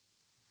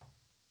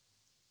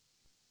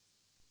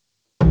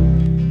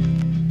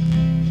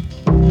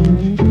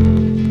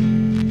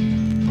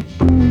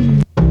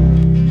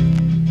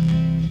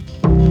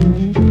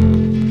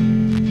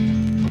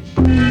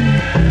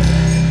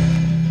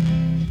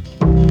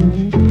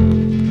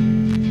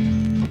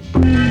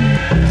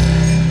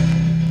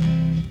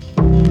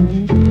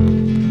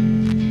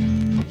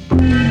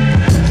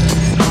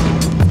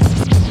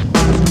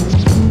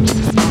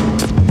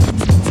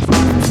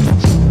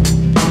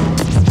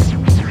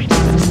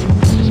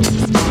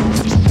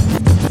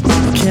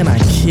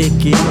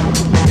kick it?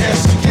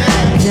 Yes, you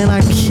can. Can I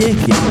kick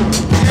it?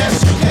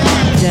 Yes, you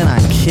can. Can I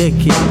kick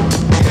it?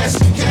 Yes,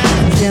 you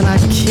can. Can I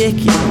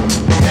kick it?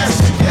 Yes,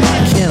 you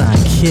can. Can I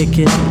kick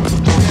it?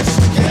 Yes,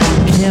 you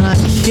can. Can I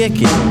kick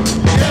it?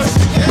 Yes,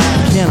 you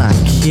can. Can I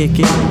kick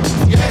it?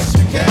 Yes,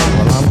 you can.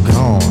 Well, I'm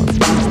gone.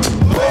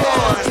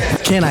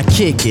 Can I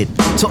kick it?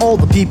 To all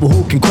the people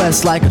who can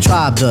quest like a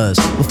tribe does.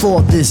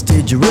 Before this,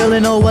 did you really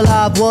know what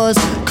live was?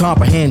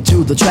 Comprehend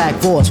to the track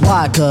force,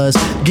 why? Cause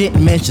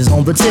getting mentions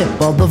on the tip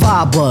of the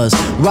vibe buzz.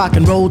 Rock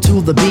and roll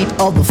to the beat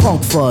of the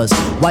funk fuzz.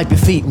 Wipe your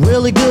feet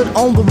really good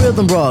on the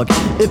rhythm rug.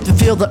 If you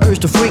feel the urge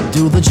to freak,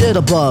 do the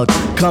jitterbug.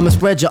 Come and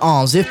spread your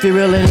arms if you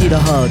really need a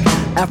hug.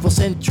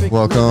 Afrocentric.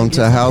 Welcome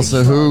to House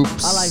of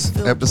Hoops,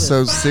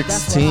 episode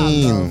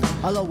 16.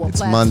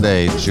 It's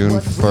Monday, June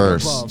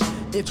 1st.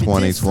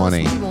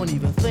 2020.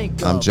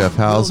 I'm Jeff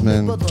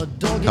Hausman,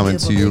 coming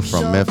to you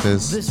from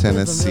Memphis,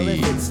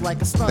 Tennessee.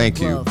 Thank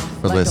you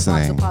for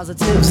listening.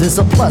 It's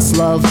a plus,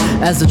 love,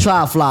 as the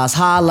trial flies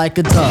high like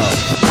a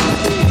dove.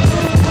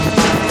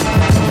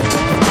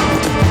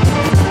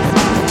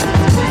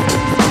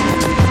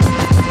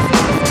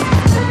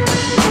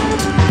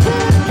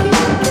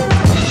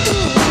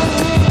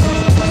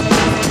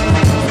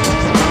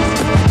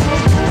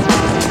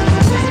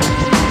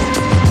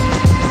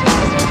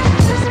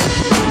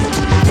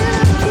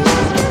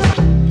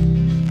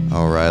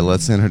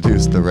 Let's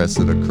introduce the rest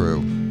of the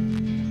crew.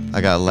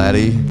 I got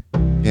Laddie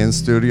in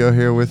studio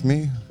here with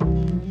me.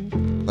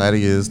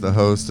 Laddie is the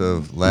host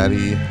of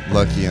Laddie,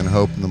 Lucky, and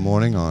Hope in the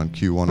Morning on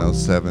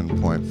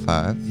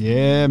Q107.5.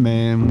 Yeah,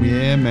 man.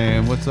 Yeah,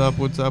 man. What's up?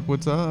 What's up?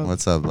 What's up?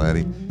 What's up,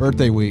 Laddie?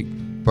 Birthday week.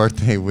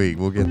 Birthday week.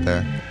 We'll get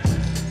there.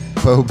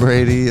 Bo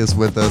Brady is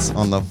with us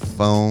on the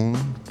phone.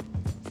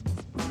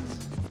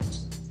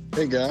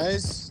 Hey,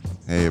 guys.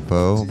 Hey,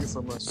 Bo.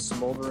 From a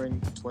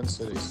smoldering Twin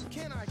Cities.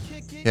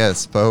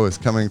 Yes, Bo is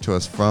coming to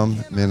us from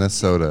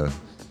Minnesota,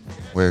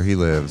 where he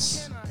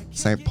lives.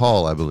 St.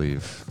 Paul, I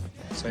believe.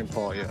 St.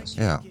 Paul, yes.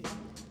 Yeah.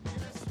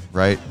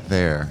 Right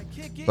there.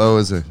 Bo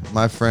is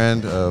my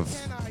friend of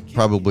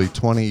probably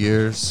 20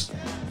 years.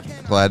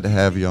 Glad to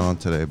have you on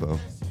today, Bo.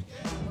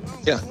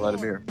 Yeah, glad to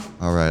be here.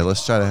 All right,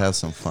 let's try to have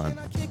some fun.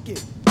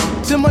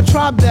 To my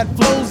tribe that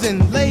flows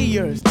in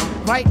layers.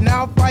 Right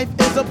now, Fife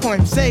is a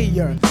point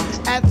sayer.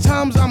 At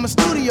times, I'm a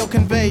studio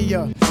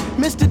conveyor.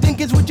 Mr.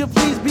 Dinkins, would you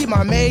please be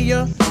my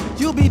mayor?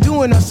 You'll be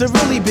doing us a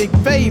really big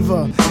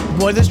favor.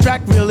 Boy, this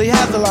track really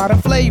has a lot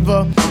of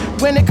flavor.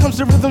 When it comes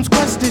to Rhythm's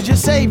Quest is your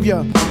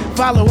savior.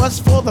 Follow us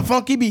for the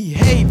funky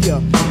behavior.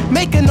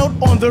 Make a note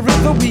on the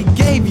rhythm we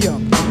gave you.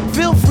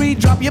 Feel free,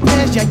 drop your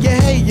pants, yeah,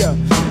 hey, yeah.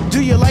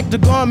 Do you like the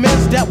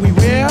garments that we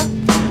wear?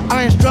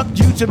 I instruct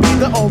you to be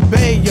the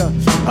obeyer.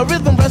 A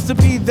rhythm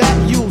recipe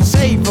that you'll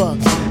savor.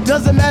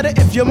 Doesn't matter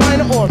if you're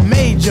minor or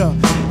major.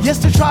 Yes,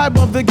 the tribe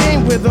of the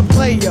game with a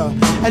player.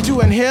 As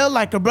you inhale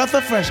like a breath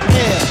of fresh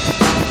air.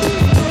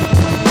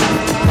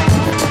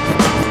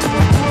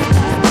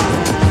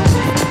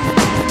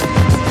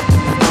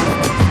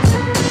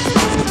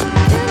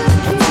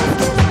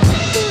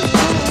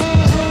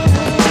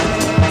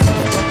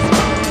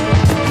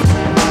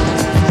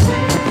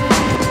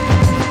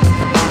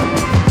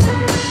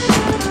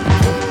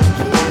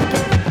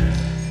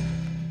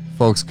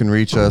 Folks can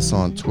reach us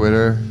on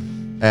Twitter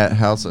at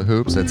House of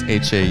Hoops. That's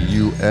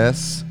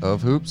HAUS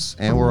of Hoops.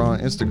 And we're on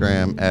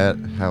Instagram at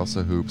House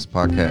of Hoops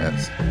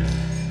Podcast.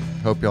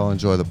 Hope y'all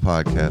enjoy the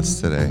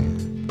podcast today.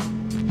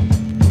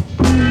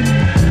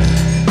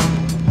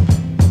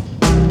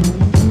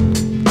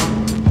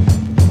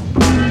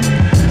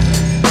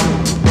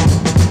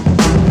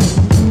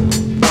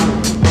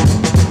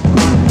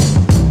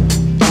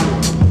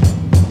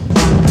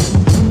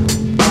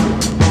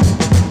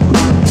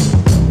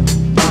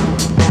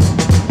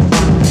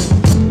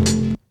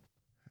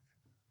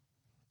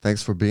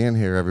 Thanks for being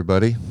here,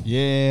 everybody.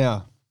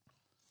 Yeah.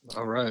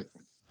 All right.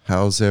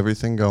 How's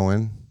everything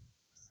going?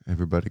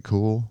 Everybody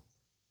cool?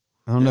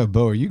 I don't know,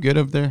 Bo, are you good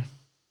up there?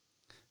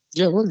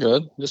 Yeah, we're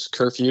good. Just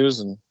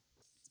curfews and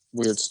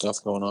weird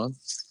stuff going on.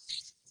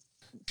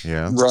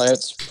 Yeah.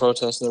 Riots,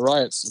 protests. The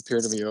riots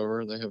appear to be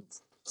over. They have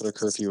put a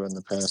curfew in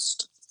the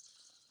past,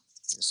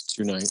 I guess,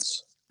 2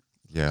 nights.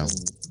 Yeah.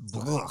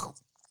 Ugh.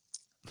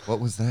 What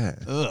was that?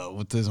 Ugh,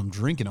 what this I'm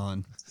drinking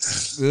on.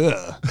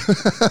 Ugh.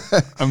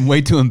 I'm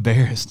way too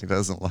embarrassed. He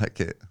doesn't like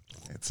it.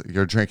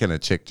 You're drinking a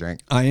chick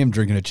drink. I am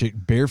drinking a chick.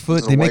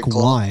 Barefoot, they make White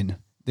Claw? wine.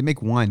 They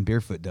make wine,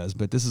 Barefoot does,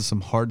 but this is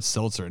some hard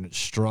seltzer, and it's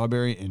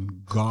strawberry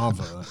and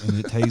guava, and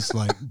it tastes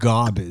like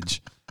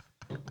garbage.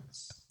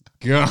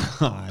 God.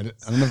 I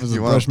don't know if it's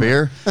You want a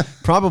beer?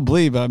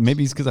 Probably, but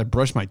maybe it's because I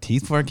brushed my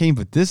teeth before I came.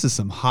 But this is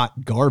some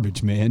hot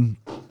garbage, man.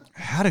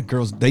 How do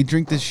girls, they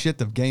drink this shit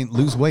to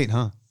lose weight,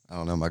 huh? I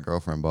don't know. My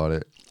girlfriend bought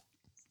it.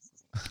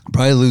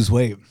 Probably lose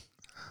weight.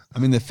 I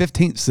mean, the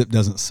 15th sip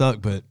doesn't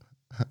suck, but.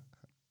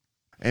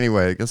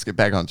 Anyway, let's get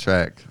back on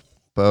track.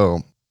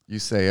 Bo, you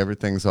say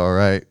everything's all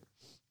right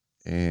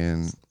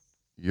in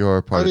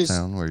your part of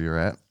town where you're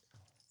at?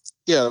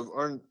 Yeah,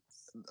 our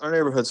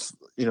neighborhood's,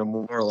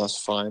 more or less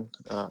fine.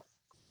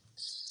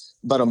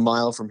 About a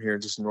mile from here,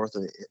 just north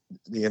of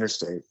the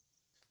interstate,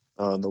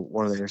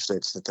 one of the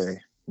interstates that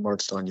they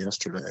marched on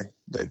yesterday,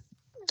 they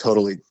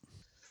totally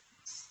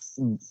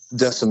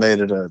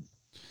decimated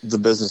the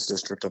business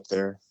district up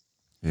there.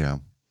 Yeah.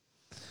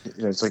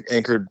 It's like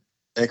anchored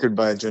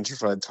by a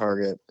gentrified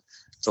Target.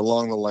 It's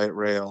along the light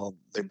rail.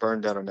 They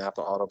burned down a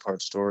Napa Auto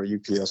Parts store,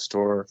 UPS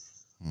store,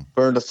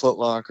 burned a Foot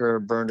Locker,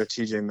 burned a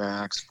TJ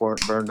Maxx,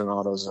 burned an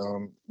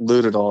AutoZone,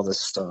 looted all this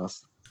stuff.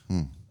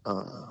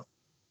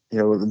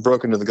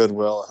 Broke into the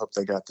Goodwill. I hope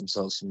they got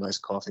themselves some nice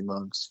coffee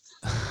mugs.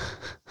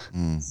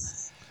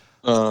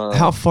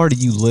 How far do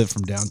you live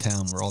from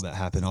downtown where all that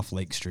happened off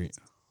Lake Street?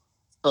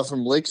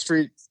 From Lake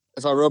Street,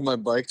 if I rode my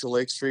bike to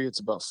Lake Street, it's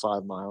about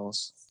 5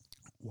 miles.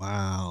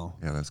 Wow.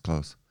 Yeah, that's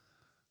close.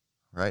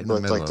 Right in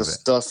the middle of it. The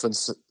stuff in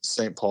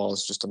St. Paul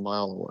is just a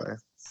mile away.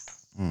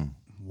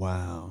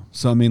 Wow.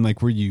 So, I mean,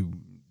 like, were you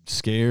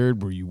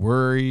scared? Were you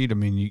worried? I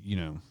mean,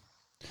 you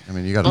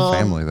got a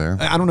family there.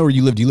 I don't know where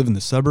you live. Do you live in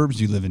the suburbs?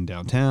 Do you live in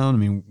downtown? I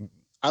mean,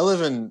 I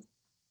live in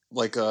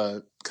like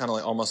kind of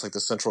like almost like the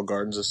Central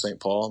Gardens of St.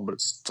 Paul, but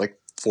it's like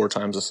 4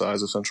 times the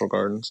size of Central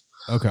Gardens.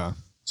 Okay.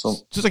 So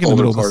just like in the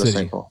middle of the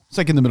city. It's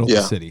like in the middle of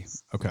the city.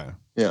 Okay.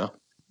 Yeah.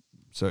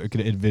 So it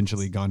could have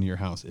eventually gone to your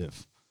house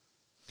if.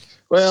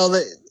 Well,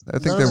 I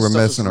think they were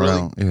messing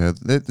around. Yeah,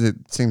 it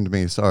seemed to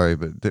me,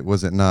 but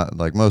was it not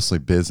like mostly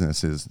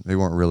businesses? They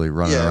weren't really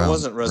running around it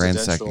wasn't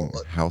ransacking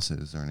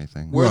houses or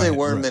anything. Where they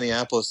were in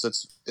Minneapolis,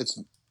 it's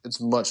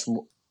much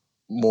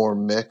more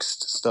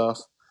mixed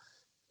stuff.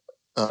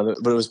 But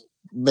it was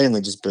mainly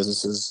just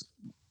businesses.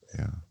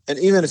 Yeah. And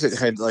even if it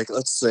had, like,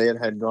 let's say it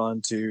had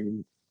gone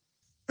to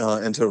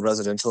into a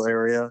residential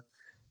area,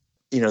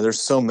 there's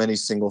so many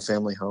single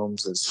family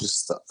homes. It's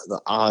just the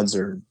odds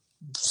are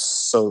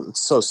so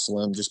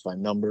slim just by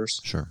numbers.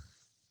 Sure.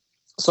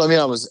 So, I mean,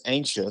 I was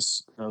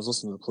anxious. I was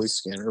listening to the police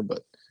scanner,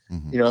 but,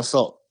 I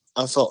felt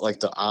like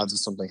the odds of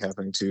something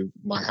happening to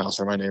my house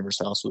or my neighbor's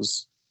house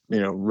was,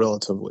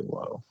 relatively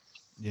low.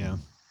 Yeah.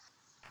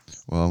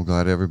 Well, I'm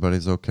glad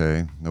everybody's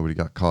okay. Nobody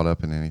got caught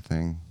up in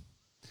anything.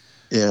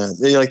 Yeah.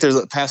 Like there's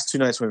the past 2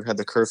 nights when we've had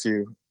the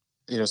curfew,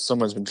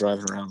 someone's been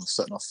driving around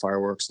setting off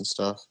fireworks and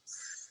stuff,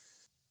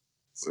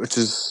 which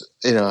is,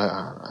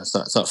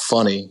 it's not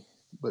funny,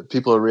 but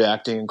people are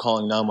reacting and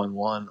calling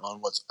 911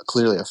 on what's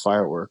clearly a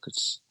firework.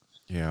 It's,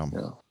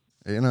 it's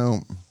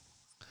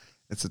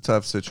a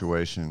tough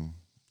situation.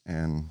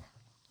 And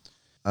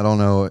I don't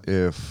know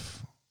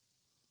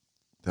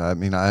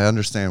I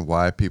understand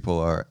why people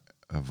are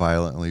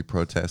violently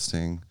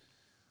protesting.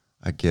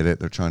 I get it.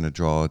 They're trying to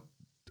draw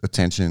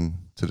attention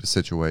to the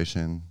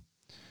situation.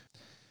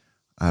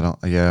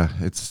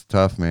 It's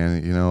tough,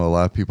 man. A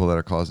lot of people that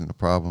are causing the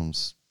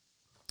problems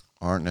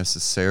aren't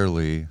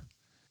necessarily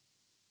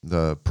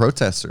the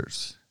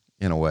protesters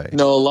in a way.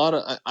 No, a lot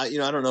of, I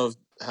don't know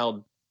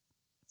how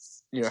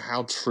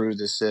true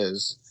this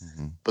is,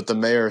 but the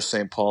mayor of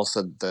St. Paul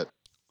said that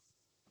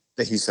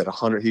he said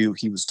 100,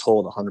 he was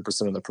told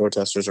 100% of the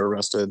protesters are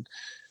arrested.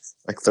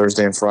 Like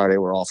Thursday and Friday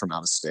were all from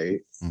out of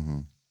state.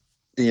 I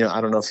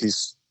don't know if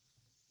he's,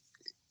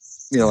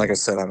 like I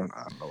said, I don't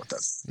know what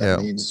that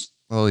means.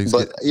 Well,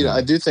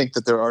 I do think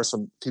that there are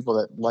some people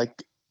that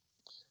like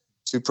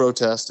to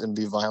protest and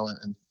be violent,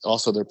 and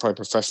also they're probably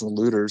professional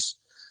looters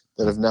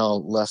that have now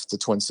left the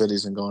Twin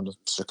Cities and gone to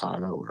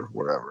Chicago or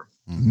wherever.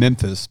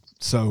 Memphis.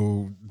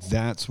 So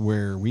that's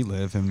where we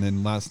live. And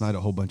then last night,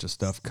 a whole bunch of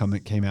stuff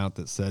came out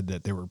that said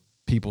that there were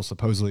people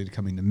supposedly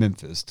coming to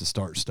Memphis to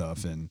start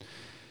stuff. And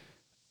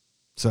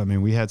so, I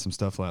mean, we had some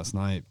stuff last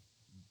night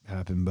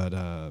happen, but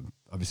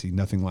obviously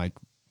nothing like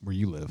where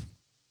you live.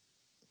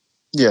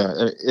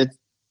 Yeah.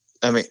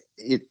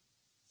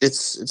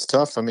 It's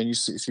tough. I mean,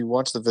 if you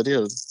watch the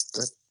video,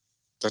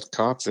 that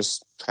cop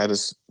just had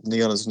his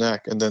knee on his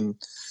neck, and then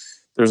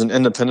there's an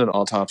independent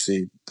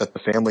autopsy that the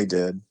family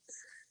did,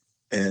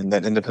 and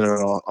that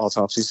independent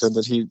autopsy said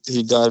that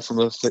he died from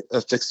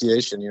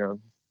asphyxiation.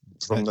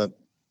 From that.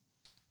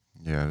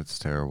 Yeah, it's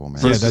terrible,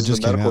 man. Yeah, that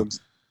just came out.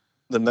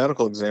 The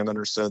medical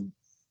examiner said,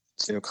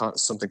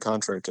 something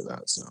contrary to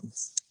that. So.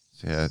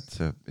 Yeah,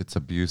 it's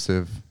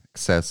abusive,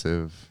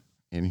 excessive,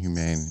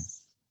 inhumane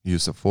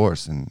use of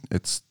force, and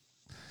it's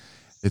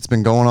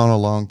been going on a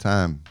long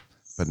time.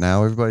 But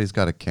now everybody's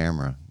got a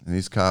camera, and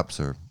these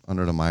cops are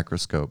under the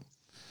microscope.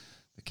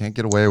 They can't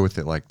get away with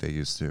it like they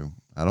used to.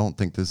 I don't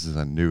think this is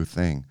a new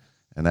thing.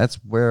 And that's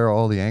where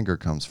all the anger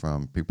comes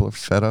from. People are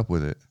fed up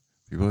with it.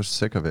 People are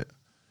sick of it.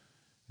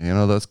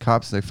 Those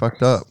cops, they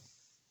fucked up.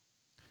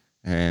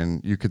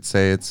 And you could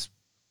say it's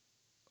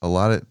a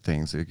lot of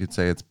things. You could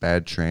say it's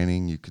bad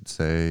training. You could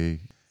say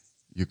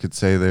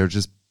they're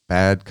just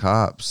bad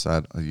cops.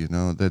 They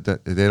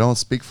don't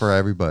speak for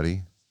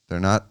everybody. They're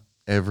not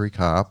every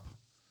cop.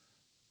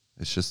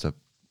 It's just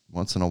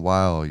once in a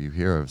while you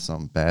hear of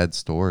some bad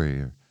story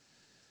or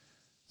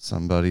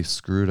somebody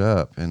screwed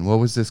up. And what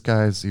was this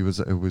guy's? He was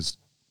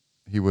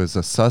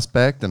a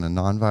suspect in a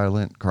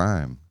nonviolent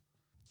crime.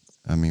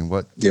 I mean,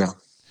 what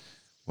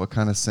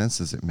kind of sense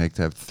does it make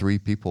to have 3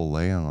 people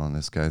laying on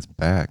this guy's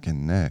back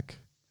and neck?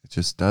 It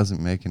just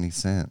doesn't make any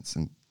sense.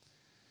 And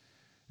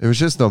it was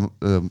just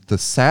the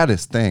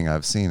saddest thing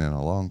I've seen in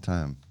a long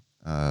time.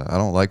 I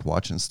don't like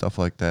watching stuff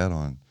like that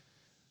on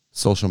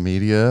social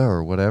media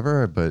or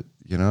whatever, but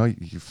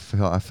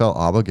I felt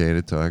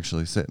obligated to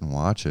actually sit and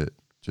watch it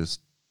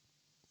just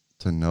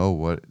to know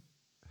what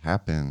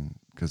happened.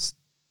 Because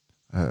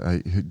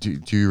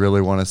do you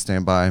really want to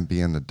stand by and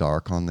be in the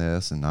dark on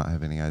this and not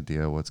have any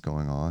idea what's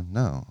going on?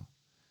 No,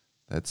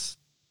 that's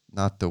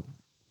not the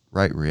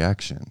right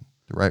reaction.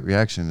 The right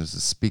reaction is to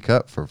speak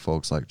up for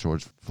folks like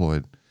George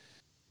Floyd.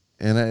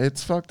 And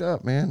it's fucked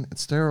up, man.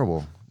 It's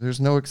terrible. There's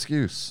no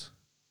excuse.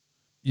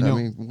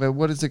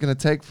 What is it going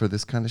to take for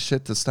this kind of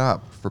shit to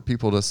stop, for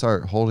people to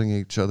start holding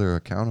each other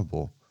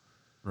accountable?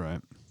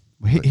 Right.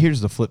 Here's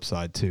the flip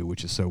side, too,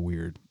 which is so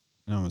weird.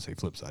 I don't want to say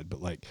flip side,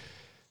 but like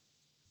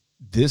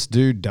this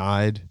dude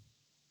died.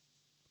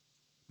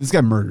 This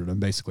guy murdered him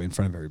basically in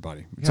front of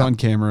everybody. It's on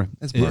camera.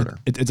 It's murder.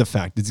 It's a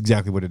fact. It's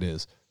exactly what it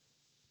is.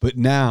 But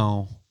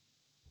now,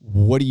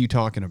 what are you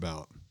talking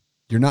about?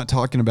 You're not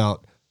talking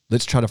about,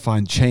 let's try to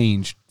find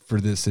change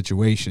for this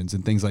situations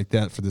and things like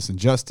that, for this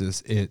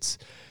injustice. It's,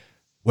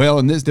 well,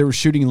 in this, they were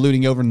shooting and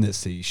looting over in this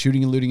city,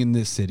 shooting and looting in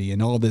this city,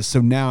 and all this.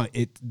 So now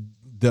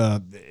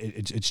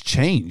it's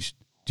changed.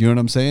 Do you know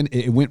what I'm saying?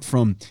 It went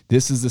from,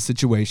 this is the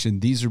situation,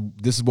 this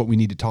is what we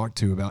need to talk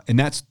to about, and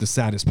that's the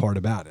saddest part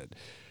about it.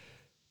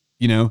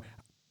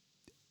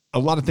 A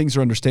lot of things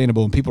are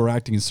understandable, and people are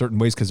acting in certain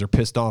ways because they're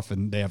pissed off,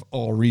 and they have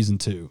all reason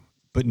to.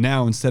 But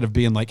now, instead of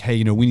being like,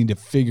 hey, we need to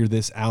figure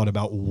this out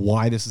about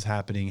why this is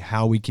happening,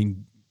 how we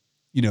can,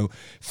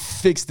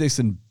 fix this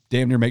and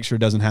damn near make sure it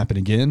doesn't happen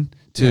again,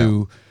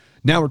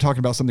 now we're talking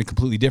about something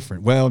completely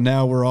different. Well,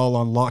 now we're all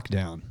on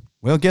lockdown.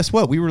 Well, guess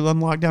what? We were on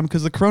lockdown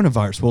because of the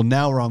coronavirus. Well,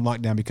 now we're on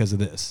lockdown because of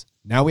this.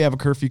 Now we have a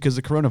curfew because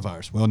of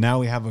coronavirus. Well, now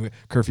we have a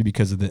curfew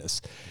because of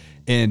this.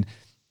 And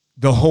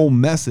the whole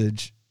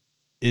message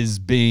is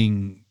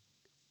being,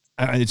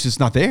 it's just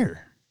not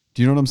there.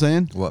 Do you know what I'm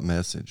saying? What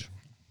message?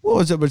 Well,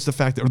 it's the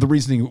fact that, or the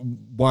reasoning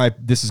why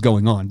this is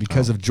going on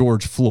because of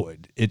George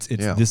Floyd.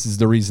 This is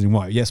the reasoning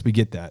why. Yes, we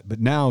get that. But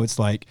now it's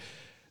like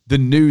the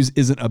news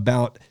isn't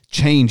about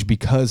change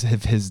because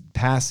of his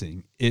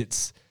passing.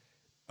 It's,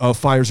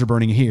 fires are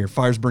burning here,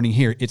 fires burning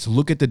here. It's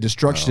look at the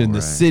destruction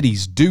the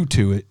cities do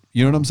to it.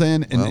 You know what I'm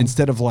saying? And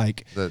instead of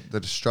like the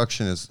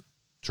destruction is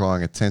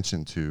drawing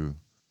attention to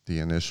the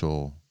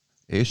initial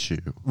issue.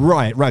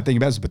 Right. Think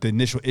about it, but the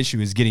initial issue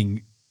is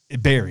getting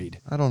buried.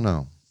 I don't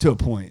know. To a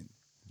point.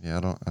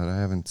 Yeah, I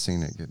haven't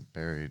seen it get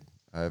buried.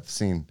 I've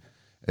seen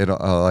it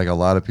like a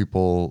lot of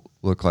people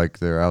look like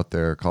they're out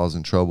there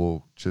causing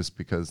trouble just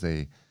because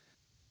they.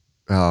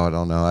 Oh, I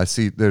don't know. I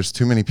see there's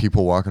too many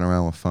people walking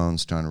around with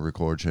phones trying to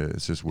record shit.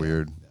 It's just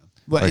weird. Yeah.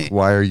 Well,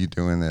 why are you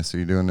doing this? Are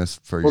you doing this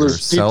for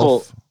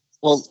yourself?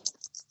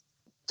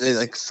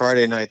 Like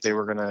Friday night,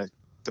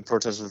 the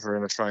protesters were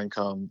going to try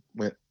and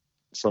went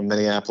from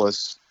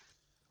Minneapolis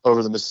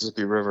over the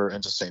Mississippi River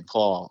into St.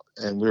 Paul.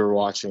 And we were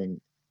watching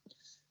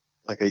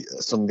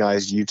some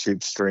guy's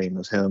YouTube stream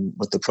of him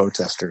with the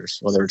protesters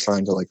while they were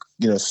trying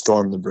to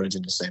storm the bridge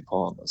into St.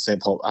 Paul.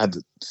 St. Paul,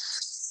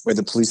 we had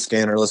the police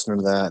scanner listening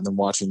to that and then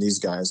watching these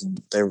guys,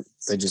 and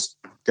they just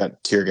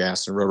got tear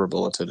gassed and rubber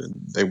bulleted, and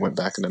they went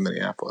back into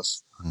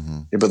Minneapolis.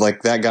 Mm-hmm. Yeah, but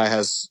that guy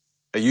has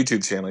a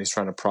YouTube channel. He's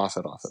trying to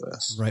profit off of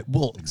this. Right.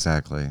 Well,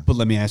 exactly. But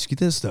let me ask you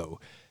this though.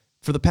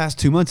 For the past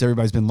 2 months,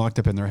 everybody's been locked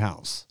up in their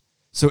house.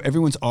 So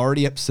everyone's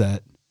already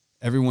upset.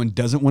 Everyone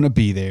doesn't want to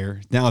be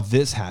there. Now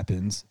this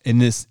happens,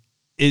 and it's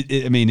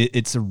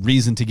a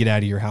reason to get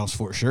out of your house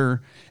for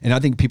sure. And I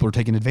think people are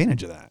taking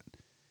advantage of that.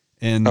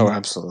 And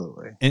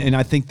absolutely. And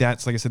I think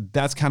that's, like I said,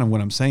 that's kind of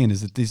what I'm saying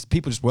is that these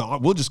people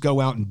we'll just go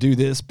out and do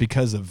this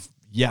because of,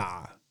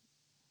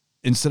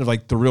 instead of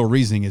like the real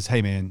reasoning is,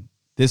 hey man,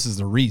 this is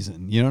the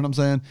reason. You know what I'm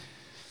saying?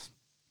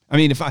 I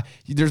mean,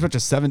 there's a bunch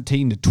of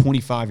 17 to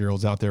 25 year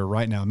olds out there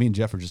right now. Me and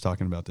Jeff were just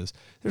talking about this.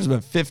 There's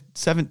about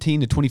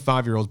 17 to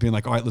 25 year olds being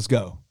like, all right, let's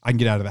go. I can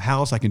get out of the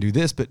house. I can do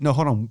this, but no,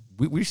 hold on.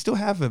 We still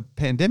have a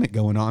pandemic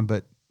going on,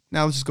 but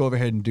now let's just go over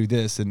ahead and do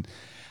this. And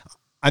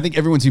I think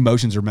everyone's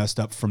emotions are messed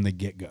up from the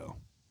get-go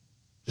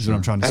is what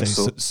I'm trying to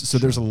say. So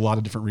there's a lot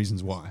of different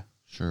reasons why.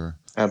 Sure.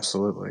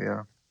 Absolutely.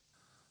 Yeah.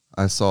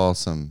 I saw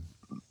some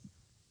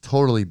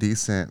totally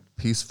decent,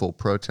 peaceful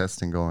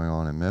protesting going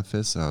on in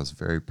Memphis. I was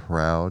very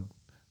proud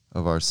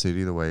of our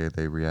city, the way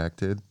they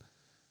reacted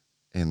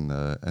in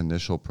the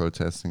initial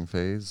protesting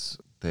phase.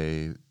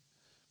 They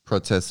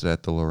protested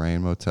at the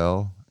Lorraine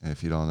Motel. And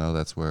if you don't know,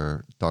 that's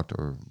where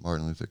Dr.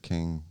 Martin Luther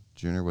King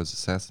Jr. was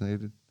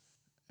assassinated.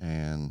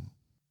 And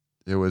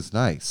it was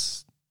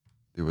nice.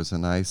 it was a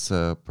nice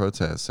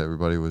protest.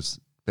 Everybody was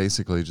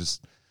basically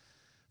just,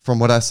 from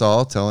what I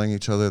saw, telling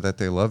each other that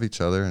they love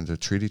each other and to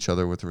treat each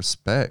other with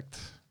respect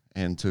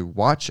and to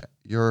watch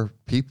your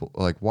people,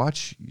 like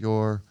watch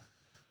your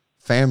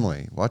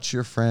family, watch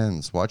your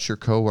friends, watch your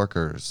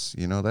coworkers.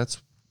 You know,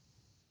 that's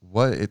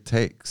what it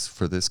takes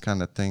for this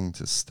kind of thing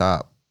to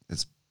stop.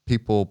 Is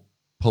people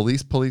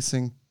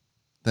policing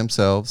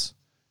themselves,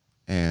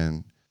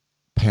 and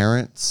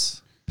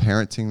parents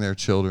parenting their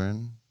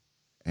children,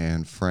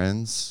 and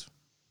friends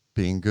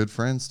being good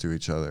friends to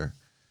each other.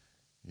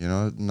 You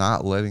know,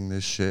 not letting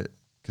this shit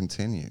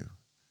continue.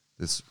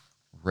 This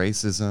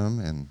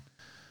racism and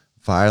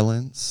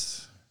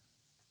violence.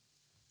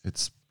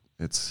 It's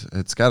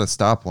got to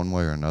stop one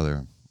way or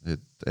another.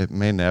 It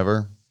may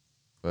never,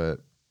 but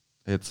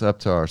it's up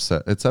to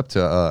it's up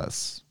to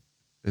us.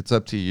 It's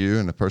up to you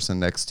and the person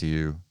next to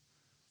you.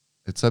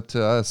 It's up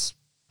to us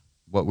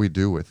what we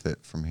do with it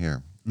from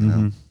here. You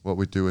know, what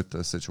we do with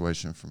the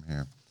situation from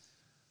here.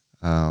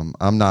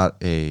 I'm not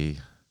a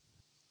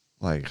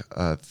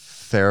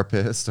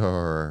therapist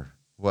or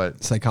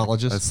what?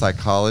 Psychologist? A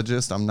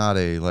psychologist. I'm not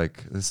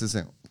this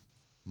isn't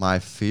my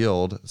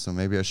field, so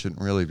maybe I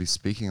shouldn't really be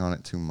speaking on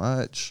it too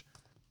much.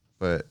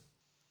 But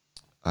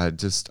I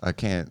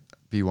can't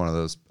be one of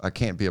those. I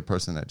can't be a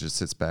person that just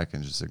sits back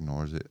and just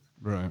ignores it.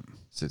 Right.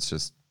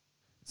 It's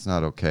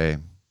not okay.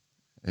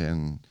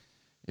 And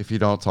if you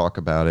don't talk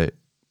about it,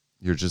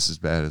 you're just as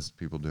bad as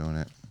people doing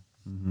it.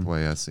 The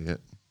way I see it.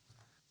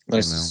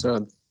 Nicely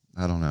said.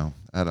 I don't know.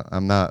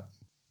 I'm not.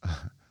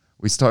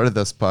 We started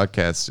this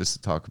podcast just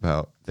to talk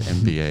about the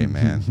NBA,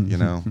 man. You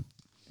know,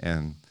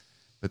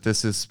 but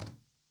this is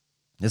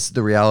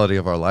the reality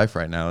of our life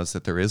right now. Is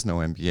that there is no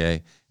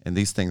NBA, and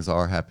these things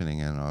are happening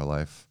in our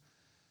life.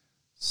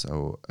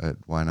 So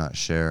why not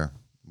share?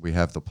 We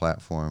have the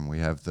platform. We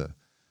have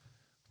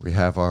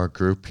our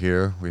group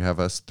here. We have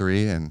us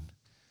three, and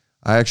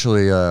I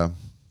actually,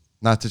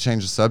 not to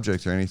change the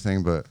subject or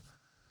anything, but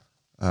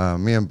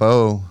me and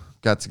Bo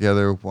got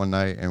together one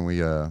night and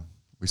we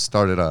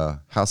started a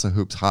House of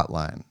Hoops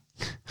hotline.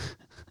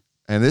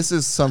 And this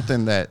is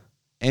something that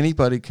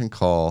anybody can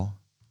call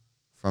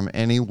from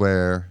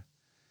anywhere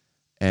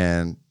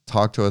and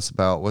talk to us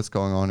about what's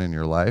going on in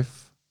your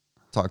life.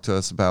 Talk to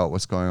us about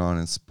what's going on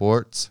in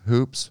sports,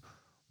 hoops,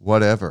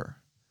 whatever.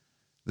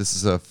 This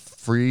is a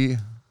free,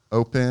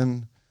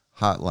 open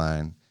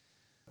hotline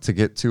to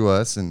get to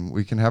us, and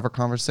we can have a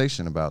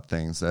conversation about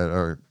things that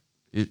are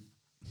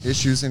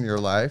issues in your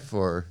life,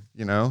 or,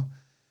 you know,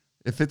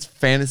 if it's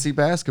fantasy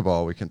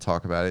basketball, we can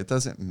talk about it. It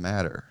doesn't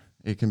matter.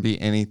 It can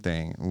be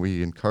anything.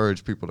 We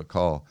encourage people to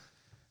call.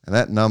 And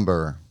that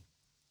number,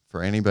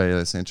 for anybody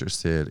that's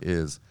interested,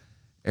 is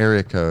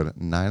area code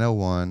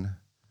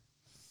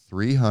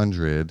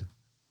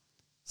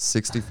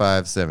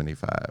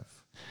 901-300-6575.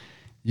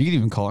 You can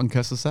even call and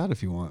cuss us out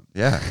if you want.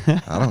 Yeah,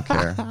 I don't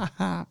care.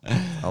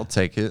 I'll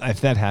take it.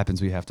 If that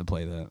happens, we have to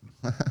play that.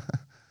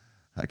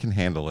 I can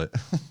handle it.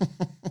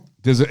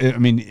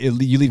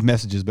 You leave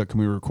messages, but can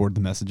we record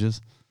the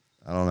messages?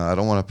 I don't know. I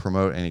don't want to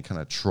promote any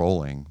kind of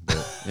trolling,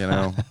 but, you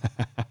know,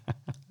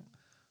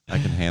 I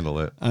can handle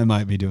it. I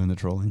might be doing the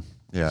trolling.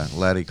 Yeah,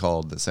 Laddie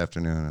called this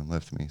afternoon and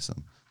left me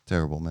some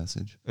terrible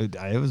message. It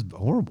was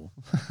horrible.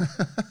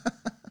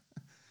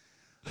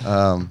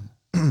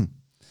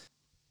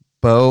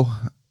 Bo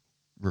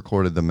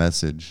recorded the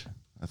message.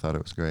 I thought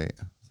it was great,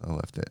 so I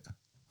left it.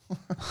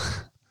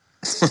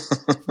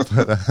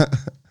 But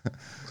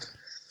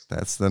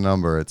that's the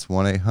number. It's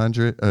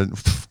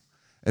 1-800.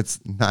 It's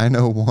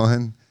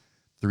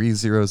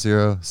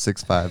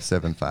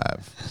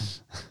 901-300-6575.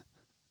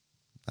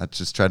 I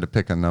just tried to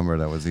pick a number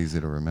that was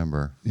easy to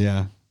remember.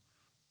 Yeah.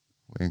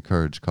 We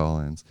encourage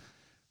call-ins.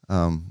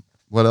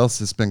 What else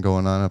has been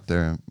going on up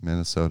there in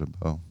Minnesota,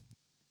 Bo?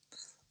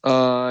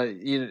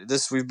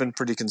 We've been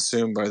pretty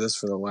consumed by this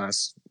for the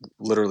last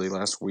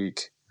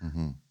week.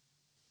 Mm-hmm.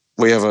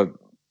 We have a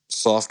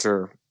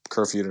softer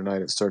curfew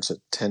tonight. It starts at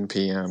 10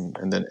 p.m.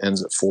 and then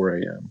ends at 4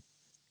 a.m.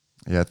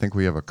 Yeah, I think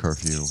we have a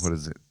curfew. What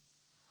is it?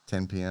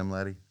 10 p.m.,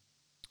 Laddie?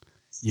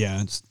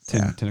 Yeah, it's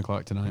 10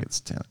 o'clock tonight. It's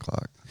 10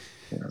 o'clock.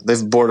 Yeah,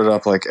 they've boarded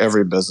up, like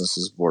every business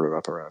is boarded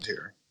up around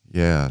here.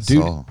 Yeah,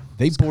 dude,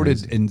 they boarded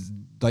crazy. In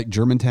like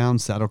Germantown,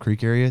 Saddle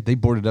Creek area. They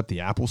boarded up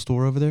the Apple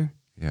store over there.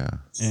 Yeah,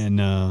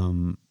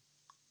 and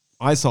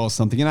I saw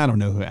something, and I don't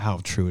know how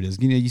true it is.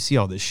 You know, you see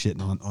all this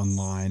shit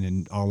online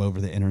and all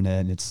over the internet,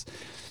 and it's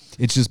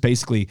just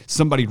basically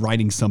somebody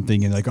writing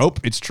something and like, oh,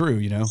 it's true,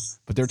 you know.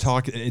 But they're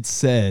talking. It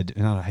said,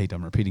 and I hate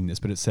I'm repeating this,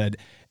 but it said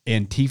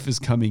Antifa's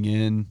coming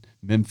in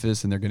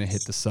Memphis, and they're going to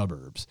hit the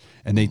suburbs,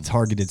 and they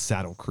targeted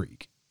Saddle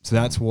Creek. So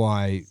that's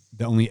why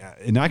the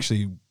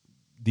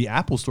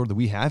Apple store that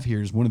we have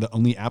here is one of the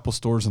only Apple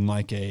stores in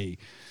like a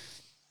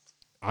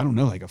 50,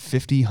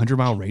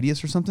 100-mile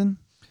radius or something.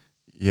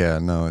 Yeah,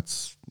 no,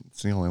 it's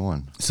the only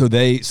one. So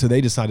they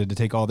decided to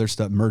take all their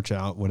stuff, merch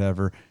out,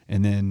 whatever,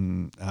 and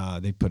then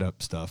they put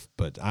up stuff.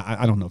 But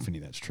I don't know if any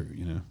of that's true,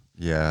 you know?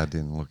 Yeah, I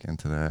didn't look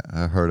into that.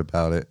 I heard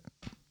about it.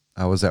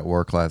 I was at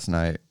work last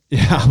night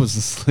Yeah, I was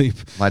asleep.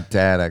 My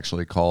dad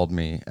actually called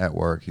me at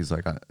work. He's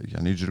like, I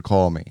need you to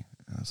call me.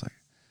 And I was like,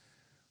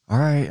 all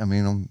right. I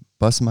mean, I'm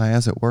busting my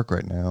ass at work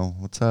right now.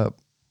 What's up?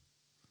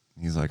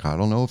 He's like, I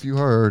don't know if you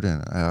heard.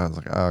 And I was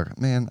like, oh,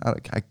 man,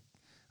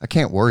 I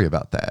can't worry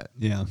about that.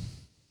 Yeah.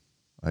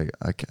 I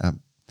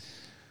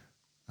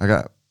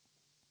got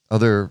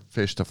other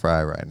fish to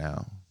fry right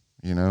now.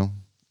 You know,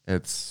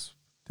 it's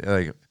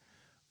like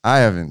I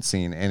haven't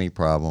seen any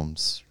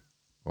problems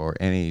or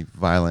any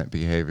violent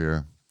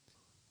behavior.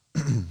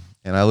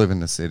 And I live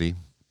in the city.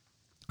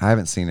 I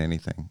haven't seen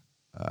anything.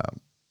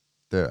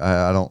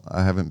 I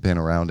haven't been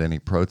around any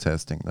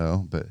protesting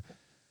though, but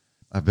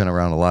I've been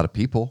around a lot of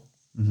people.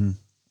 Mm-hmm.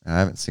 And I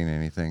haven't seen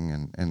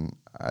anything. And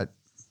I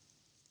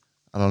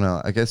don't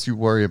know. I guess you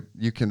worry.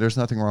 There's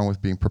nothing wrong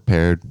with being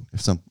prepared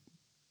if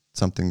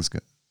something's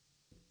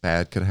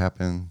bad could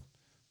happen,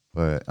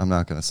 but I'm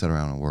not going to sit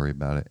around and worry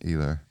about it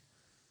either.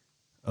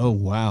 Oh,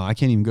 wow. I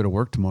can't even go to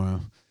work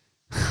tomorrow.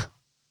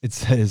 It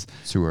says...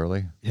 Too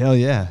early? Hell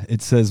yeah.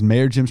 It says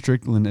Mayor Jim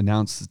Strickland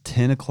announced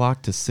 10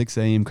 o'clock to 6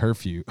 a.m.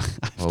 curfew.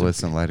 Well,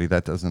 listen, lady,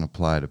 that doesn't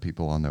apply to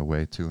people on their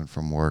way to and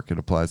from work. It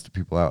applies to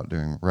people out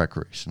doing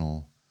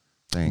recreational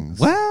things.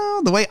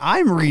 Well, the way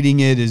I'm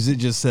reading it is it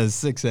just says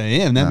 6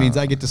 a.m. That means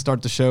I get to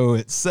start the show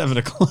at 7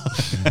 o'clock.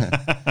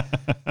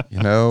 You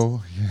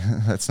know,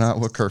 that's not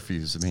what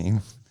curfews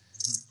mean.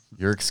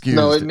 You're excused.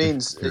 No, it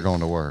means if you're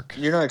going to work.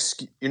 You're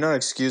not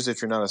excused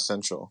if you're not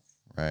essential.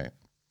 Right.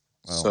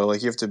 Well, so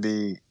like you have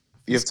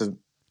to.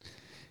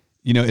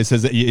 You know,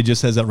 it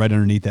just says that right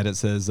underneath that. It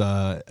says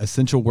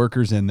essential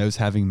workers and those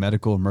having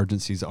medical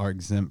emergencies are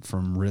exempt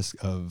from risk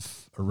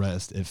of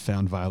arrest if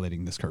found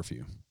violating this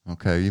curfew.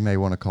 Okay, you may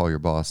want to call your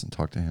boss and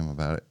talk to him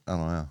about it. I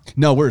don't know.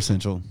 No, we're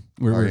essential.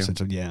 We're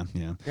essential. Yeah,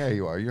 yeah. Yeah,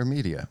 you are. You're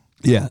media.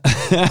 Yeah.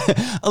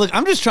 Look,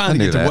 I'm just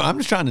trying I'm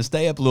just trying to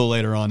stay up a little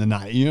later on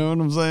tonight. You know what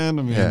I'm saying?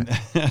 I mean,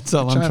 that's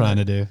all I'm trying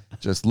to do.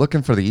 Just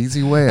looking for the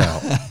easy way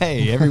out.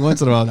 Hey, every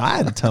once in a while, I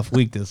had a tough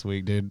week this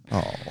week, dude.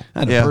 Oh, I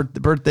had a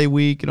birthday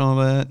week and all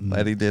that. And,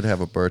 Letty did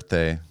have a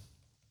birthday.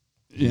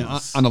 Yeah,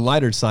 on the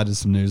lighter side of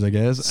some news, I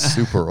guess.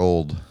 Super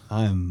old.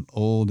 I am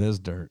old as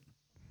dirt.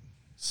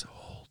 So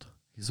old.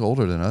 He's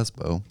older than us,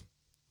 Bo.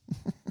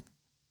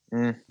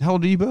 How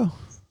old are you, Bo?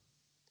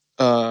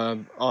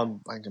 Am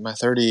I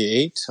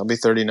 38? I'll be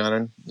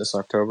 39 this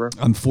October.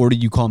 I'm 40.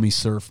 You call me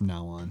sir from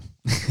now on.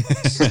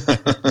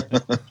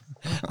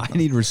 I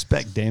need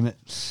respect, damn it.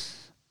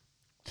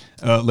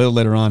 A little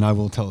later on, I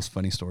will tell a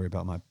funny story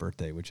about my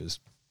birthday, which is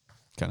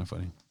kind of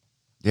funny.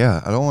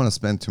 Yeah, I don't want to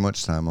spend too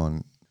much time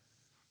on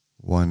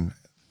one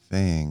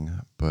thing,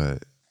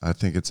 but I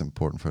think it's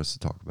important for us to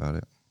talk about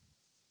it.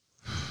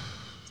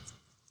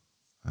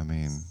 I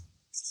mean,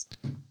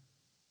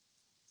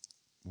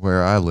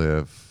 where I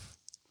live,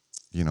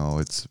 you know,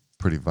 it's a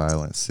pretty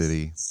violent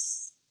city,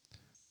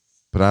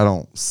 but I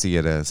don't see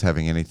it as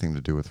having anything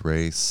to do with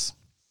race.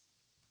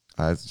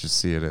 I just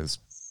see it as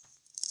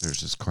there's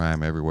just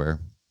crime everywhere.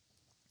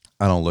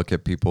 I don't look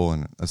at people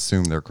and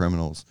assume they're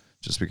criminals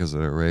just because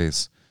of their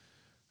race.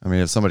 I mean,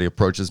 if somebody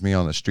approaches me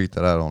on the street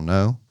that I don't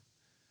know,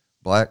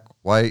 black,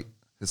 white,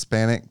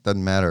 Hispanic,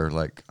 doesn't matter.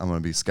 Like, I'm going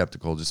to be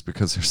skeptical just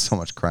because there's so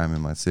much crime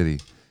in my city.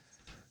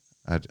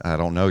 I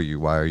don't know you.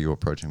 Why are you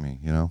approaching me?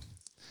 You know,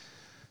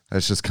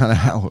 that's just kind of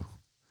how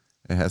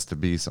it has to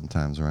be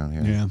sometimes around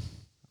here. Yeah.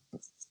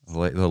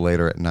 The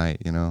later at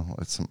night, you know,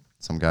 it's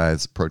some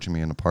guys approaching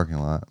me in the parking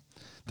lot.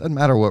 Doesn't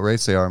matter what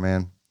race they are,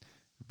 man.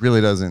 It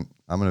really doesn't.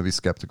 I'm going to be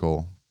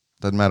skeptical.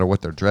 Doesn't matter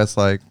what they're dressed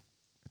like.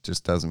 It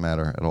just doesn't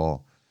matter at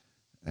all.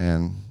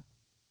 And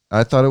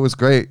I thought it was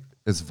great,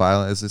 as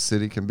violent as the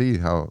city can be,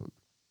 how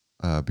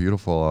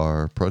beautiful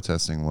our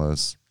protesting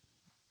was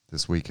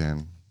this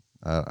weekend.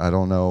 I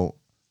don't know.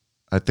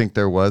 I think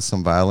there was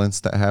some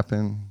violence that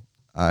happened.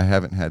 I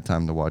haven't had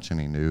time to watch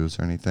any news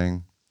or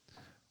anything.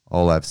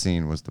 All I've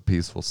seen was the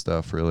peaceful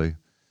stuff, really.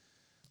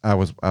 I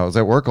was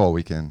at work all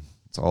weekend.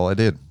 That's all I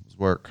did was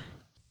work.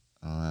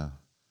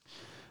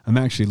 I'm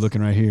actually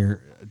looking right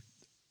here.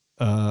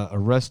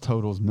 Arrest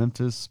totals.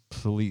 Memphis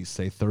police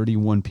say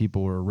 31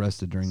 people were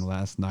arrested during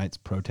last night's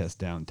protest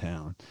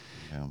downtown.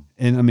 Yeah.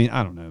 And I mean,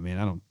 I don't know,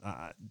 man.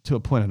 To a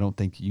point, I don't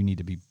think you need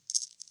to be,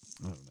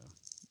 I don't know,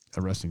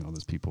 arresting all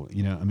those people.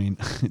 You know, I mean,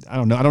 I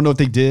don't know. I don't know what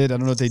they did.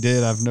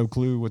 I have no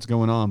clue what's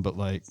going on, but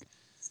like,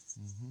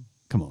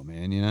 come on,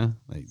 man, you know,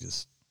 like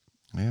just.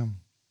 Yeah.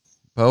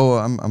 Bo,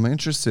 I'm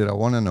interested. I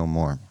want to know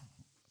more.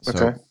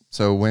 Okay.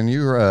 So when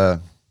you were,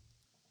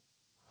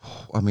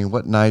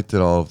 what night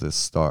did all of this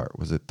start?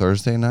 Was it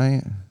Thursday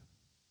night?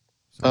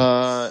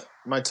 My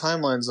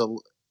timeline's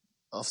off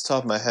the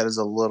top of my head is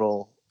a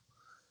little.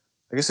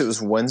 I guess it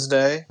was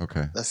Wednesday.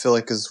 Okay. I feel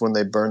like is when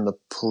they burned the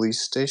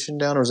police station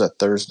down, or was that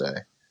Thursday?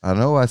 I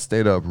know I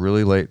stayed up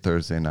really late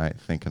Thursday night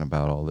thinking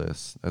about all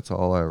this. That's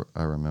all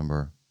I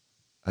remember.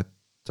 I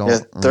don't. Yeah,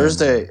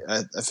 Thursday.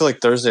 I feel like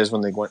Thursday is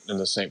when they went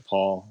into St.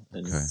 Paul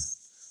and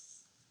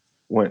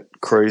went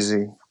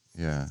crazy.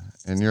 Yeah,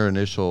 and your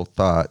initial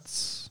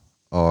thoughts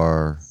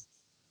are,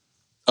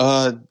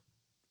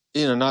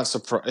 not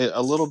surprised.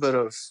 A little bit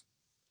of,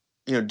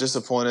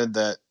 disappointed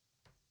that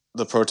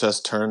the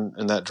protests turn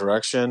in that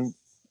direction,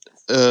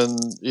 and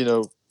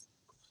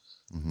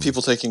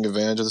people taking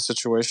advantage of the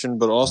situation.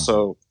 But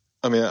also,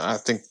 I mean, I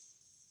think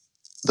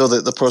though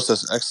the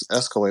protest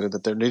escalated,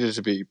 that there needed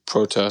to be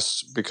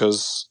protests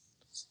because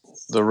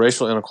the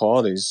racial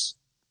inequalities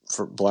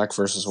for black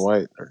versus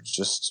white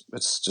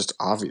it's just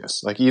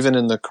obvious. Like even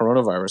in the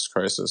coronavirus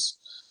crisis,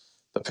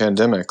 the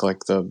pandemic,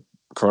 like the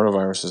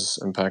coronavirus is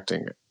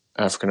impacting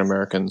African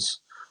Americans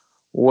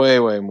way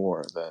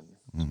more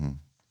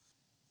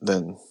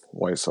than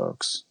white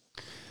folks.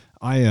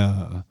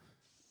 I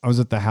was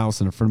at the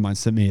house and a friend of mine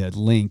sent me a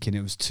link, and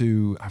it was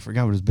I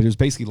forgot what it was, but it was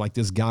basically like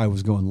this guy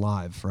was going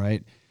live,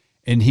 right?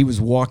 And he was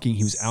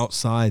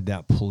outside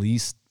that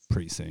police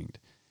precinct,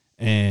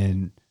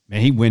 and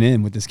man, he went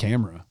in with his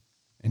camera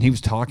and he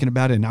was talking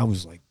about it. And I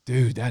was like,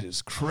 dude, that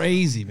is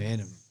crazy, man.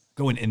 I'm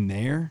going in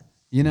there,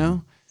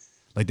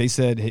 like they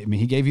said, I mean,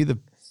 he gave you the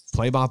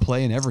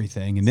play-by-play and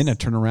everything. And then I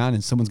turn around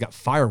and someone's got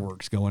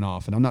fireworks going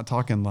off. And I'm not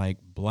talking like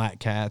black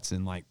cats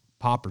and like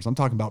poppers. I'm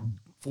talking about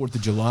 4th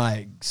of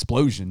July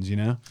explosions,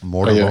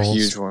 Mortar balls.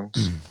 Huge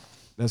ones.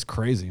 That's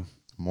crazy.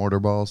 Mortar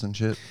balls and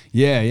shit.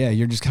 Yeah.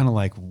 You're just kind of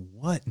like,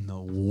 what in the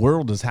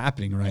world is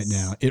happening right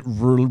now? It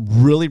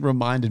really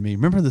reminded me.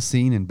 Remember the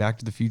scene in Back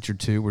to the Future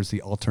 2 where it's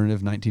the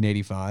alternative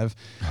 1985,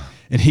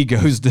 and he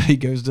goes to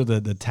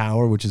the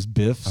tower, which is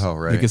Biff's,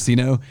 the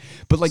casino,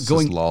 but like it's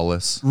going just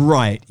lawless.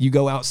 Right, you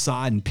go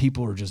outside and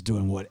people are just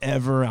doing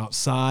whatever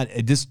outside.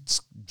 It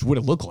just what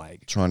it looked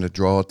like. Trying to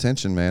draw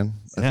attention, man.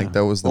 I think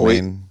that was the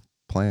main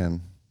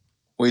plan.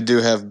 We do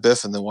have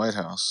Biff in the White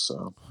House,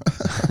 so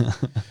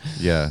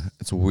yeah,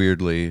 it's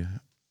weirdly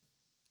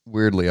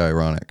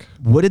ironic.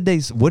 What did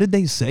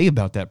they say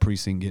about that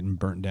precinct getting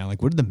burnt down?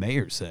 Like, what did the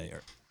mayor say?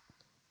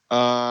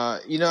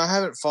 I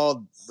haven't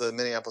followed the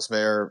Minneapolis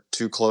mayor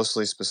too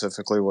closely,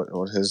 specifically what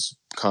his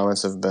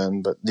comments have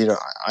been, but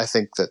I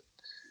think that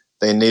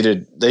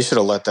they should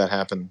have let that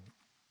happen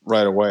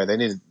right away.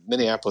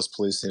 Minneapolis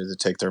police needed to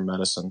take their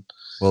medicine.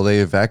 Well, they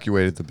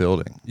evacuated the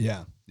building.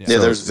 Yeah. Yeah,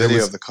 there's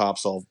video of the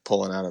cops all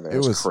pulling out of there.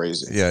 It was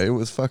crazy. Yeah, it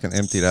was fucking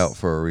emptied out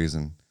for a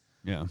reason.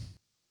 Yeah.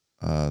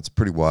 It's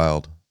pretty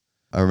wild.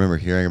 I remember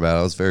hearing about it.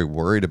 I was very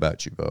worried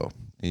about you, Bo.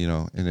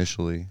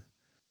 Initially.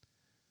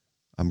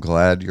 I'm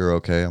glad you're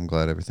okay. I'm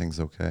glad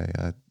everything's okay.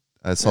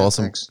 I saw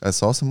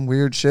some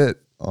weird shit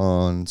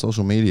on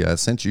social media. I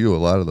sent you a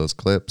lot of those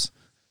clips.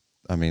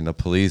 I mean, the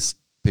police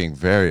being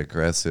very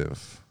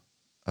aggressive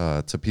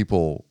to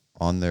people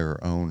on their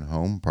own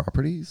home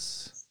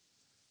properties.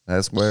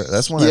 That's when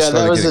I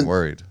started getting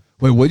worried.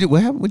 Wait, what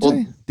happened? What'd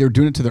you say? They were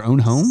doing it to their own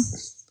home?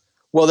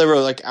 Well, they were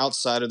like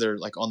outside of their,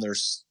 like on their,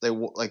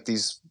 like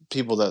these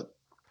people that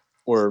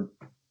were,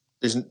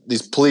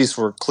 these police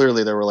were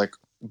clearly, they were like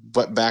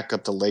back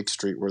up to Lake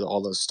Street where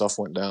all this stuff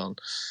went down.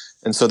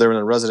 And so they were in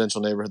a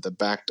residential neighborhood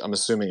that I'm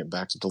assuming it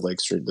backed up to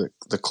Lake Street,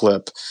 the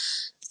clip.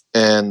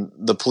 And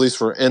the police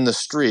were in the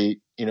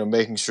street,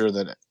 making sure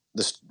that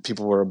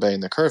people were obeying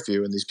the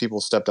curfew. And these people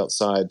stepped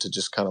outside to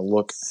just kind of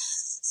look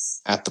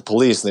at the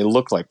police, and they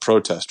looked like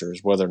protesters,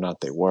 whether or not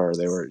they were.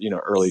 They were,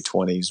 early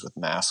 20s with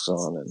masks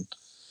on and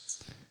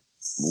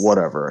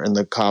whatever. And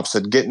the cops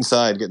said, get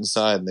inside,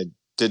 and they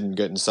didn't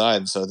get inside.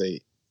 And so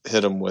they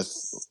hit them with,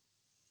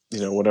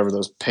 whatever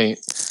those paint,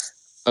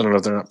 I don't know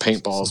if they're not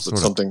paintballs, but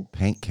something.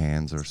 Paint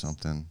cans or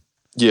something.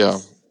 Yeah.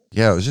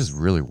 Yeah, it was just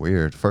really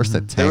weird. First,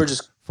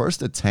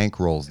 the tank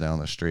rolls down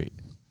the street.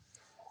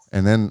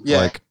 And then,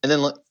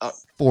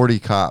 40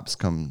 cops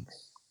come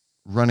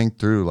running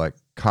through like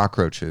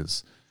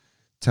cockroaches,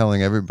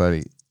 telling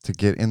everybody to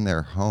get in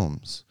their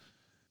homes.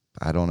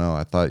 I don't know.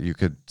 I thought you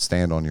could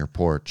stand on your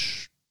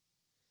porch,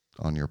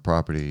 on your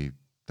property.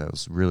 That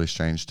was really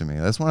strange to me.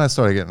 That's when I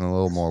started getting a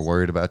little more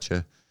worried about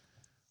you.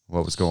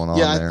 What was going on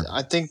there?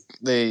 I think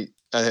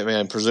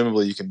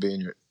presumably you can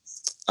be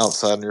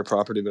outside on your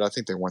property, but I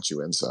think they want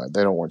you inside.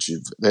 They don't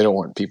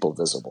want people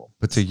visible.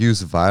 But to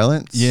use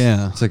violence,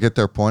 to get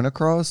their point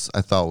across,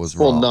 I thought was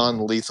wrong. Well,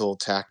 non-lethal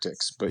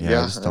tactics, but I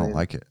just don't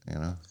like it.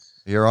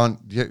 You're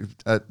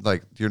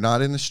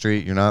not in the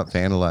street. You're not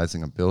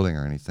vandalizing a building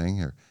or anything.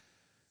 You're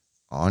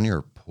on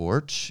your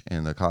porch,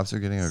 and the cops are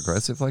getting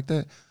aggressive like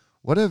that.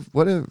 What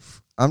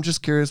if? I'm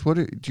just curious.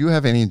 Do you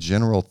have any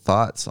general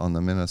thoughts on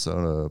the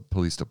Minnesota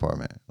Police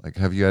Department? Like,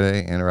 have you had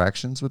any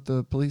interactions with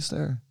the police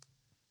there?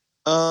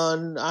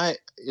 I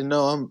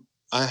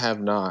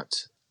have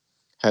not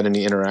had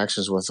any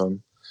interactions with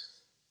them.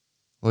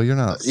 Well, you're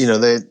not.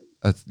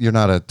 You're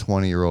not a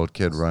 20-year-old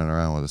kid running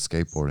around with a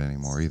skateboard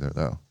anymore, either,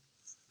 though.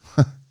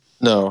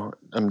 No,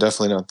 I'm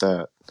definitely not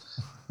that.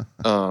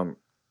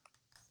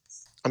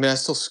 I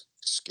still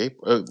skate.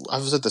 I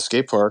was at the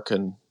skate park,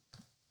 and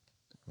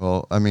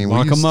well, I mean,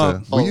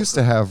 we used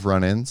to have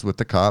run-ins with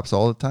the cops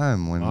all the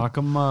time when lock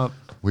them up.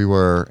 We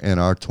were in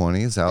our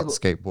 20s, out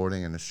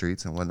skateboarding in the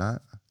streets and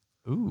whatnot.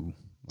 Ooh,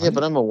 yeah,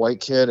 but I'm a white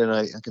kid, and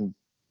I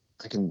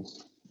can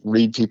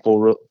read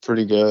people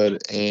pretty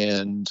good,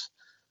 and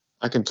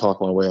I can talk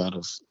my way out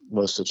of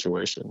most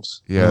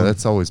situations. Yeah,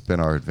 that's always been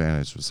our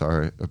advantage, was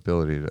our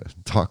ability to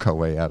talk our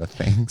way out of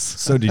things.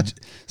 So did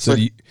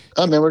you,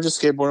 Oh man, we're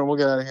just skateboarding. We'll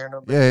get out of here.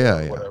 No big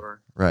deal,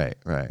 whatever. Right.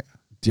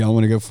 do y'all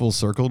want to go full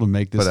circle to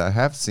make this? But I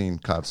have seen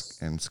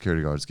cops and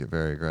security guards get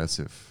very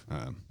aggressive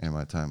in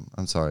my time.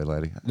 I'm sorry,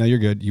 lady. No, you're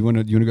good. You want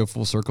to go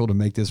full circle to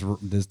make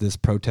this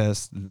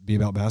protest be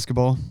about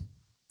basketball?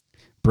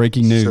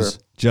 Breaking news.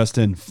 Sure.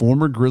 Justin,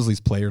 former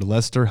Grizzlies player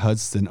Lester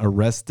Hudson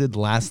arrested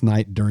last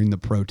night during the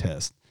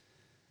protest.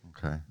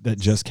 Okay. That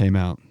just came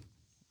out.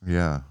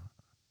 Yeah.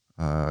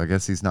 I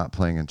guess he's not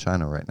playing in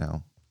China right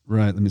now.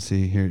 Right. Let me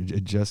see here.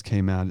 It just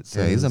came out. It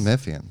says, Yeah, he's a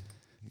Memphian.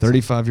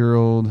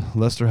 35-year-old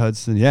Lester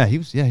Hudson. Yeah,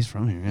 he's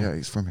from here. Yeah,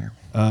 he's from here.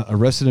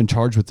 Arrested and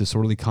charged with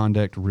disorderly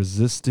conduct,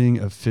 resisting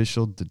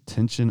official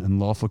detention,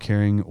 unlawful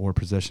carrying or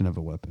possession of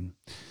a weapon.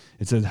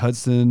 It says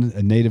Hudson,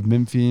 a native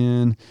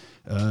Memphian,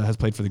 has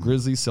played for the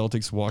Grizzlies,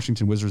 Celtics,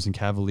 Washington Wizards, and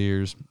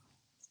Cavaliers.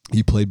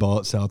 He played ball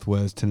at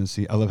Southwest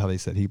Tennessee. I love how they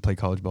said he played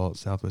college ball at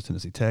Southwest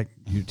Tennessee Tech,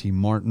 UT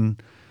Martin.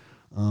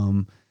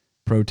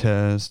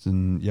 Protest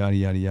and yada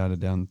yada yada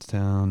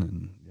downtown,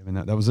 and I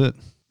mean that was it.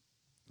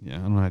 Yeah,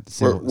 I don't have to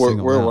say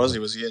where was he?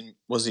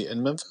 Was he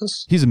in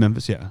Memphis? He's in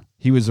Memphis. Yeah,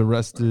 he was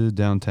arrested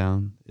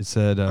downtown. It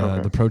said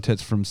the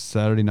protests from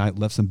Saturday night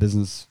left some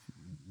business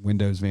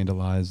windows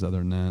vandalized. Other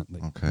than that,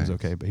 he was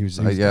okay. But he was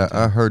yeah,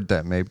 I heard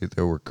that maybe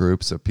there were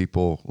groups of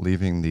people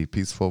leaving the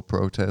peaceful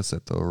protests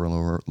at the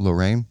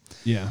Lorraine.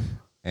 Yeah,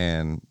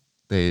 and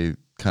they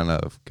kind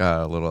of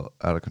got a little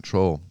out of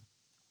control.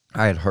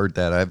 I had heard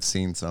that. I've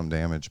seen some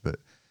damage, but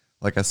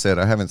like I said,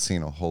 I haven't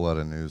seen a whole lot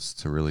of news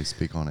to really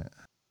speak on it.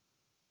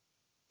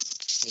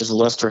 There's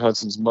Lester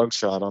Hudson's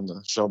mugshot on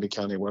the Shelby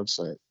County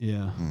website.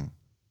 Yeah.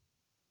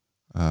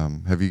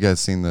 Have you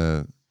guys seen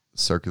the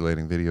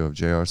circulating video of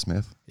J.R.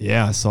 Smith?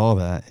 Yeah, I saw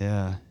that.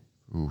 Yeah.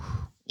 Ooh.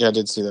 Yeah, I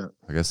did see that.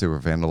 I guess they were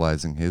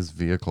vandalizing his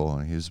vehicle,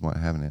 and he just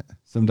wasn't having it.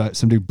 Some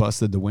dude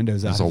busted the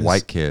windows out. It was a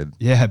white kid.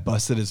 Yeah,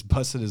 busted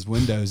his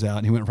windows out,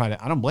 and he went right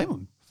out. I don't blame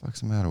him. What the fuck's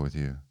the matter with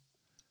you?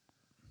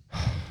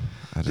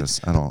 I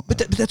don't. But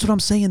that's what I'm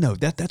saying, though.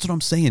 That's what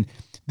I'm saying.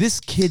 This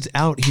kid's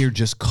out here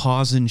just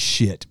causing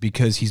shit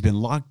because he's been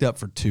locked up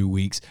for 2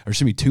 weeks, or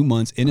excuse me, 2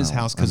 months in his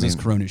house because of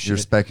this corona shit. You're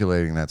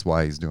speculating that's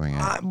why he's doing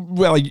it.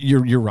 Well,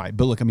 you're right.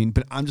 But look,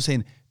 but I'm just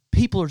saying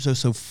people are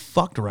so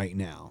fucked right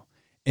now.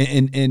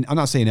 And I'm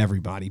not saying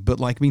everybody, but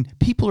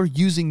people are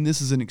using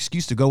this as an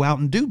excuse to go out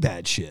and do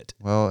bad shit.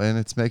 Well, and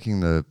it's making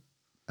the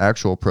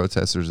actual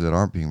protesters that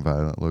aren't being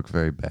violent look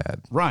very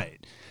bad.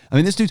 Right.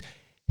 This dude's,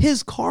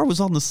 his car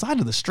was on the side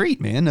of the street,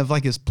 man, of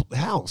his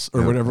house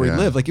or whatever he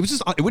lived. It was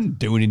just, it wasn't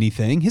doing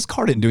anything. His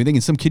car didn't do anything.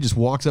 And some kid just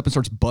walks up and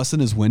starts busting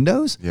his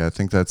windows. Yeah, I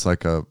think that's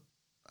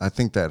I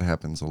think that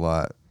happens a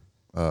lot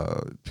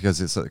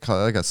because it's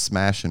like a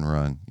smash and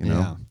run, you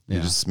know? Yeah.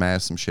 You just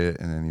smash some shit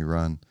and then you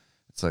run.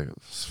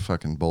 It's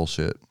fucking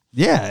bullshit.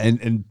 Yeah,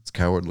 and it's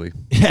cowardly.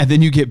 Yeah,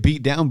 then you get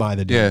beat down by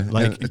the dude.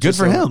 Yeah, good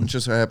for him. It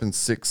just so happens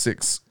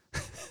 6'6"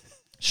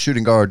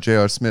 shooting guard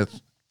J.R.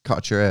 Smith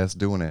caught your ass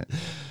doing it.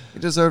 He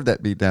deserved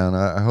that beat down.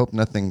 I hope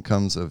nothing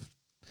comes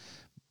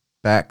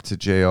back to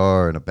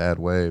JR in a bad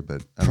way,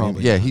 but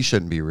he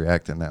shouldn't be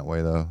reacting that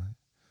way though.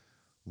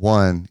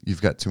 1,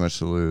 you've got too much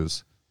to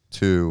lose.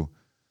 2,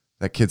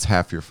 that kid's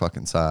half your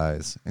fucking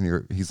size,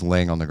 and he's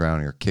laying on the ground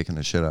and you're kicking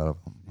the shit out of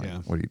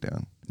him. What are you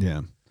doing?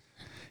 Yeah.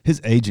 His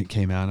agent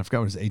came out. I forgot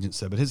what his agent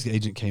said, but his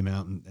agent came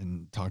out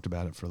and talked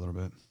about it for a little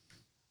bit.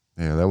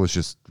 Yeah, that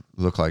was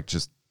looked like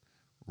just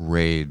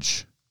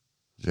rage.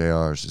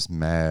 JR is just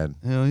mad.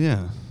 Hell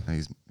yeah.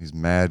 And he's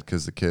mad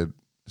because the kid,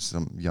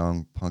 some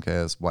young punk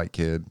ass white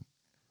kid,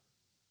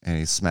 and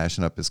he's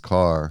smashing up his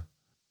car.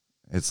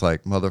 It's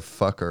like,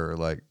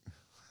 motherfucker,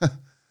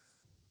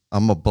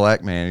 I'm a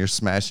black man. You're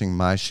smashing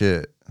my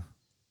shit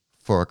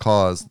for a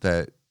cause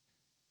that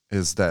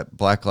is that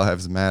Black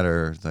Lives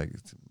Matter.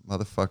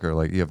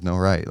 Motherfucker, you have no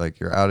right.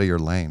 You're out of your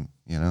lane,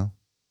 you know?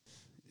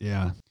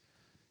 Yeah.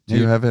 Do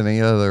you have any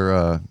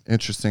other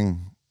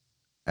interesting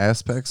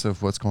aspects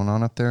of what's going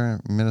on up there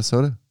in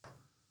Minnesota?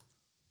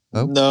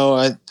 No,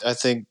 I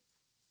think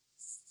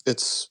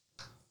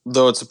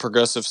though it's a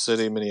progressive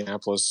city,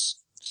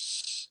 Minneapolis,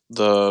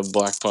 the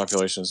black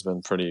population has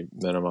been pretty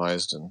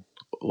minimized and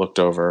looked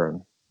over,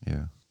 and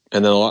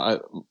and then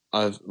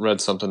I've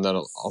read something that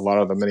a lot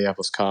of the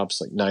Minneapolis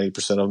cops,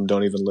 90% of them,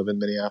 don't even live in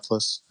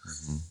Minneapolis.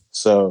 Mm-hmm.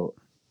 So,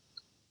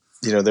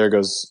 there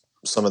goes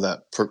some of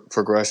that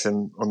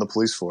progression on the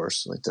police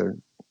force. They're,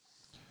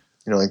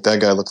 that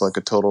guy looked like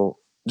a total.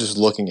 Just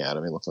looking at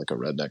him, he looked like a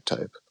redneck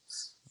type.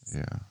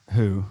 Yeah.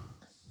 Who?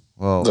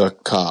 Well, the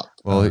cop.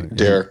 Well,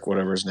 Derek,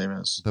 whatever his name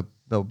is.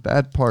 The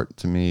bad part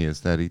to me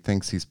is that he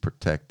thinks he's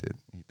protected.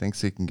 He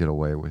thinks he can get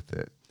away with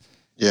it.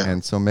 Yeah.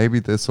 And so maybe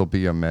this will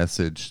be a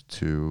message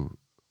to.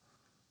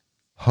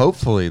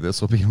 Hopefully,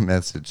 this will be a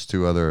message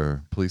to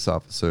other police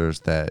officers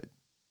that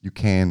you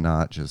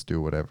cannot just do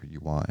whatever you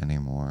want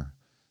anymore.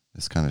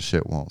 This kind of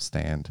shit won't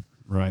stand.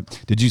 Right.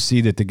 Did you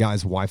see that the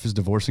guy's wife is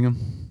divorcing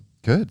him?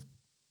 Good.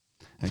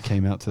 That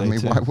came out today. I mean,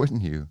 too. why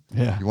wouldn't you?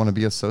 Yeah. You want to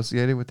be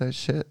associated with that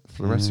shit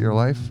for the rest of your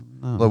life?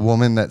 No. The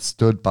woman that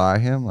stood by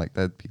him, like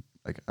that,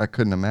 like I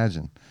couldn't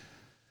imagine.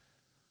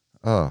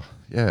 Oh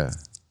yeah,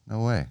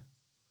 no way.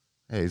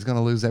 Hey, he's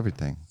gonna lose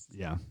everything.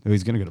 Yeah. Oh,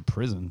 he's gonna go to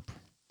prison.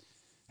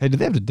 Hey, do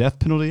they have the death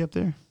penalty up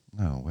there?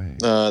 No way.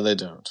 They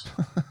don't.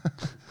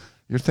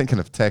 You're thinking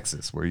of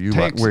Texas, where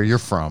Texas. where you're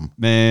from.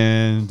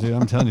 Man, dude,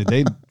 I'm telling you,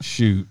 they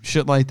shoot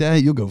shit like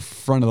that. You'll go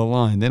front of the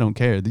line. They don't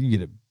care.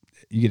 You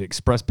get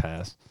express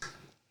pass.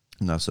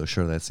 I'm not so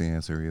sure that's the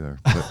answer either.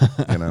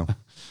 But, you know,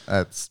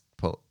 that's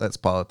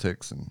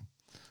politics, and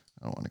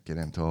I don't want to get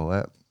into all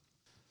that.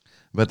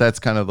 But that's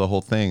kind of the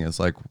whole thing. Is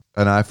like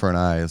an eye for an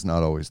eye is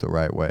not always the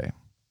right way.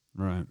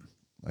 Right.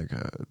 Like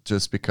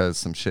just because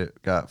some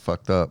shit got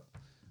fucked up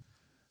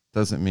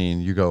doesn't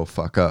mean you go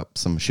fuck up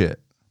some shit.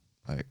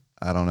 Like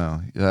I don't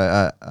know.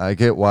 I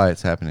get why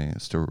it's happening.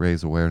 It's to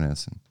raise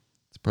awareness and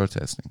it's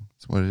protesting.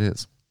 It's what it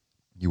is.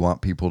 You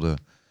want people to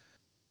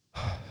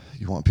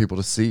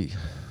see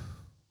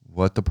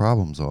what the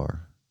problems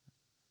are.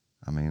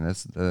 I mean,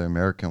 that's the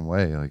American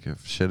way. Like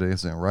if shit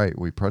isn't right,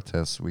 we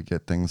protest. We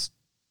get things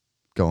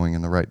going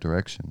in the right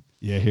direction.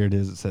 Yeah, here it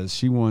is. It says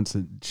she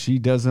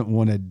doesn't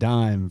want a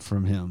dime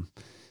from him.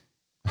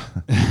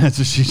 That's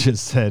what she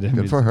just said.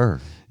 Good for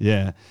her.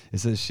 Yeah. It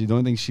says the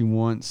only thing she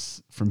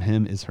wants from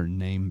him is her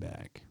name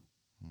back.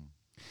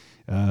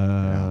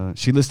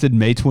 She listed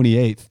May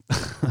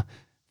 28th,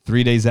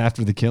 3 days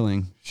after the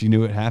killing. She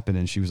knew it happened,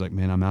 and she was like,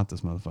 man, I'm out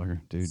this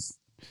motherfucker. Dude,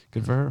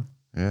 good for her.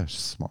 Yeah,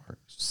 she's smart.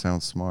 She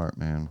sounds smart,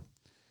 man.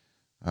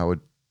 I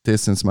would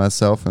distance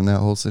myself from that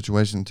whole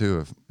situation,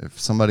 too. If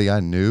somebody I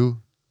knew,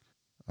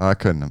 I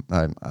couldn't.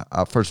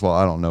 I first of all,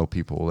 I don't know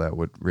people that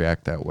would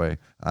react that way.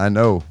 I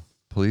know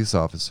police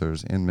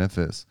officers in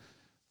Memphis,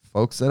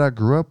 folks that I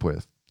grew up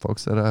with,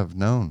 folks that I've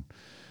known,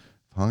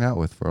 hung out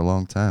with for a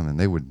long time, and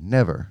they would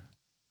never,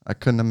 I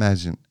couldn't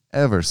imagine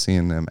ever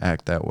seeing them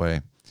act that way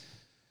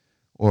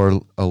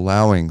or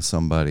allowing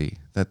somebody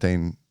that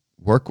they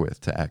work with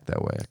to act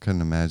that way. I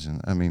couldn't imagine.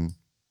 I mean,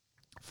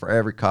 for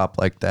every cop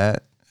like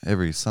that,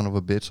 every son of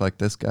a bitch like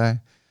this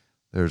guy,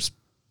 there's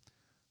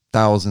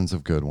thousands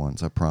of good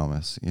ones, I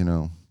promise. You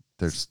know,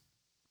 there's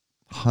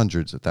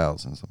hundreds of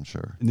thousands, I'm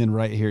sure. And then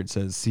right here it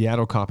says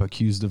Seattle cop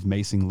accused of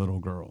macing little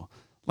girl.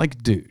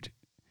 Like, dude,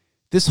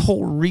 this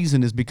whole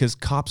reason is because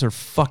cops are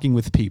fucking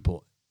with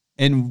people.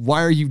 And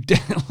why are you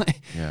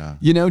like, yeah.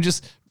 You know,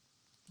 just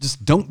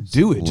don't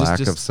do it. Lack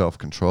just of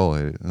self-control.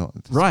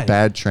 It's right.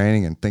 Bad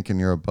training and thinking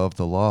you're above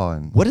the law.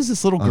 And what is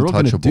this little girl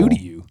going to do untouchable.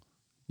 to you?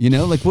 You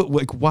know, like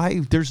why?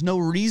 There's no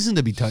reason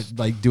to be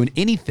doing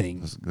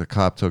anything. The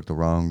cop took the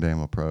wrong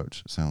damn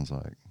approach, it sounds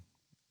like.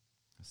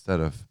 Instead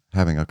of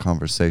having a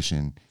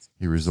conversation,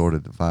 he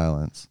resorted to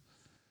violence.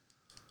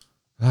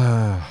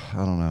 I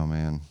don't know,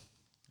 man.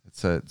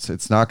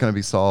 It's not going to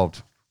be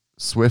solved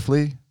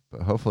swiftly,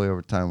 but hopefully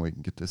over time we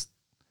can get this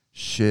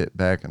shit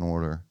back in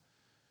order.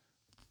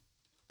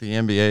 The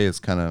NBA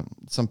is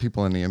some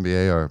people in the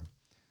NBA are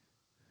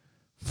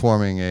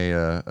forming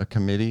a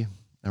committee,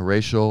 a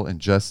racial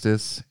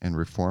injustice and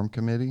reform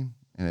committee,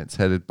 and it's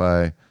headed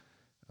by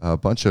a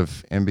bunch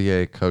of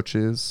NBA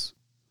coaches.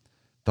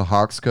 The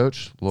Hawks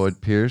coach, Lloyd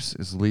Pierce,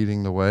 is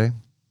leading the way.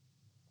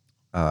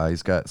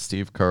 He's got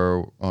Steve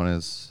Kerr on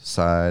his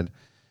side.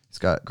 He's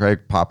got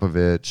Greg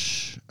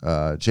Popovich,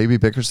 J.B.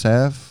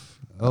 Bickerstaff.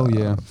 Oh,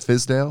 yeah.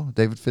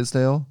 David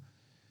Fizdale.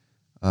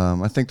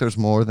 I think there's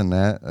more than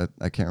that.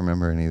 I can't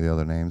remember any of the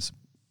other names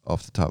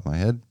off the top of my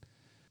head.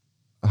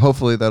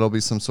 Hopefully that'll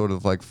be some sort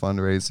of like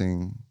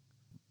fundraising,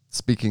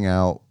 speaking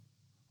out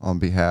on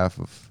behalf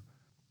of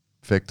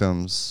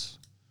victims.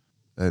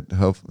 Like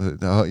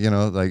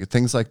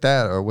things like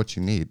that are what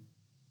you need.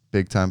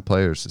 Big time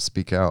players to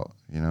speak out,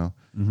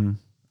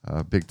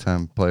 big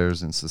time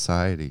players in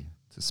society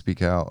to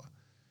speak out.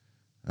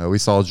 We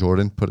saw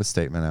Jordan put a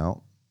statement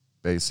out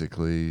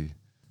basically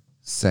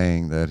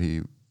saying that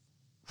he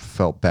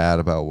felt bad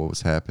about what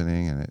was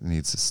happening and it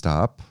needs to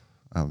stop.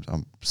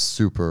 I'm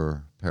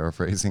super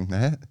paraphrasing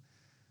that,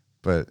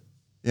 but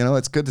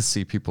it's good to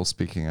see people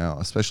speaking out,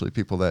 especially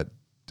people that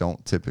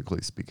don't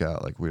typically speak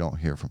out. Like we don't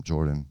hear from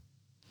Jordan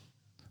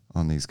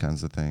on these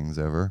kinds of things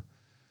ever.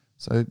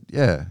 So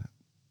yeah,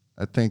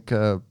 I think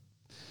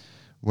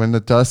when the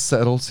dust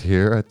settles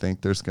here, I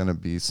think there's going to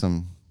be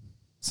some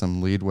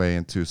leadway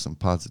into some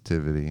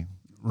positivity,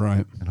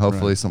 right? And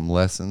hopefully some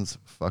lessons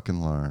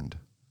fucking learned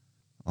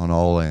on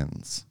all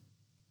ends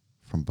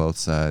from both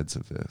sides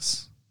of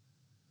this.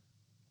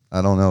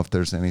 I don't know if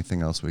there's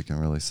anything else we can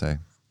really say.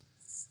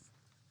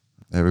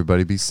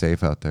 Everybody be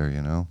safe out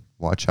there,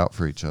 Watch out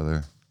for each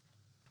other.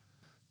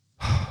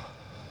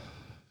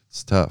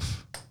 It's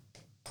tough.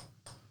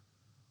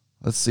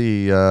 Let's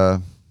see.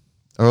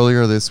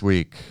 Earlier this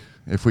week,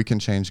 if we can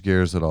change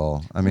gears at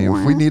all. I mean,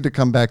 if we need to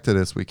come back to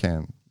this, we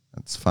can.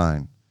 That's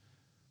fine.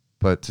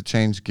 But to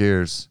change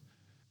gears,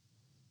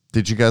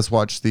 did you guys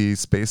watch the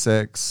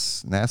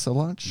SpaceX NASA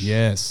launch?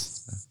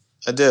 Yes.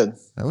 I did.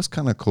 That was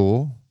kind of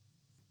cool.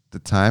 The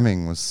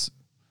timing was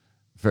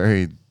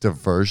very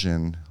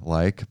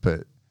diversion-like,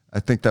 but I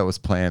think that was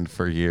planned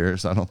for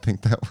years. I don't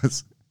think that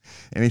was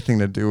anything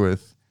to do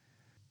with,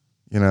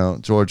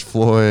 George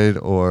Floyd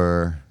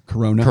or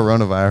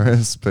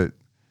coronavirus, but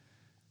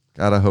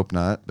God, I hope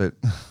not. But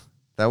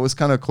that was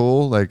kind of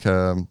cool. Like,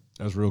 That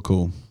was real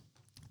cool.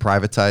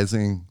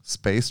 Privatizing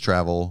space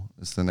travel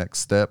is the next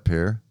step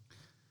here.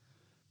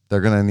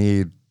 They're going to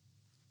need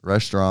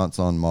restaurants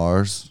on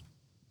Mars.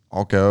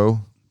 I'll go.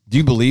 Do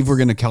you believe we're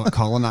going to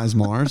colonize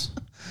Mars?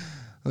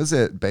 What is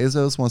it?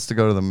 Bezos wants to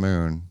go to the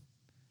moon.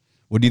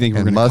 What do you think we're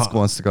And going to Musk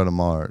wants to go to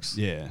Mars.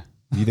 Yeah.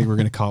 Do you think we're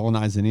going to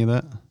colonize any of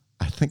that?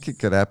 I think it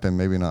could happen,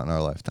 maybe not in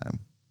our lifetime.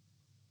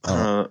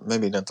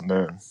 Maybe not the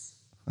moon.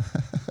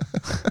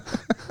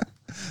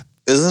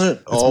 Isn't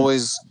it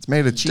always It's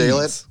made of cheese.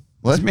 daylight?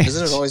 What?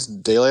 Isn't it always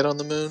daylight on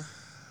the moon?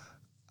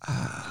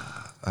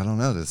 I don't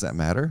know. Does that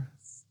matter?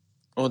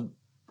 Well,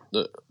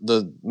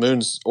 the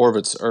moon's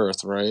orbits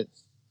Earth, right?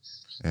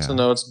 Yeah. So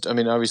no,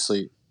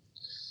 obviously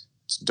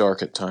it's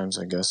dark at times.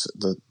 I guess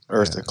the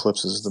Earth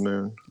eclipses the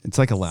moon. It's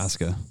like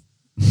Alaska.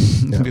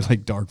 It'll be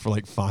like dark for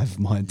like 5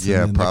 months.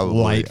 Yeah, and then probably.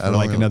 Like light I for don't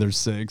like know. another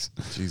 6.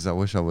 Jeez, I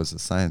wish I was a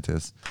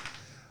scientist.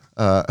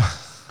 I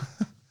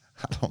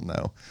don't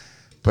know.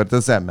 But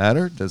does that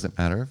matter? Does it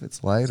matter if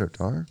it's light or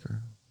dark?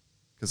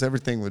 Because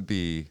everything would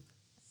be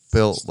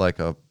built like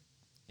a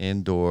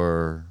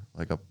indoor,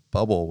 like a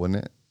bubble,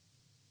 wouldn't it?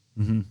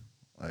 Mm-hmm.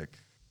 Like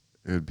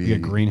it would be Like a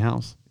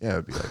greenhouse. Yeah, it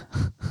would be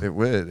like it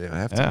would. It would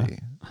have Yeah. to be.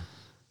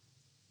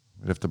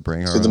 We'd have to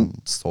bring our So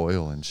own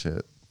soil and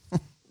shit.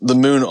 The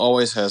moon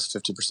always has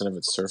 50% of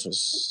its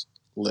surface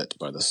lit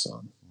by the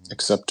sun,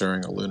 except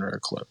during a lunar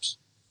eclipse.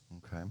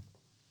 Okay.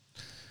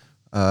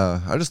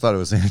 I just thought it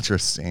was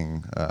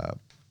interesting.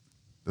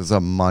 There's a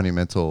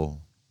monumental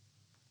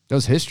That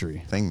was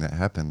history. thing that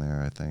happened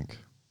there, I think.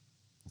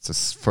 It's a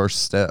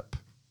first step,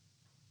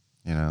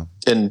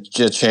 And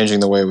changing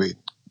the way we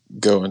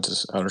go into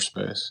outer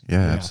space.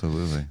 Yeah, Yeah.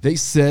 absolutely. They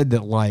said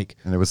that like,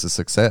 And it was a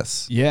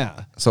success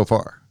yeah. so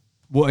far.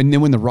 Well, and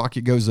then when the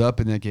rocket goes up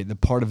and like the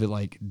part of it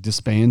like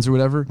disbands or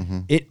whatever,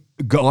 it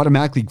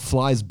automatically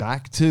flies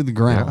back to the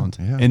ground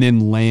Yeah. and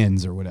then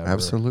lands or whatever.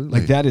 Absolutely.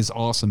 Like that is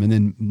awesome. And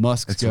then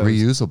Musk It's goes,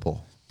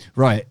 reusable.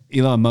 right.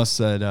 Elon Musk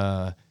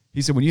said,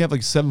 he said, when you have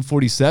like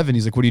 747,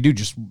 he's like, what do you do?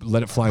 Just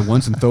let it fly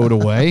once and throw it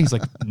away? He's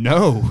like,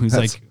 no. He's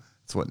like,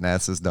 It's what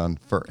NASA's done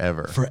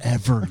forever.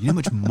 forever. You know how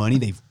much money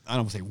they've, I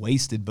don't want to say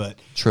wasted, but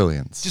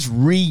Trillions. just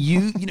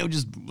reuse,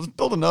 just let's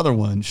build another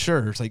one.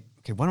 Sure. It's like,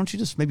 okay, why don't you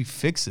just maybe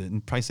fix it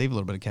and probably save a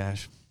little bit of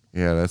cash?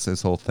 Yeah, that's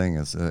his whole thing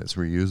is it's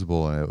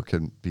reusable and it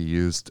can be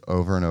used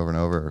over and over and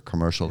over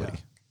commercially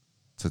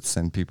to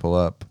send people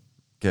up,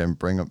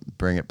 bring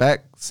it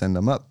back, send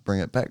them up, bring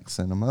it back,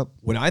 send them up.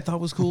 What I thought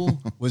was cool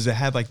was it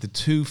had like the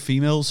 2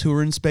 females who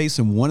were in space,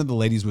 and one of the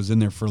ladies was in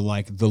there for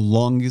like the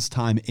longest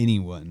time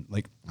anyone,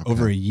 like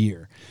over a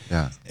year.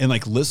 Yeah. And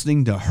like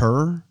listening to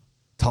her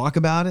talk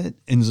about it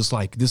and just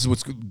like, this is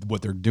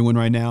what they're doing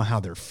right now, how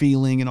they're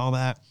feeling and all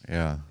that.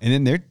 Yeah.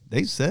 And then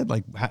they said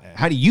like,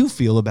 how do you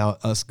feel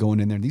about us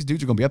going in there? These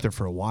dudes are going to be up there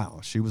for a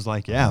while. She was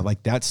like, yeah,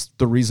 like that's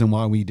the reason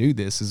why we do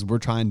this is we're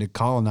trying to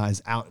colonize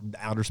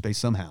outer space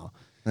somehow.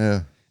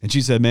 Yeah. And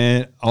she said,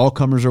 man, all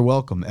comers are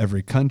welcome.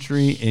 Every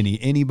country,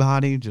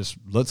 anybody, just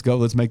let's go.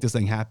 Let's make this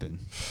thing happen.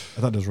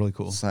 I thought it was really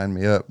cool. Sign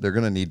me up. They're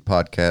going to need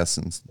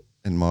podcasts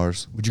in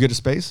Mars. Would you go to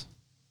space?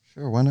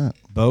 Sure, why not?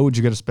 Bo, would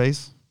you go to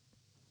space?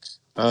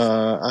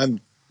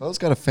 Bo's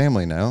got a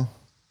family now.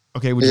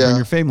 Okay, would you bring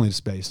your family to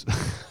space?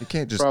 You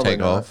can't just Probably take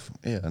not. off.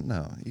 Yeah,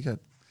 no. You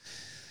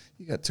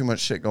got too much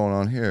shit going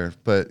on here.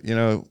 But,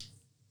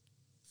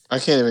 I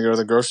can't even go to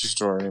the grocery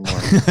store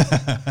anymore.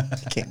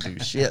 you can't do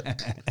shit.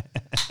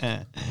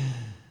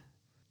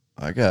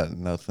 I got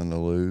nothing to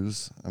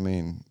lose. I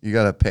mean, you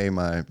got to pay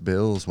my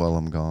bills while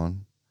I'm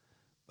gone.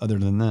 Other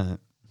than that,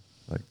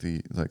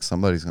 Like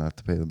somebody's going to have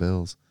to pay the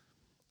bills.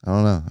 I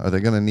don't know. Are they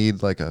going to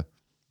need like a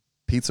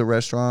pizza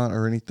restaurant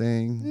or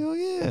anything hell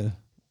yeah.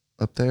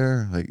 up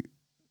there? Like,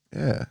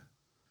 yeah.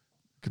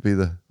 Could be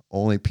the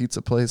only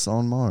pizza place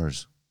on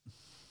Mars.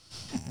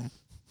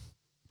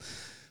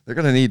 They're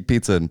going to need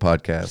pizza and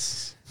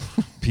podcasts.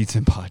 Pizza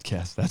and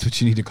podcast. That's what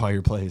you need to call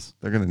your place.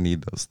 They're going to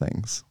need those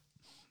things.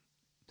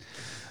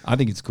 I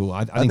think it's cool.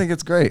 I I think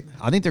it's great.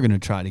 I think they're going to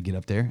try to get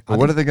up there. But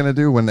what are they going to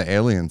do when the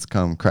aliens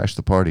come crash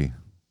the party?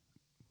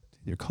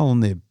 You're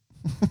calling the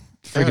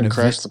They're gonna freaking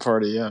crash the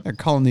party, yeah. They're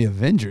calling the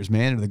Avengers,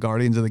 man, or the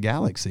Guardians of the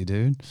Galaxy,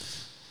 dude.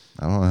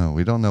 I don't know.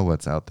 We don't know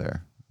what's out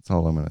there. That's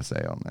all I'm going to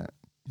say on that.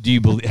 Do you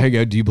believe? Here you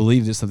go. Do you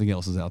believe that something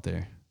else is out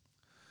there?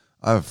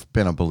 I've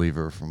been a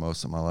believer for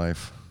most of my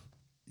life.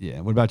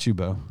 Yeah. What about you,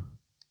 Bo?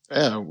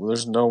 Yeah, well,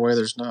 there's no way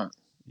there's not.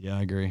 Yeah,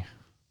 I agree.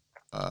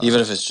 Even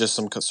if it's just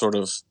some sort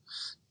of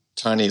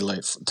tiny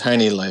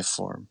life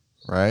form.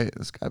 Right?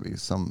 There's got to be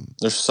some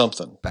There's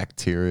something.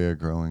 bacteria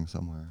growing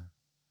somewhere.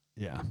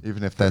 Yeah.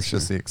 Even if that's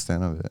just the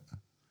extent of it.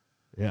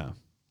 Yeah.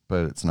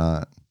 But it's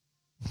not.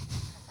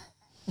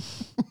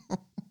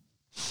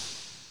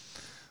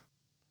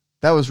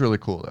 That was really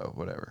cool, though.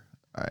 Whatever.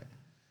 All right.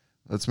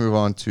 Let's move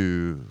on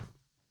to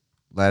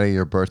Laddie,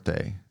 your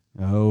birthday.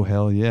 Oh,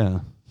 hell yeah.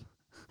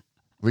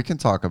 We can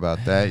talk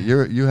about that.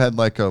 You had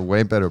like a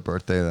way better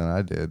birthday than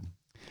I did.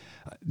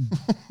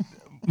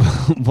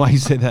 Why you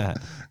say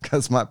that?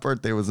 Because my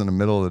birthday was in the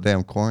middle of the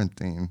damn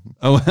quarantine.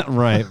 Oh,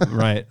 right.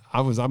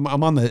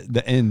 I'm on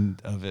the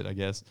end of it, I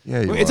guess.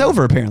 Yeah, it's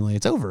over. Apparently,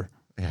 it's over.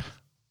 Yeah,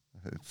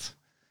 it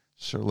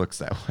sure looks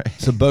that way.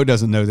 So Bo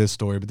doesn't know this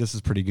story, but this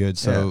is pretty good.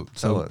 So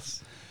tell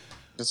us.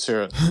 Let's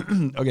hear it.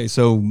 Okay,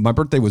 so my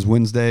birthday was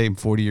Wednesday. I'm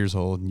 40 years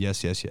old.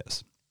 Yes.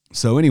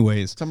 So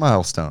anyways, It's a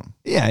milestone.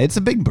 yeah, it's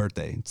a big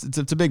birthday.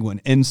 It's a big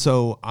one. And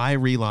so I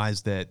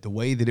realized that the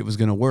way that it was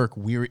going to work,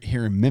 we were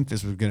here in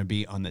Memphis, was going to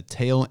be on the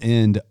tail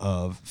end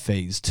of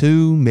phase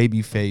 2,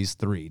 maybe phase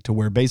 3, to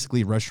where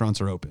basically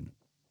restaurants are open.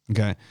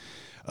 Okay.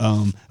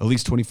 At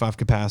least 25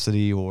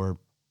 capacity or,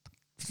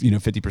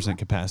 50%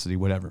 capacity,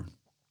 whatever.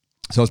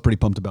 So I was pretty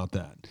pumped about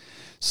that.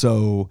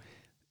 So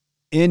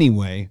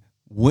anyway,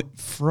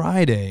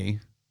 Friday,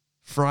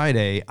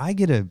 I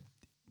get a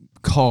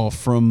call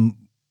from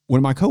one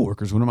of my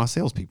coworkers, one of my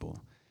salespeople.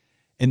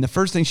 And the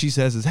first thing she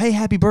says is, "Hey,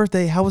 happy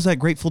birthday. How was that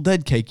Grateful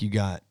Dead cake you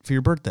got for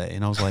your birthday?"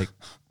 And I was like,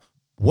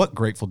 "What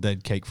Grateful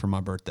Dead cake for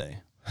my birthday?"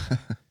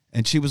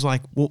 And she was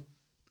like, "Well,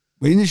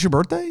 isn't this your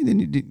birthday?"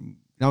 And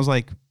I was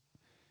like,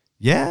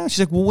 "Yeah." She's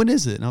like, "Well, when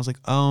is it?" And I was like,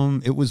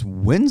 "It was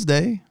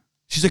Wednesday."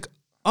 She's like,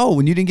 "Oh,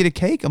 and you didn't get a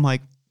cake?" I'm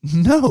like,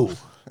 "No."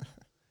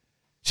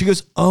 She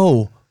goes,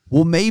 "Oh,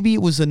 well, maybe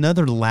it was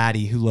another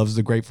laddie who loves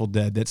the Grateful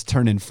Dead that's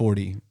turning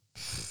 40.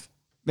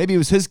 Maybe it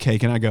was his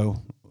cake." And I go,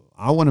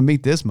 "I want to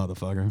meet this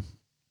motherfucker."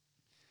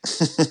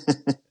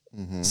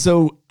 Mm-hmm.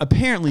 So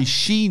apparently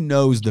she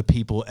knows the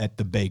people at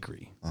the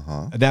bakery.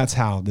 Uh-huh. That's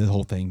how the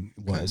whole thing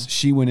was. Okay.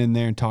 She went in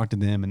there and talked to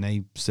them, and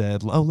they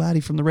said, "Oh, laddie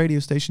from the radio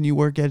station you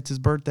work at, it's his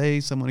birthday.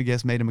 Someone, I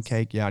guess, made him a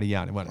cake, yada,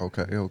 yada, whatever."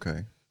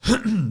 Okay.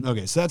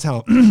 Okay, so that's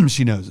how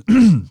she knows.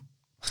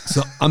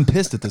 So I'm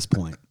pissed at this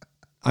point.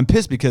 I'm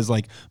pissed because,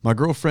 like, my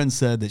girlfriend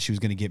said that she was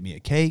going to get me a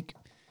cake,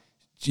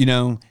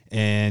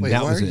 and Wait,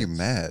 that why was are it. you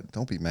mad?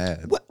 Don't be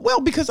mad. Well,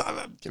 because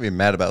Can't be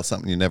mad about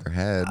something you never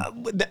had.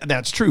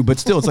 that's true, but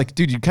still, it's like,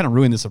 dude, you kind of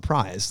ruined the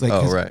surprise. Like,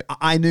 Oh, right.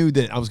 I knew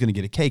that I was going to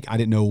get a cake. I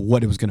didn't know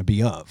what it was going to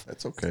be of.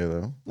 That's okay,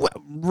 though. Well,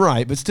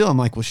 right, but still, I'm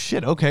like, well,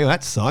 shit, okay, well,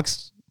 that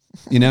sucks.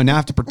 Now I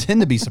have to pretend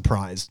to be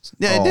surprised.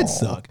 Yeah, it did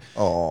suck.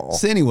 Oh.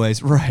 So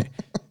anyways, right.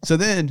 So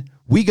then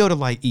we go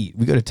to eat.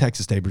 We go to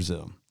Texas Day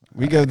Brazil.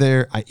 We go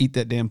there. I eat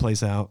that damn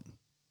place out.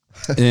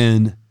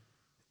 And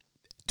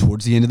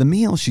towards the end of the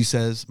meal,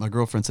 my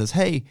girlfriend says,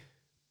 "Hey,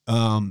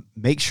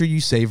 make sure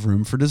you save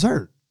room for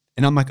dessert."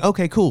 And I'm like,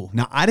 "Okay, cool."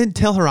 Now, I didn't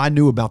tell her I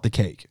knew about the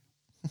cake.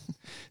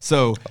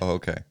 So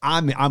okay.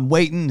 I'm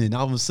waiting, and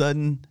all of a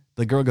sudden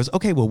the girl goes,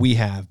 "Okay, well, we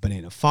have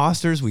Banana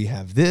Fosters, we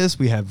have this,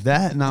 we have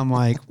that." And I'm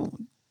like, well,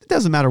 it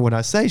doesn't matter what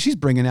I say. She's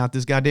bringing out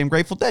this goddamn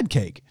Grateful Dead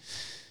cake.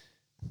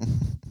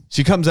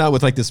 She comes out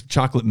with like this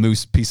chocolate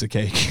mousse piece of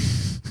cake.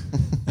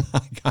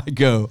 I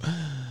go,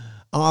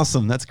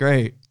 "Awesome, that's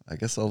great. I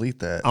guess I'll eat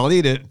that." I'll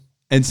eat it."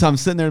 And so I'm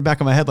sitting there in the back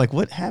of my head like,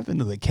 what happened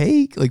to the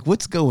cake? Like,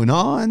 what's going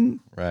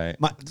on? Right.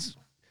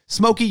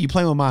 Smokey, you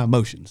playing with my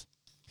emotions.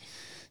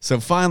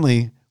 So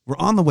finally, we're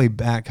on the way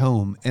back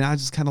home, and I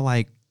just kind of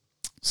like,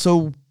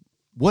 "So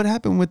what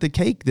happened with the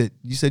cake that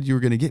you said you were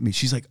going to get me?"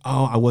 She's like,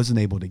 "Oh, I wasn't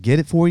able to get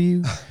it for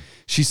you."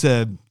 She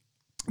said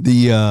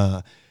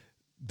the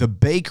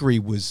bakery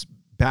was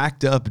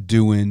backed up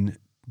doing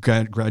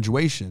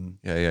graduation.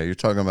 Yeah. You're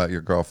talking about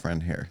your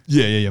girlfriend here.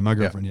 Yeah. My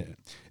girlfriend, yeah.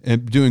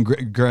 And doing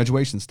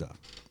graduation stuff.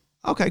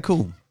 Okay,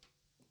 cool.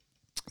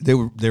 They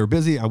were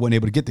busy. I wasn't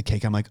able to get the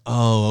cake. I'm like,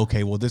 "Oh,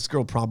 okay. Well, this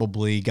girl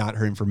probably got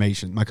her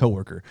information. My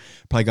coworker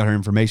probably got her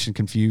information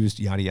confused.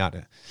 Yada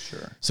yada."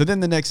 Sure. So then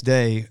the next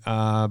day,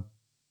 a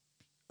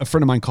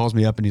friend of mine calls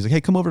me up and he's like,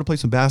 "Hey, come over to play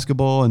some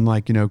basketball and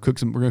we're gonna cook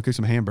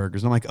some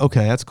hamburgers." And I'm like,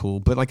 "Okay, that's cool."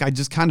 But like, I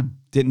just kind of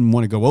didn't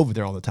want to go over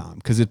there all the time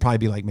because it'd probably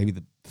be like maybe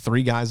the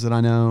 3 guys that I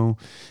know,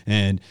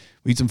 and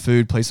we eat some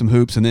food, play some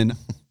hoops, and then.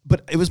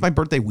 But it was my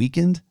birthday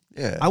weekend.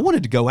 Yeah. I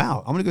wanted to go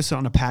out. I want to go sit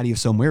on a patio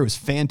somewhere. It was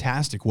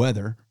fantastic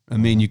weather. I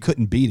mean, you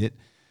couldn't beat it.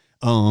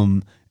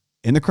 And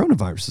the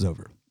coronavirus is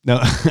over.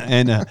 No,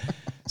 and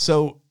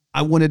so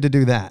I wanted to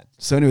do that.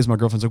 So anyways, my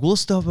girlfriend's like, "We'll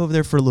stop over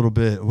there for a little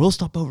bit.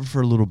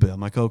 I'm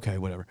like, "Okay,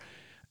 whatever."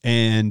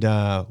 And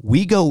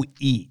we go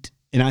eat.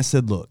 And I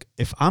said, "Look,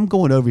 if I'm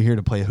going over here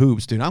to play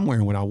hoops, dude, I'm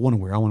wearing what I want to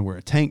wear. I want to wear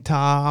a tank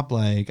top.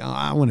 Like,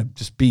 I want to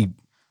just be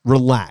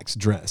relaxed,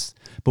 dressed."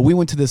 But we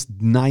went to this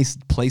nice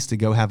place to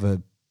go have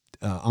a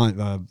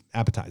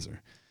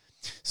appetizer.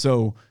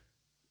 So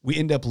we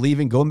end up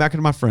leaving, going back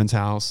into my friend's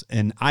house,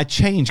 and I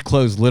changed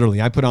clothes literally.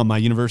 I put on my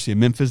University of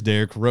Memphis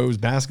Derrick Rose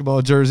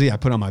basketball jersey. I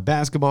put on my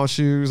basketball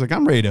shoes. Like,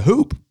 I'm ready to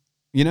hoop,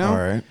 All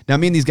right. Now,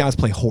 me and these guys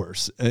play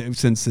horse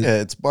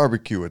it's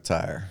barbecue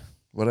attire,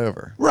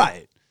 whatever.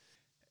 Right.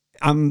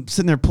 I'm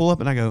sitting there, pull up,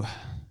 and I go,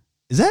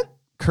 "Is that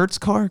Kurt's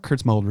car?"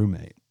 Kurt's my old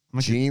roommate. I'm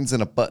like, jeans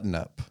and a button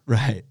up.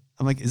 right.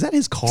 I'm like, "Is that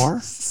his car?"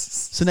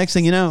 So next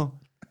thing you know,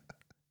 I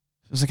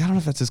was like, "I don't know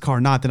if that's his car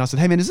or not." Then I said,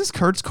 "Hey, man, is this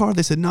Kurt's car?"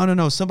 They said,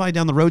 No. Somebody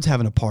down the road's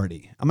having a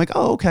party." I'm like,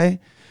 "Oh, okay."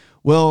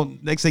 Well,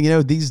 next thing you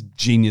know, these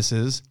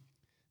geniuses,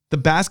 the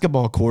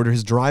basketball court or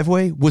his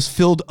driveway was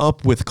filled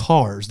up with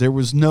cars. There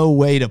was no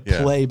way to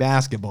play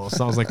basketball.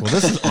 So I was like, well,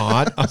 this is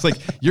odd. I was like,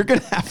 you're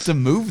going to have to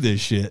move this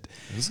shit.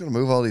 I'm just going to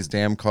move all these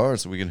damn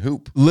cars so we can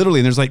hoop.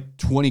 Literally, and there's like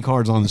 20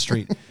 cars on the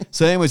street.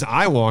 So anyways,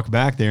 I walk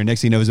back there.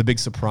 Next thing you know, it was a big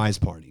surprise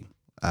party.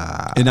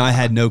 And I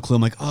had no clue.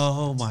 I'm like,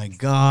 oh my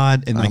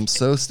God. And like, I'm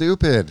so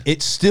stupid.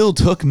 It still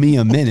took me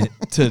a minute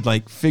to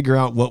like figure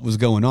out what was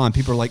going on.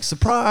 People are like,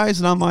 surprise.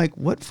 And I'm like,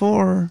 what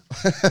for?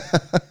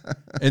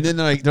 And then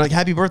they're like,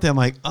 happy birthday. I'm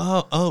like,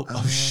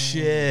 oh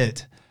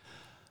shit.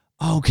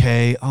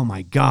 Okay. Oh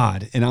my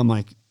God. And I'm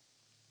like,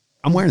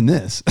 I'm wearing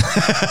this,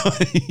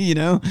 you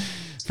know,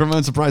 from my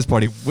own surprise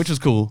party, which was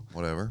cool.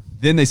 Whatever.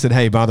 Then they said,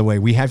 hey, by the way,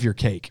 we have your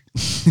cake.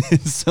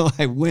 So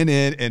I went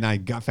in and I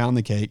found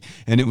the cake,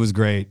 and it was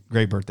great.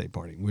 Great birthday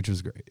party, which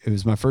was great. It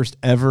was my first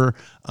ever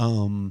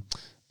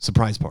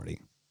surprise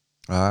party.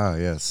 Ah,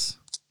 yes.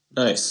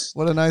 Nice.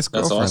 What a nice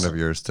That's girlfriend awesome. of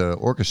yours to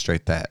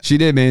orchestrate that. She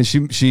did, man.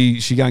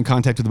 She got in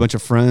contact with a bunch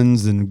of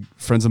friends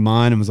of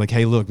mine and was like,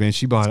 hey, look, man,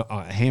 she bought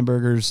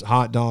hamburgers,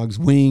 hot dogs,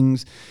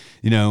 wings.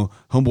 You know,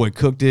 homeboy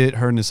cooked it.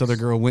 Her and this other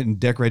girl went and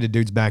decorated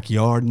dude's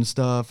backyard and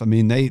stuff. I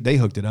mean, they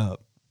hooked it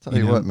up. Tell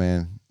you what,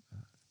 man.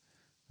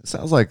 It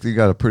sounds like you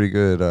got a pretty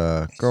good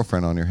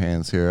girlfriend on your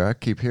hands here. I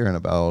keep hearing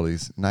about all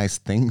these nice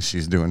things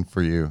she's doing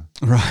for you.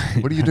 Right.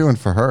 What are you doing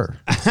for her?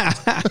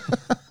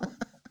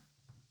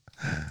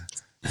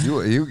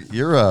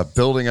 You're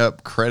building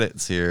up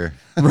credits here.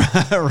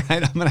 Right.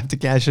 I'm gonna have to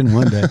cash in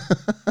one day.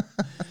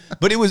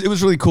 But it was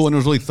really cool, and it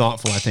was really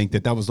thoughtful. I think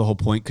that was the whole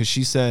point, because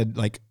she said,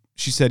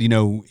 you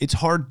know, it's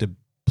hard to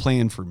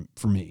plan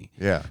for me.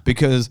 Yeah.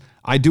 Because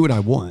I do what I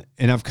want,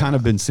 and I've kind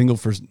of been single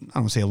for, I don't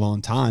want to say a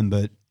long time,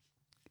 but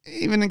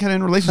even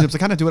in relationships, I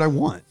kind of do what I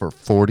want. For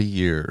 40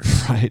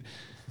 years. Right.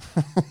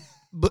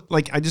 But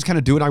like, I just kind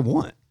of do what I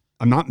want.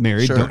 I'm not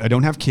married. Sure. I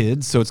don't have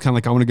kids. So it's kind of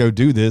like, I want to go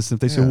do this. And if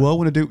they say, well, I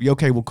want to do,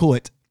 okay, well, cool.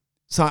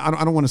 So I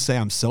don't want to say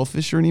I'm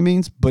selfish or any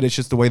means, but it's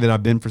just the way that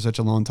I've been for such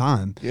a long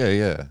time.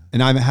 Yeah.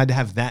 And I've had to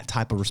have that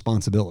type of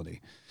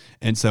responsibility.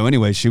 And so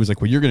anyway, she was like,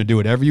 well, you're going to do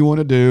whatever you want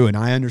to do. And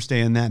I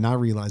understand that. And I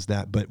realized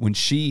that. But when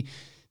she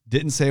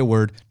didn't say a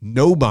word,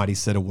 nobody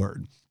said a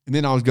word. And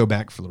then I'll go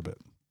back for a little bit.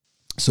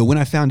 So when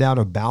I found out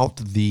about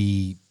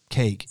the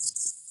cake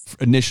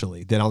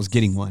initially, that I was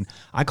getting one,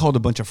 I called a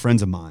bunch of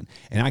friends of mine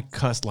and I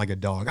cussed like a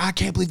dog. I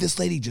can't believe this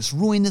lady just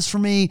ruined this for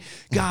me.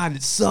 God,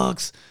 it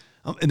sucks.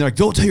 And they're like,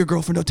 don't tell your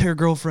girlfriend, don't tell your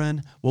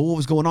girlfriend. Well, what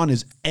was going on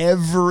is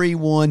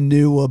everyone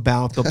knew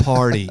about the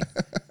party.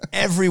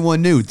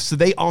 Everyone knew. So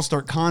they all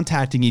start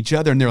contacting each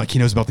other and they're like, he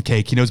knows about the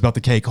cake. He knows about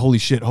the cake. Holy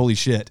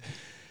shit.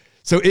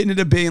 So it ended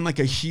up being like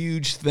a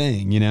huge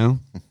thing, you know?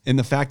 And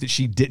the fact that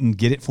she didn't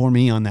get it for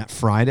me on that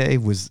Friday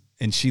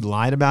and she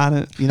lied about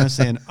it, you know,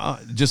 saying,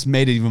 just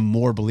made it even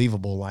more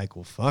believable. Like,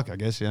 well, fuck, I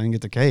guess I didn't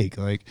get the cake.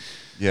 Like,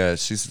 yeah,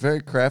 she's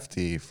very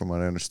crafty from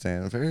what I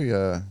understand. Very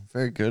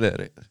good at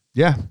it.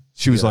 Yeah.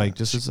 She was like,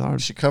 just as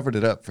hard. She covered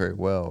it up very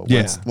well.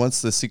 Yeah.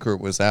 Once the secret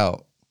was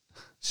out,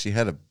 she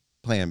had a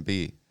plan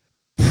B.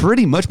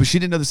 Pretty much, but she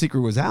didn't know the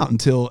secret was out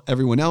until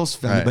everyone else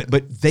found it.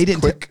 But they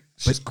didn't.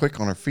 She's quick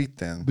on her feet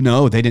then.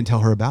 No, they didn't tell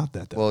her about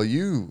that, though. Well,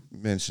 you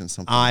mentioned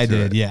something. I to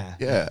did, it. yeah.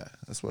 Yeah,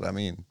 that's what I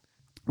mean.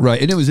 Right,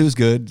 and it was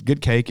good.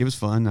 Good cake. It was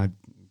fun. I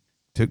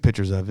took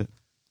pictures of it.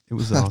 It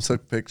was awesome. I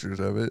took pictures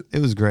of it. It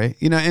was great.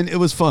 You know, and it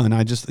was fun.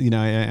 I just, you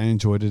know, I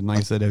enjoyed it. And like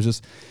I said, it was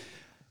just,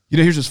 you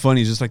know, here's what's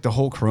funny. It's just like the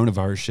whole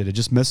coronavirus shit. It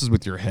just messes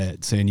with your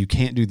head, saying you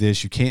can't do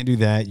this, you can't do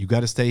that, you got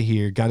to stay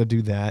here, got to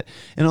do that.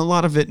 And a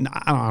lot of it, and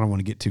I don't want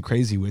to get too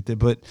crazy with it,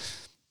 but,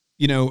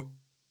 you know,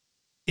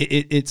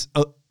 it's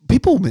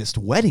people missed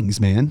weddings,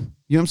 man.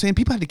 You know what I'm saying?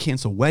 People had to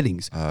cancel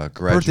weddings,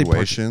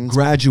 graduations,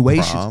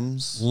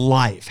 proms.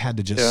 Life had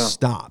to just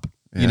stop.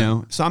 You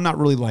know, so I'm not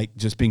really like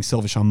just being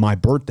selfish on my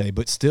birthday,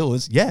 but still,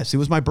 it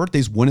was my birthday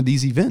is one of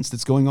these events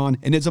that's going on,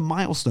 and it's a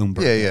milestone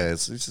birthday. Yeah,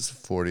 it's just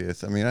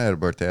 40th. I mean, I had a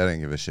birthday, I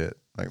didn't give a shit,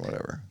 like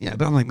whatever. Yeah,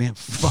 but I'm like, man,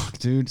 fuck,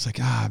 dude. It's like,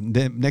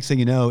 next thing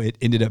you know, it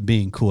ended up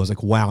being cool. I was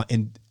like, wow,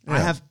 and I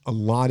have a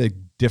lot of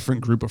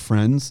different group of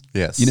friends.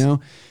 Yes, you know,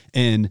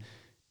 and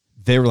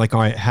they were like, all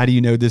right, how do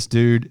you know this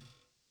dude?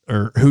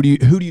 Or who do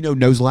you know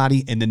knows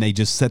Laddie? And then they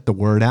just set the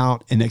word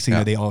out, and next thing you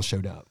know, they all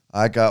showed up.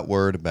 I got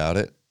word about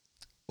it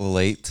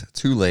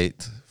too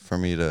late for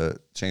me to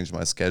change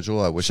my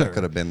schedule. I wish I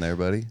could have been there,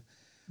 buddy.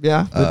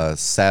 Yeah.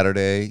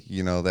 Saturday,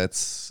 you know,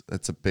 that's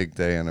a big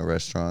day in a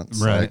restaurant,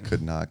 so I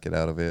could not get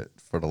out of it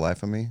for the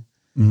life of me.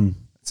 Mm-hmm.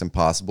 It's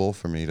impossible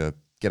for me to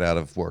get out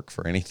of work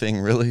for anything,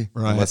 really,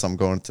 unless I'm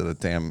going to the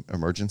damn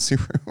emergency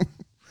room.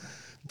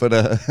 But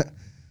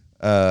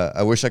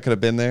I wish I could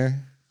have been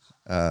there.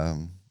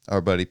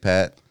 Our buddy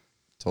Pat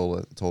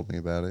told me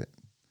about it.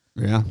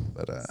 Yeah.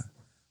 But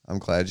I'm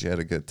glad you had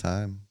a good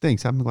time.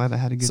 Thanks. I'm glad I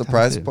had a good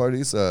Surprise time.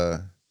 Surprise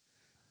parties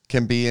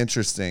can be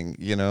interesting,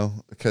 you know,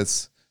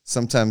 because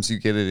sometimes you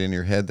get it in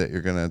your head that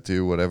you're going to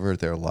do whatever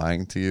they're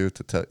lying to you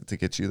to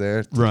get you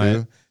there to do.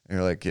 And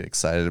you're like, get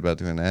excited about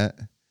doing that.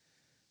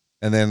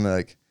 And then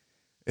like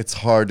it's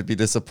hard to be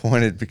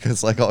disappointed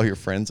because like all your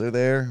friends are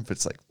there. But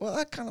it's like, well,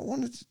 I kind of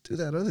wanted to do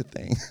that other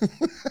thing.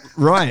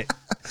 Right.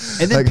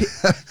 And then like,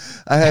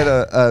 I had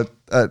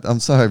I'm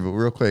sorry, but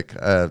real quick,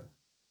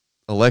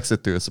 Alexa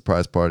threw a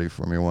surprise party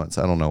for me once.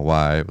 I don't know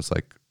why. It was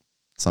like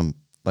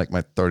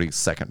my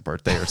 32nd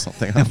birthday or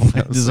something. I don't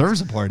know.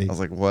 deserves a party. I was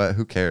like, what?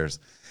 Who cares?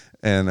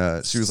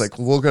 And she was like,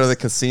 we'll go to the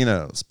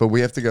casinos, but we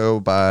have to go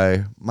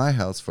by my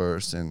house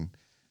first. And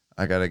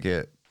I got to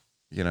get,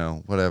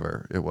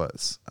 whatever it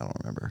was. I don't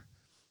remember.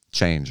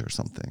 Change or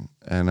something.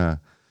 And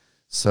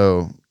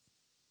so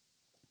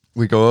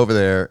we go over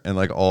there and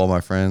like all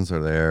my friends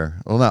are there.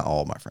 Well, not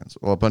all my friends.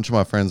 Well, a bunch of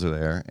my friends are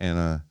there.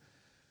 And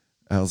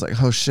I was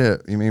like, oh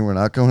shit, you mean we're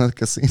not going to the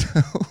casino?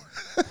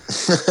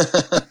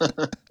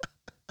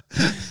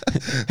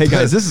 Hey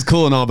guys, this is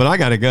cool and all, but I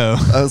gotta go.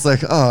 I was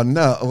like, oh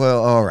no.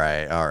 Well, all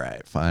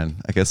right, fine.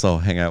 I guess I'll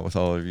hang out with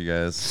all of you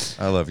guys.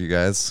 I love you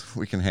guys.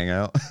 We can hang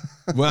out.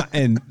 Well,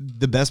 and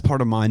the best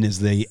part of mine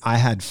is I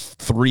had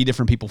 3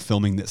 different people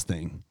filming this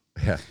thing.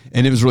 Yeah.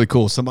 And it was really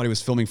cool. Somebody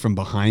was filming from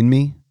behind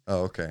me.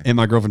 Oh, okay. And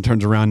my girlfriend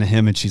turns around to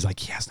him and she's like,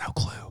 he has no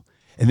clue.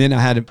 And then I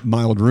had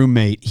my old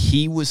roommate.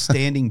 He was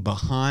standing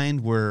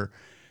behind where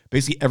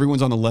basically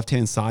everyone's on the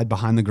left-hand side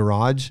behind the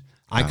garage.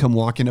 I come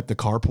walking up the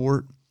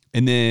carport.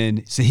 And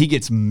then, so he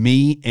gets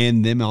me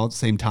and them all at the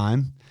same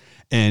time.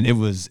 And it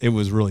was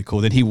really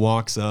cool. Then he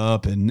walks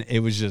up and it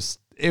was just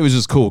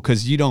cool.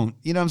 Cause you know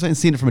what I'm saying?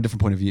 Seeing it from a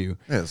different point of view.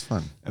 Yeah, it's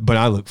fun. But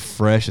I look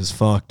fresh as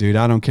fuck, dude.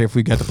 I don't care if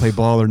we got to play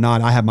ball or not.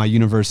 I have my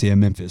University of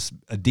Memphis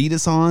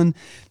Adidas on.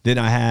 Then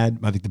I had,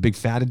 I think, the big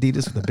fat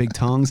Adidas with the big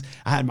tongues.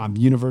 I had my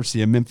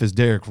University of Memphis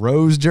Derrick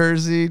Rose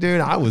jersey, dude.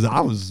 I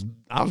was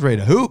ready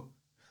to hoop.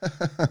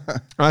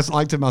 I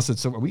liked him. I said,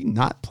 so are we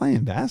not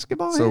playing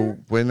basketball So here?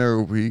 when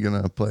are we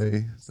gonna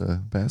play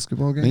the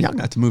basketball game? Man, y'all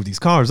got to move these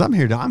cars. I'm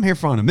here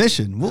for on a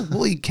mission.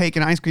 We'll eat cake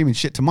and ice cream and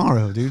shit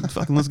tomorrow, dude.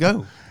 Fucking let's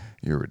go.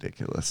 You're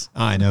ridiculous.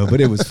 I know, but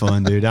it was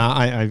fun, dude.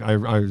 I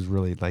was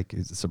really like,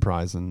 it's a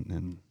surprise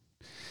and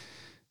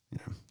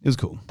it was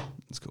cool.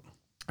 It's cool.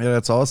 Yeah,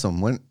 that's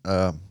awesome. When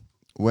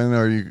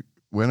are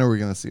we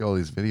gonna see all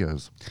these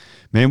videos?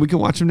 Man, we can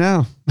watch them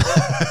now.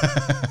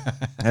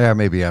 Yeah,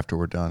 maybe after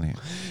we're done here.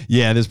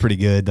 Yeah, it is pretty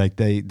good. Like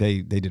they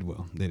did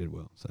well. They did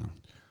well. So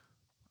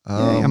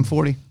yeah, I'm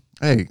 40.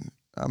 Hey,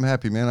 I'm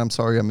happy, man. I'm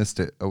sorry I missed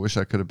it. I wish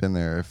I could have been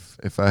there.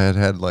 If I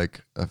had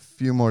like a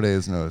few more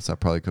days notice, I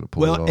probably could have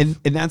pulled it off.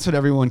 And that's what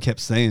everyone kept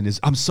saying is,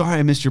 I'm sorry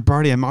I missed your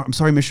party. I'm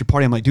sorry I missed your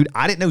party. I'm like, dude,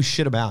 I didn't know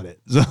shit about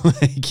it. So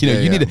like,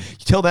 you need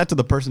to tell that to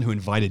the person who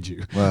invited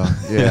you. Well,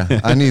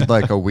 yeah, I need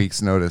like a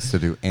week's notice to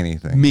do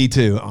anything. Me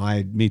too.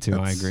 I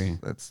agree.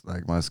 That's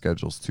like my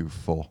schedule's too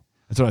full.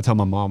 That's what I tell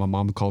my mom. My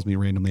mom calls me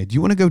randomly. Do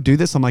you want to go do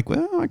this? I'm like,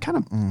 well, I kind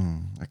of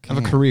have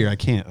a career. I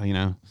can't,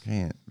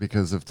 Can't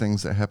because of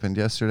things that happened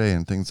yesterday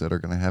and things that are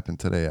going to happen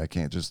today. I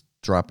can't just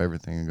drop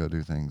everything and go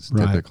do things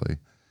typically.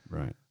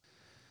 Right.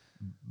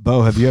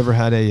 Bo, have you ever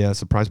had a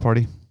surprise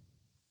party?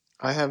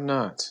 I have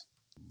not.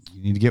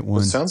 You need to get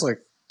one. It sounds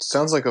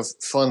like a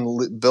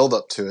fun build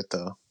up to it,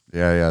 though.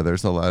 Yeah.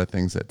 There's a lot of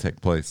things that take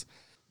place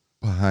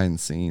behind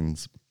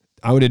scenes.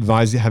 I would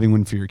advise you having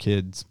one for your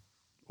kids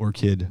or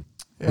kid.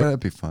 Yeah,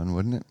 that'd be fun,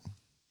 wouldn't it?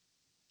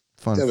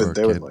 Fun for a kid.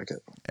 They would like it.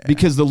 Yeah.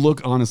 Because the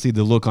look on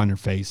your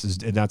face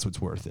that's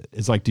what's worth it.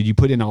 It's like, did you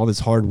put in all this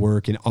hard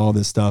work and all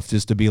this stuff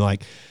just to be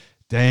like,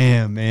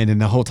 damn, man. And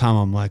the whole time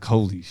I'm like,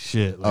 holy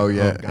shit. Like, oh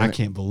yeah. I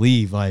can't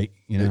believe It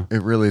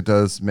really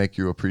does make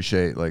you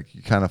appreciate, like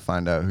you kind of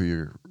find out who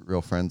your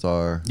real friends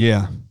are.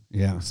 Yeah.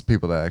 Yeah. It's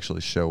people that actually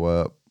show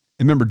up.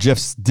 Remember,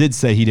 Jeff did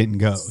say he didn't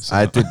go. So.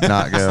 I did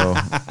not go.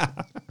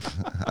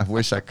 I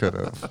wish I could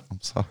have.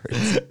 I'm sorry.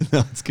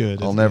 No, it's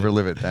good. I'll never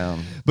live it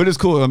down. But it's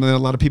cool. I mean, a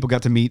lot of people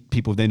got to meet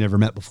people they never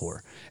met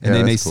before, and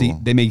Yeah,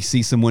 they may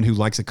see someone who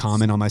likes a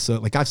comment on my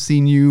like I've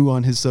seen you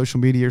on his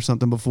social media or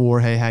something before.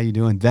 Hey, how you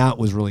doing? That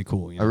was really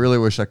cool. I really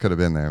wish I could have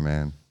been there,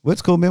 man. Well,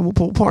 it's cool, man.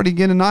 We'll party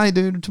again tonight,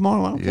 dude.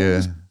 Tomorrow. I don't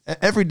care.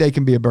 Every day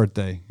can be a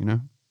birthday.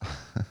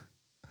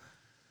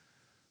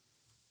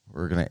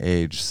 We're gonna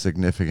age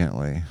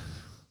significantly.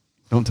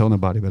 Don't tell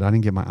nobody, but I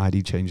didn't get my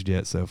ID changed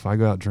yet. So if I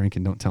go out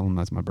drinking, don't tell them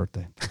that's my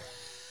birthday.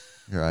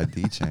 Your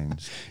ID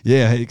changed.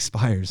 Yeah, it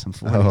expires. I'm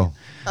 40. Oh.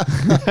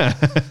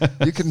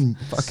 You can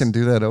fucking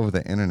do that over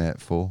the internet,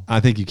 fool.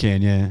 I think you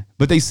can, yeah.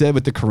 But they said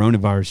with the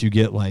coronavirus, you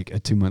get like a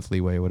 2-month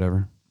leeway or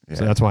whatever. Yeah.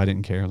 So that's why I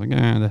didn't care. I was like,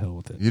 the hell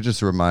with it. You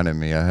just reminded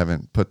me I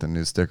haven't put the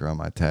new sticker on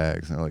my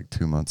tags. They're like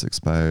 2 months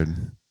expired.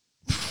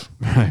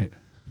 Right.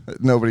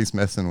 Nobody's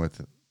messing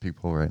with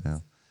people right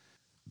now.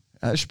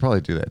 I should probably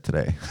do that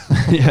today.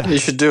 Yeah. You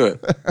should do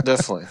it.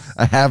 Definitely.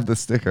 I have the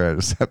sticker. I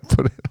just have to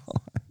put it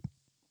on.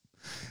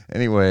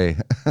 Anyway,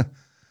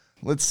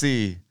 let's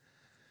see.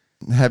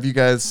 Have you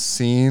guys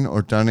seen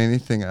or done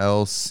anything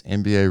else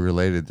NBA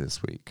related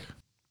this week?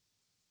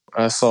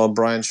 I saw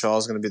Brian Shaw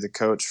is going to be the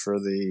coach for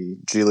the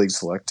G League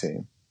Select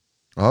team.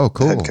 Oh,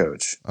 cool. Head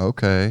coach.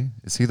 Okay.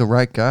 Is he the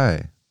right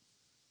guy?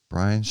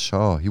 Brian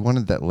Shaw. He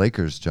wanted that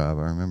Lakers job.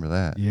 I remember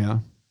that. Yeah.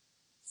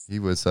 He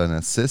was an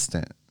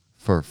assistant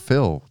for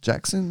Phil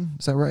Jackson.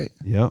 Is that right?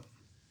 Yep.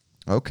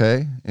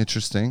 Okay.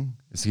 Interesting.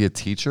 Is he a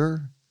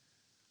teacher?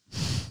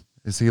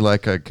 Is he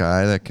like a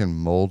guy that can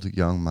mold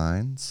young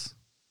minds?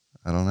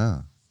 I don't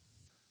know.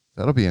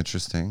 That'll be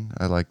interesting.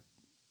 I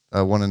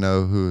want to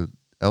know who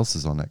else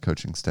is on that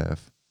coaching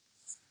staff.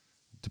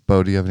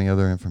 Bo, do you have any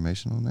other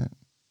information on that?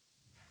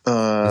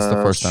 This is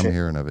the first time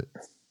hearing of it.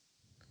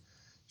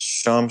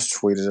 Shams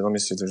tweeted it. Let me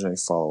see if there's any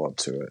follow-up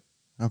to it.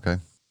 Okay.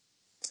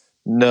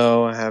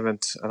 No, I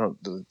haven't. I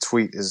don't. The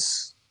tweet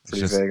is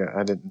pretty vague.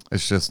 I didn't.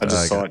 It's just. I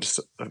just saw it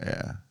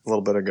a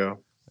little bit ago.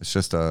 It's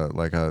just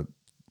a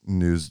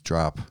news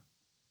drop.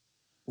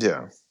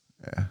 Yeah.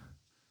 Yeah.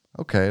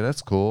 Okay,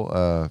 that's cool.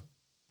 I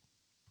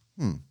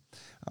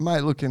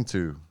might look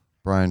into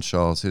Brian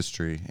Shaw's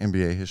history,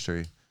 NBA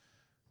history,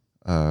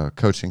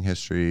 coaching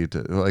history.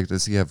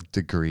 Does he have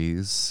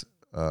degrees?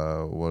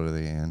 What are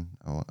they in?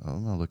 I'm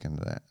gonna look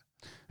into that.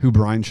 Who,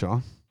 Brian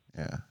Shaw?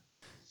 Yeah.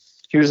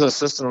 He was an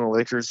assistant on the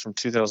Lakers from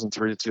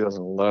 2003 to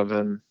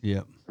 2011.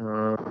 Yep.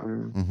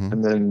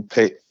 And then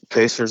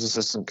Pacers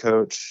assistant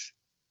coach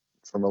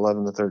from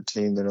 11 to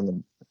 13. Then on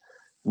the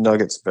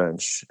Nuggets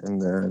bench, and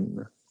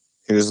then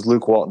he was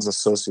Luke Walton's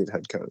associate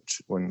head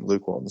coach when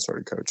Luke Walton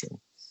started coaching.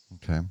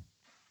 Okay.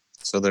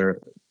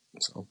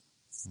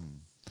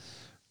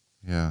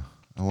 Yeah,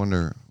 I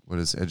wonder what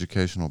his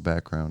educational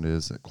background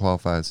is that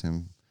qualifies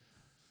him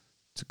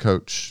to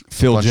coach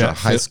Phil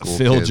high school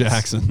Phil kids.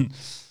 Jackson.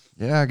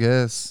 Yeah, I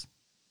guess.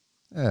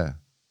 Yeah,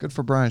 good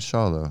for Brian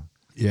Shaw though.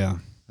 Yeah,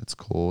 that's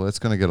cool. That's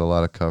going to get a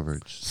lot of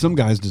coverage. Some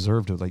guys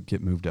deserve to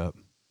get moved up.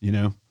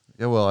 Yeah,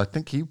 well, I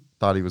think he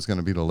thought he was going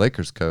to be the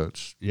Lakers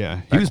coach.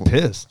 Yeah, he was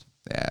pissed.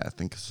 Yeah, I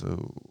think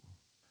so.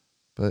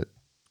 But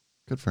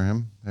good for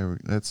him.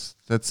 That's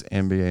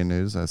NBA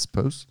news, I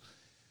suppose.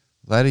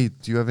 Laddie,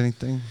 do you have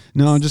anything?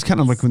 No, just kind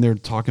of like when they're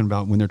talking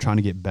about when they're trying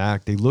to get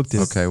back, they looked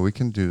at. Okay, we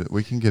can do that.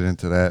 We can get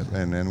into that,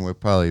 and then we'll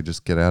probably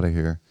just get out of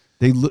here.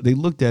 They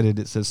looked at it.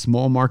 It says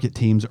small market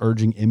teams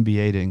urging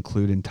NBA to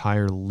include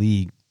entire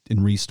league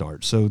in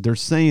restart. So they're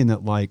saying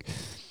that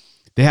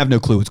they have no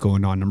clue what's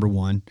going on. Number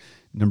one,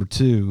 number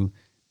two,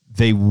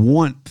 they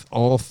want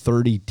all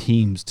 30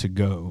 teams to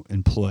go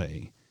and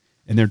play,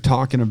 and they're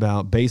talking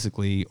about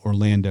basically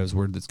Orlando's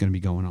where that's going to be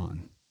going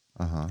on.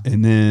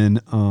 And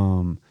then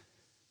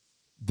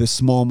the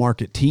small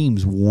market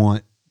teams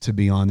want to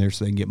be on there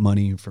so they can get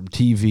money from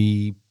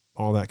TV,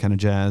 all that kind of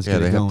jazz. Yeah,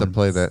 they have to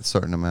play that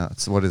certain amount.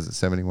 So what is it,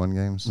 71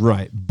 games?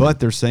 Right. But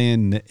they're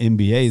saying the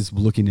NBA is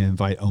looking to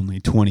invite only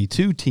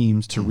 22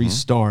 teams to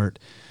restart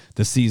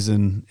the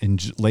season in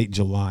late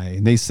July.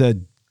 And they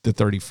said the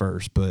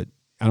 31st, but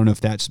I don't know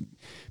if that's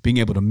being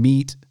able to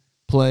meet,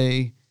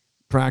 play,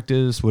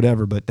 practice,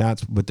 whatever, but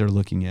that's what they're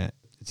looking at.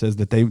 It says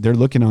that they're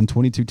looking on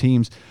 22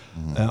 teams.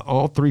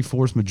 All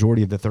 3/4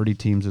 majority of the 30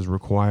 teams is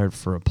required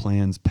for a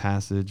plan's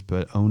passage,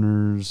 but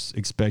owners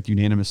expect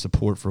unanimous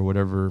support for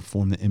whatever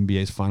form the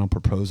NBA's final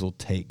proposal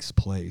takes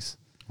place.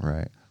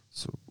 Right.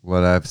 So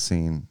what I've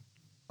seen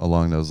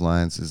along those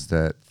lines is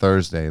that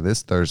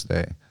this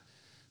Thursday,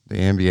 the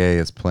NBA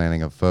is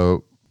planning a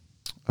vote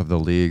of the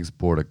league's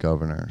board of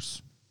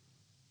governors,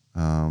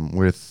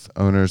 with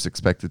owners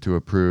expected to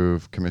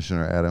approve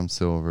Commissioner Adam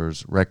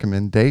Silver's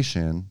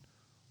recommendation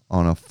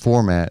on a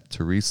format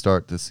to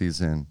restart the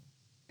season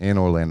in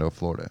Orlando,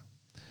 Florida.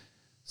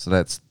 So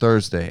that's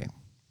Thursday.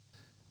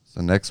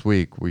 So next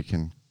week we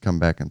can come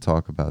back and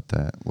talk about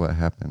that, what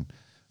happened.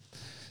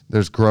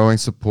 There's growing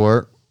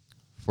support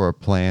for a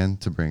plan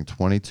to bring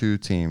 22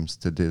 teams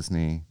to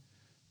Disney's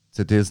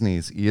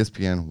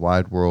ESPN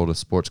Wide World of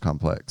Sports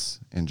Complex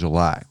in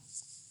July.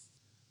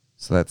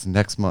 So that's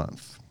next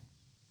month.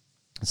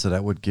 So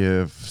that would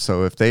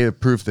so if they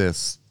approve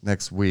this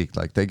next week,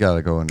 they got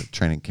to go into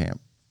training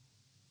camp.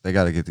 They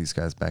got to get these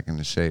guys back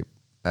into shape,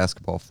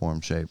 basketball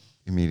form shape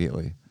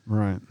immediately.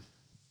 Right.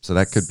 So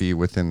that could be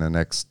within the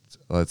next,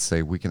 let's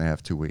say, week and a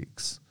half, 2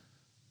 weeks.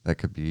 That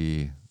could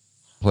be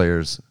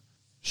players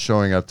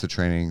showing up to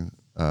training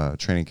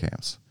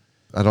camps.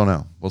 I don't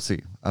know. We'll see.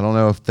 I don't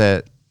know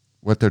if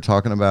what they're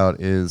talking about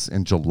is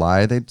in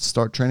July they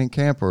start training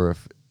camp, or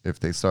if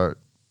they start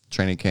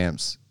training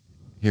camps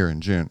here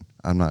in June.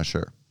 I'm not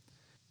sure.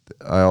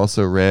 I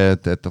also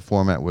read that the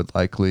format would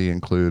likely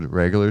include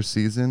regular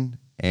season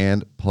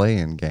and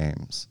play-in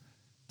games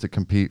to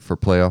compete for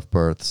playoff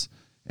berths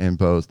in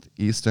both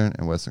Eastern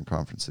and Western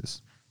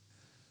conferences.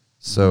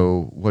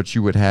 So what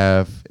you would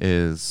have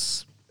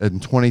is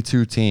in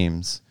 22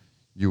 teams,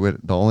 the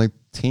only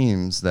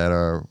teams that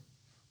are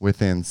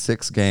within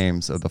 6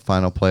 games of the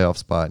final playoff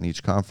spot in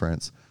each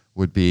conference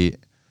would be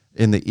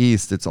in the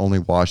East. It's only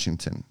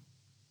Washington.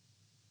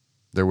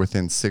 They're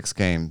within 6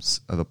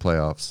 games of the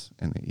playoffs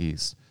in the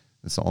East.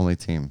 It's the only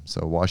team.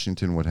 So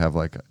Washington would have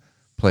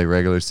play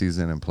regular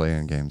season and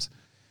play-in games.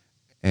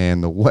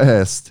 And the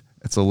West,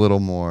 it's a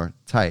little more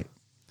tight.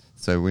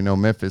 So we know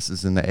Memphis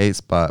is in the 8th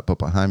spot, but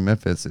behind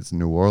Memphis, it's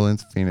New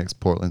Orleans, Phoenix,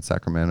 Portland,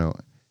 Sacramento,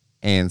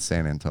 and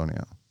San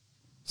Antonio.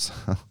 So,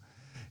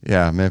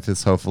 yeah,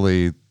 Memphis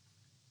hopefully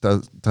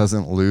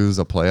doesn't lose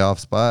a playoff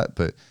spot.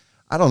 But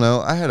I don't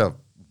know. I had a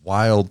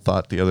wild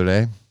thought the other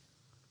day.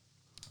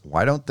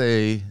 Why don't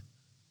they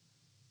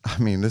 –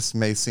 this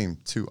may seem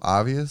too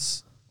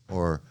obvious,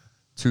 or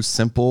too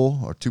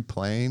simple or too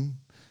plain.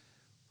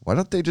 Why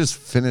don't they just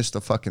finish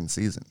the fucking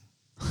season?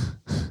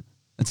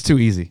 It's too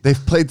easy.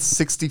 They've played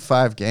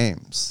 65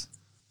 games.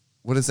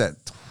 What is that?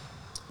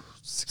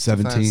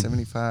 17.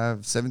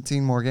 75,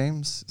 17 more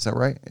games. Is that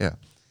right? Yeah.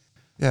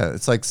 Yeah,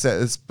 it's like,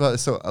 so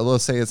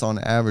let's say it's on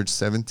average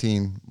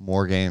 17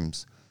 more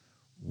games.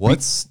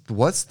 What's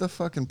the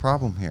fucking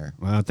problem here?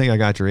 Well, I think I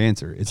got your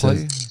answer. It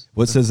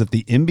says if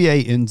the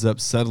NBA ends up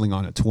settling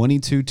on a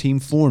 22-team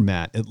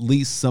format, at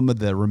least some of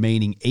the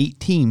remaining 8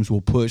 teams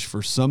will push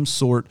for some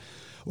sort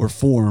or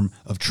form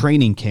of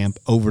training camp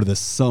over the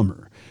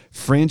summer.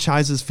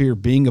 Franchises fear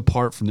being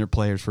apart from their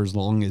players for as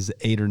long as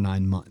 8 or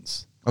 9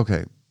 months.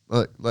 Okay,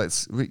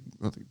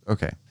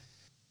 okay.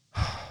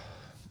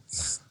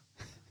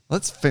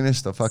 Let's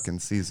finish the fucking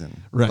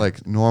season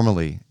like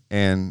normally.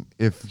 And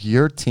if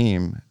your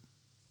team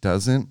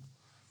doesn't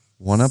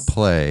want to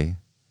play,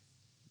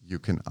 you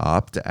can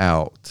opt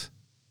out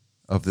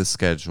of the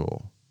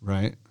schedule.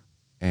 Right.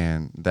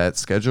 And that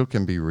schedule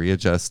can be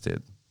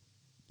readjusted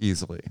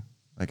easily.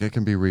 Like it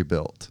can be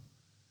rebuilt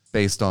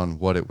based on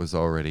what it was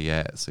already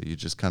at. So you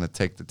just kind of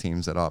take the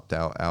teams that opt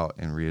out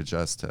and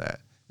readjust to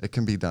that. It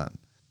can be done.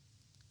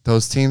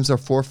 Those teams are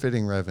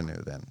forfeiting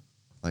revenue then.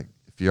 Like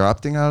if you're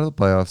opting out of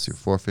the playoffs, you're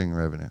forfeiting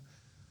revenue.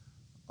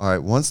 All right,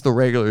 once the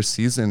regular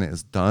season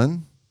is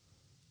done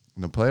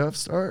and the playoffs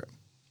start,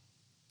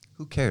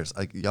 who cares?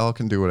 Like y'all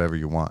can do whatever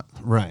you want.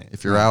 Right.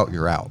 If you're out,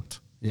 you're out.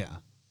 Yeah.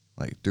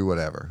 Like do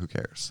whatever. Who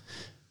cares?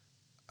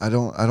 I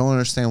don't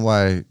understand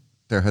why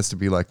there has to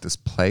be like this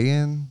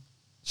play-in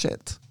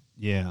shit.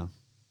 Yeah.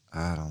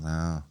 I don't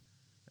know.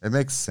 It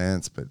makes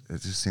sense, but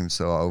it just seems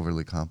so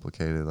overly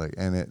complicated. Like,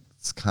 and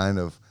it's kind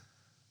of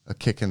a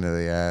kick into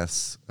the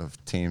ass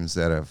of teams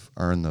that have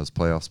earned those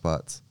playoff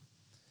spots.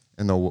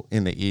 In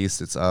the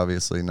East, it's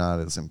obviously not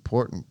as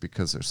important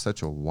because there's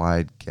such a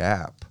wide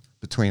gap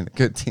between the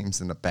good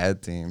teams and the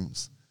bad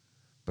teams.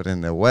 But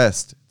in the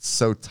West, it's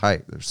so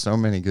tight. There's so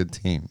many good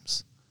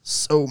teams.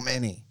 So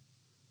many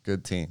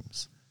good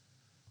teams.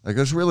 Like,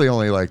 there's really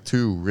only like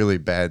 2 really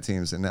bad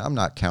teams, and I'm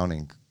not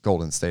counting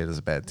Golden State as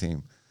a bad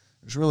team.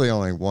 There's really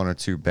only 1 or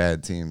 2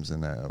 bad teams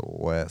in the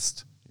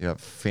West. You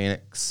have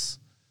Phoenix,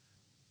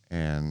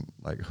 and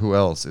like who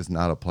else is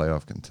not a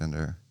playoff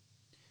contender?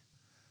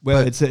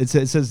 Well, it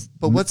says.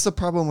 But what's the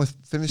problem with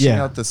finishing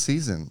out the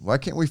season? Why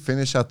can't we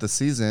finish out the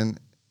season?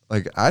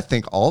 Like, I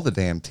think all the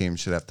damn teams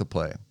should have to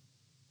play.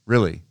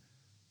 Really.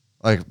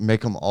 Like,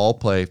 make them all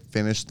play,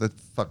 finish the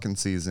fucking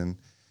season,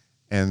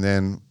 and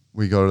then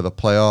we go to the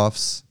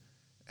playoffs,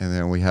 and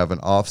then we have an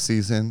off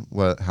season,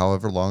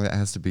 however long it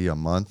has to be, a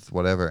month,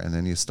 whatever, and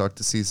then you start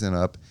the season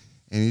up,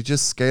 and you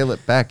just scale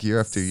it back year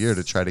after year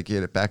to try to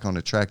get it back on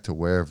the track to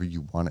wherever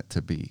you want it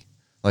to be.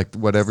 Like,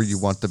 whatever you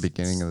want the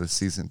beginning of the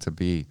season to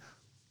be,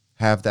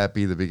 have that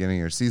be the beginning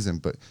of your season,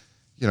 but,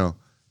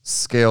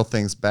 scale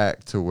things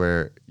back to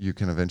where you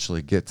can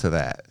eventually get to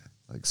that.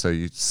 Like, so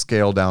you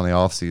scale down the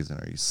off season,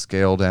 or you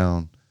scale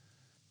down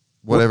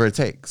whatever it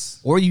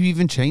takes. Or you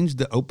even change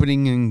the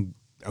opening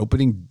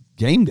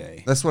game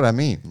day. That's what I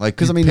mean.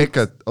 Like,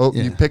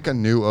 you pick a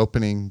new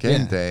opening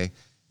game day,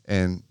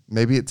 and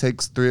maybe it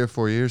takes 3 or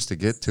 4 years to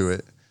get to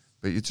it,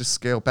 but you just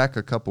scale back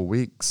a couple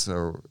weeks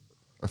or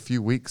a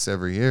few weeks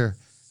every year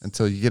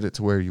until you get it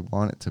to where you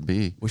want it to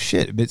be. Well,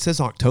 shit, but it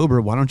says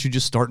October. Why don't you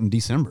just start in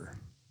December?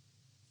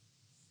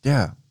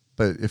 Yeah,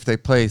 but if they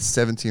play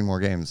 17 more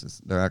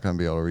games, they're not going to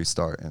be able to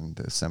restart in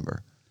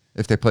December.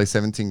 If they play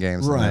 17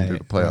 games and then do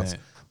the playoffs. Right.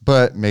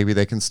 But maybe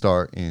they can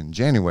start in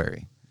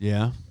January.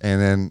 Yeah.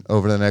 And then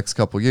over the next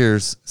couple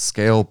years,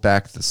 scale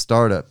back the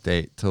startup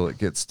date till it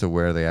gets to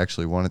where they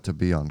actually want it to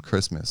be on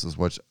Christmas, is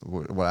what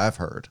I've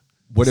heard.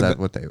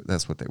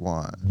 That's what they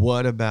want.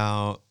 What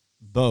about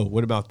Bo?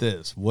 What about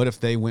this? What if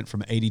they went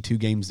from 82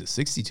 games to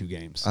 62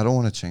 games? I don't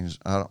want to change.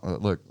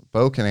 Look,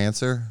 Bo can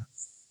answer.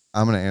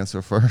 I'm going to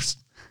answer first.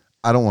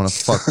 I don't want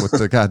to fuck with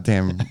the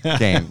goddamn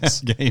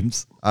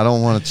games. I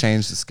don't want to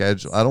change the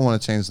schedule. I don't want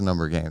to change the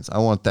number of games. I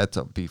want that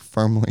to be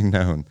firmly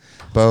known.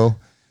 Bo,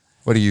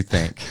 what do you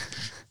think?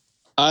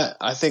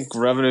 I think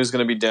revenue is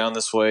going to be down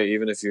this way,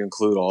 even if you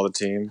include all the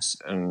teams,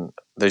 and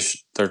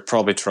they're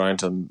probably trying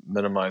to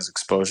minimize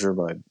exposure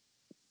by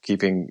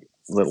keeping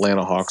the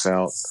Atlanta Hawks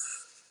out,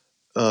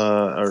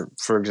 or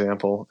for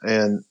example.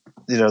 And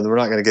we're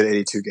not going to get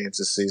 82 games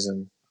this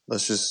season.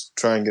 Let's just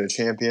try and get a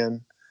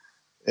champion,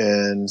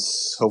 and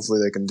hopefully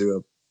they can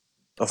do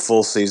a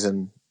full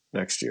season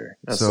next year.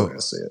 That's the way I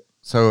see it.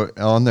 So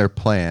on their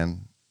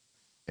plan,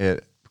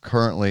 it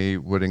currently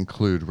would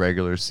include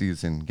regular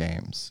season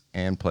games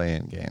and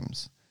play-in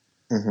games.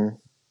 Mm-hmm.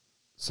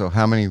 So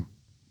how many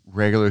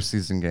regular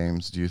season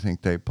games do you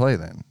think they play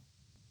then?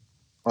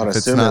 If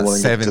it's not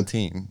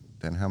 17,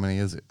 then how many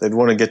is it? They'd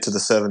want to get to the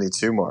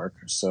 72 mark.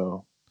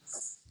 So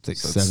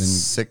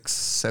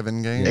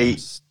 7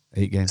 games?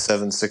 8 games.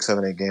 7, 6,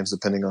 7, 8 games,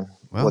 depending on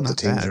what the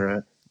teams are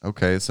at.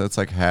 Okay, so it's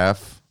like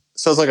half.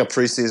 So it's like a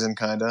preseason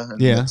kind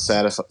of. Yeah. It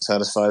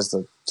satisfies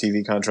the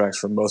TV contracts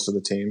for most of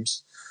the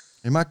teams.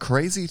 Am I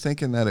crazy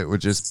thinking that it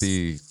would just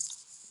be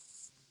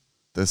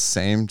the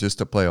same just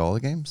to play all the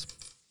games?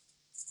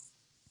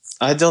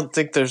 I don't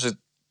think there's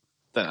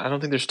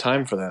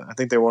time for that. I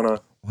think they want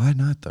to. Why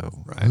not though?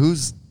 Right.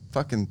 Who's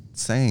fucking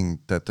saying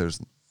that there's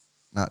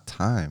not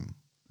time?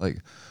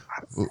 Like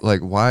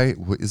why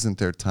isn't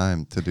there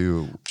time to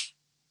do?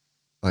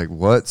 Like,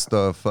 what's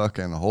the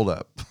fucking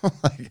holdup?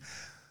 Like,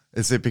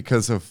 is it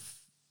because of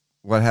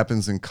what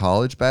happens in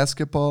college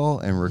basketball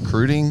and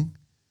recruiting?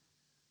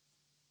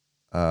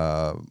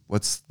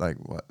 What's like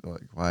what?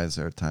 Like, why is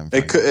there a time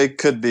frame? It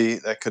could be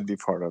that could be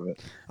part of it.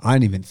 I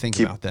didn't even think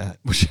about that.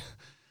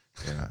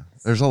 Yeah,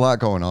 there's a lot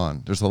going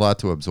on. There's a lot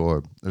to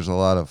absorb. There's a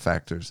lot of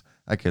factors.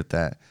 I get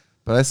that,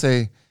 but I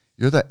say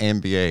you're the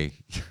NBA.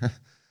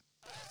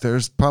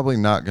 There's probably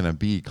not going to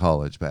be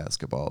college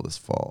basketball this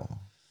fall.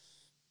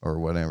 Or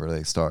whenever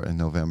they start in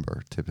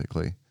November,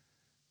 typically.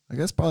 I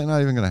guess probably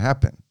not even going to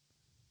happen.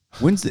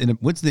 When's the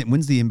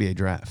NBA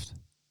draft?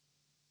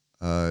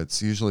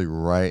 It's usually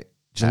right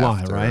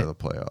July, after right? the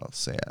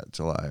playoffs. Yeah,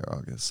 July or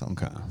August.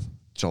 Something. Okay.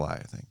 July,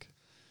 I think.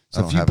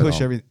 So if you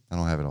push everything, I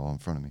don't have it all in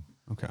front of me.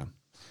 okay,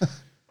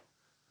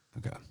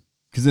 okay,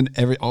 because then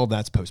all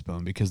that's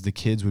postponed because the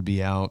kids would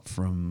be out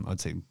from I'd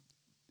say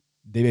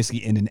they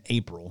basically end in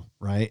April,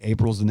 right?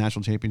 April's the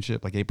national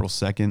championship, like April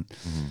 2nd.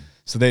 Mm-hmm.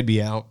 So they'd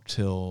be out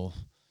till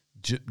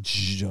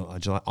July,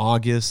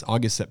 August,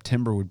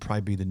 September would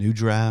probably be the new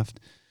draft.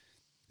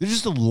 There's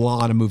just a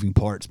lot of moving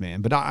parts,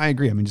 man. But I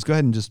agree. I mean, just go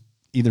ahead and just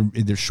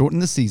either shorten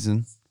the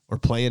season or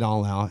play it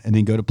all out and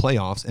then go to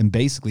playoffs and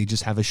basically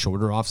just have a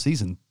shorter off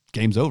season.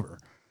 Game's over.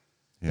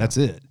 Yeah. That's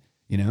it.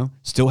 You know,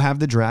 still have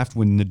the draft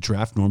when the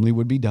draft normally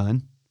would be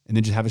done and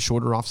then just have a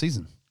shorter off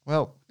season.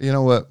 Well, you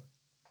know what?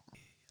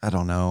 I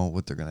don't know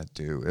what they're going to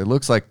do. It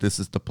looks like this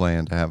is the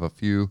plan to have a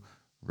few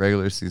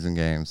regular season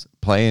games,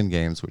 play-in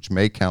games, which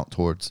may count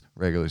towards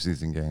regular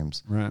season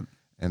games. Right.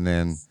 And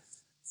then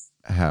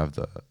have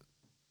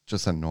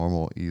just a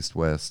normal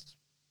East-West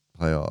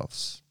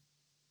playoffs.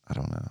 I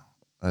don't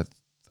know.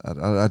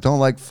 I don't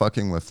like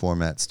fucking with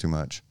formats too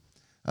much.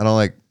 I don't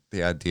like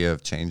the idea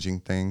of changing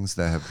things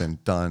that have been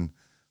done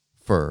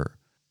for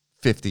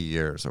 50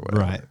 years or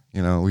whatever. Right.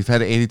 You know, we've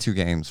had 82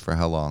 games for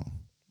how long?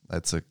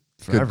 That's a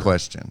Forever. good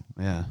question.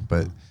 Yeah.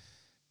 But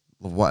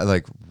why,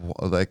 like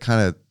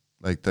kind of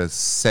like the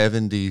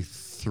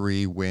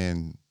 73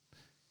 win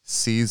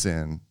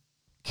season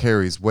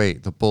carries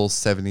weight. The Bulls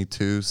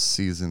 72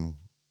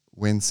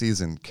 win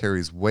season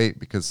carries weight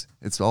because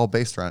it's all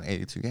based around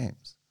 82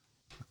 games.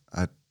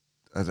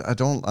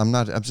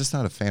 I'm just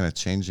not a fan of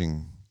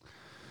changing.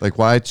 Like,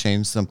 why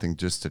change something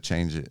just to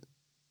change it?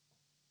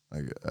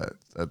 Like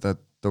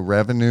the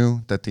revenue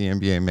that the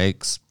NBA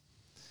makes.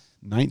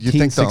 You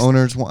think the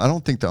owners want? I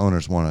don't think the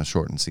owners want a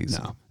shortened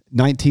season. No.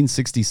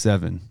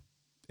 1967,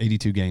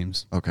 82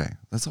 games Okay,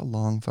 that's a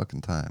long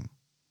fucking time.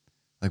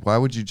 Like, why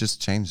would you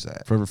just change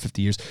that? for over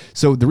 50 years.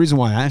 So the reason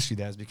why I asked you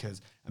that is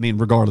because, I mean,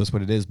 regardless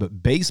what it is,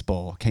 but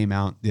baseball came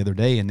out the other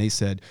day and they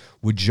said,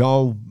 would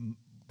y'all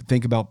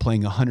think about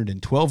playing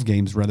 112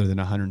 games rather than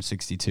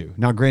 162?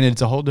 Now, granted,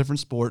 it's a whole different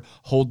sport,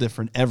 whole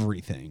different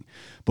everything.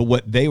 But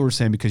what they were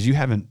saying, because you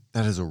haven't,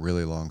 That is a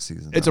really long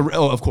season. it's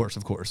of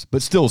course,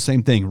 but still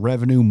same thing,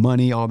 revenue,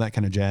 money, all that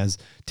kind of jazz,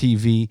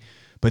 TV.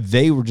 But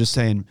they were just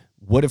saying,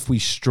 what if we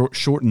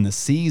shorten the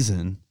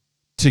season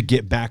to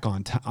get back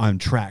on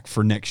track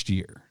for next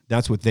year?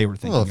 That's what they were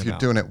thinking. Well, if you're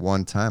doing it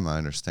one time, I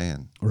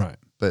understand. right,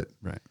 But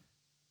right,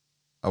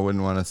 I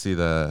wouldn't want to see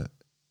the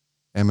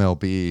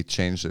MLB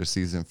change their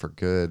season for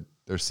good,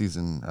 their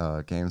season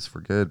games for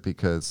good,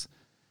 because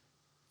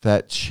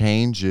that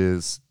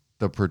changes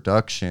the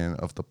production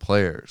of the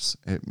players.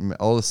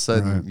 All of a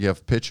sudden, Right. you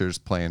have pitchers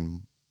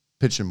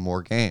pitching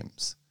more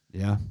games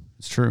yeah,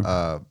 it's true.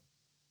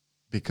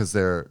 because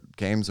their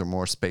games are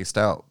more spaced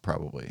out,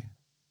 probably,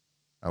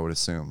 I would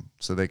assume.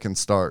 So they can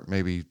start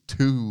maybe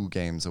 2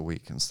 games a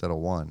week instead of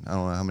 1. I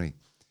don't know how many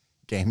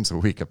games a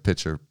week a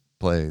pitcher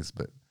plays,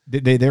 but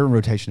They're in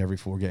rotation every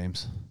 4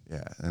 games.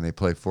 yeah, and they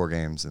play 4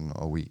 games in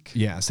a week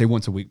Yeah, say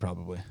once a week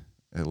probably.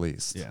 at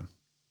least. Yeah.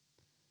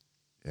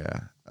 Yeah,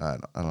 I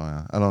don't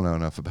know. I don't know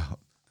enough about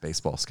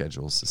baseball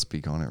schedules to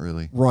speak on it,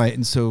 really. Right,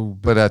 and so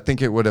But I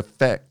think it would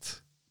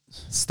affect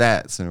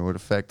stats and it would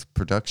affect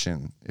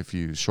production if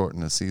you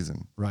shorten the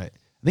season. right.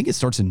 I think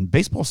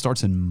baseball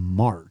starts in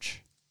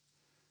March.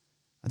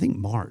 I think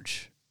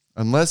March.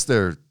 Unless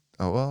they're,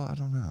 I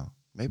don't know.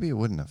 Maybe it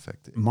wouldn't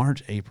affect it.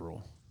 March,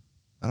 April.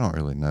 I don't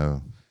really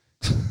know.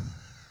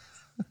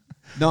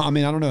 No, I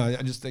mean, I don't know.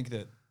 I just think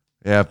that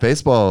Yeah,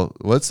 baseball,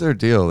 what's their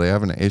deal? They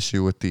have an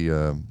issue with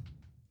the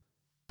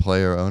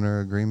player-owner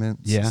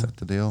agreements? Yeah. Is that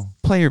the deal?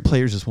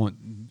 players just want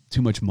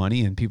too much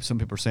money, and some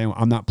people are saying, well,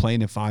 I'm not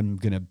playing if I'm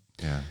going to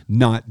Yeah.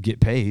 not get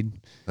paid.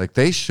 Like,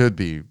 they should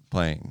be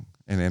playing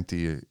in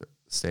empty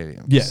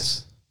stadiums.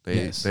 Yes.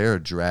 They are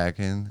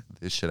dragging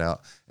this shit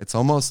out. It's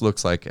almost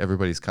looks like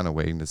everybody's kind of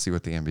waiting to see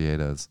what the NBA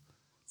does.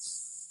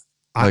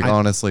 Like,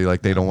 honestly,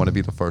 like, they don't want to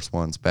be the first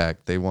ones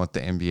back. They want the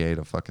NBA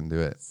to fucking do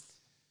it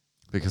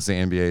because the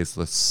NBA is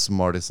the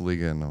smartest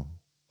league in the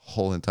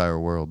whole entire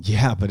world.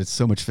 Yeah, but it's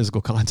so much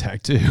physical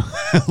contact too.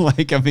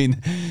 Like, I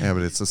mean, Yeah,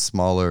 but it's a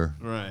smaller.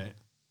 right.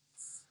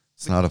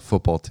 It's not a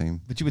football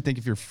team. But you would think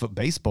if you're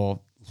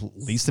baseball,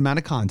 least amount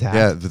of contact.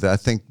 Yeah, I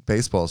think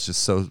baseball is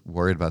just so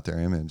worried about their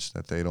image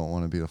that they don't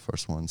want to be the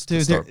first ones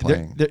to start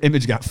playing. Their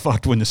image got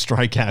fucked when the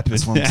strike happened.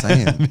 That's what I'm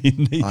saying. I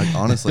mean,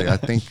 honestly, I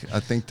think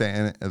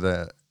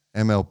the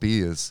MLB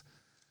is.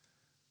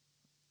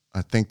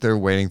 I think they're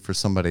waiting for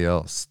somebody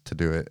else to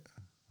do it,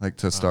 like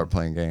to start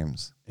playing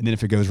games. And then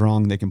if it goes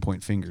wrong, they can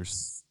point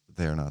fingers.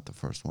 They're not the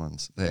first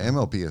ones. The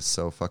MLB is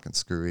so fucking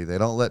screwy. They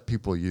don't let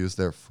people use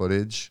their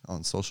footage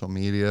on social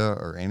media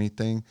or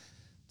anything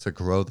to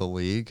grow the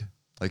league.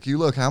 Like, you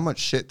look, how much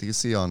shit do you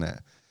see on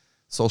that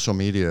social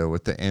media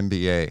with the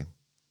NBA?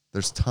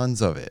 There's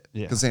tons of it.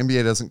 Because the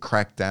NBA doesn't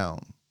crack down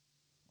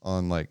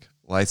on, like,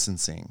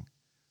 licensing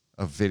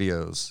of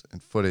videos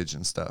and footage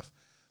and stuff.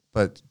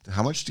 But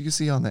how much do you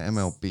see on the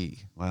MLB?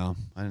 Wow,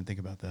 I didn't think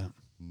about that.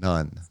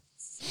 None.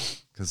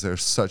 Because they're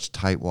such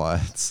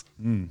tightwads.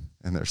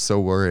 And they're so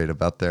worried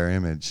about their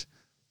image.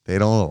 They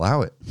don't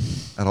allow it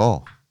at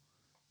all.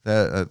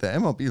 The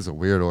MLB is a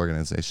weird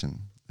organization.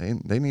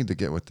 They need to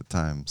get with the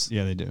times.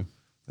 Yeah, they do.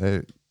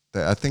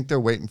 I think they're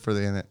waiting for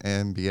the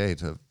NBA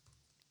to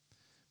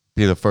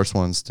be the first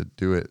ones to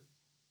do it,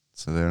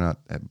 so they're not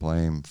at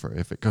blame for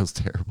if it goes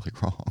terribly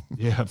wrong.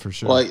 Yeah, for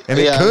sure. Well, And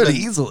it could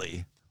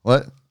easily.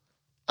 What?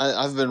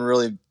 I've been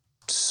really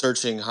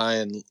searching high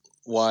and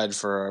wide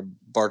for a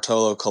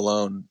Bartolo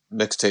Colon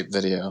mixtape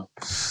video.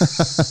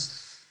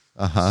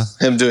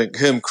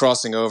 Him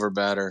crossing over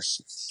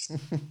batters.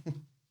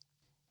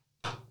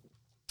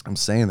 I'm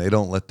saying they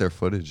don't let their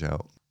footage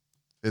out.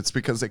 It's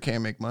because they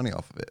can't make money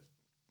off of it.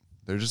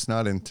 They're just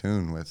not in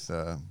tune with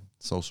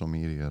social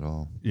media at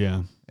all.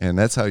 Yeah. And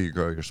that's how you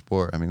grow your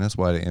sport. I mean, that's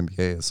why the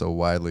NBA is so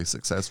widely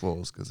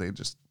successful, is because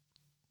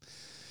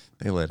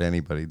they let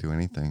anybody do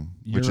anything,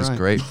 which is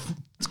great.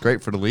 It's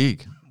great for the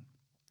league.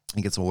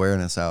 It gets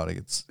awareness out. It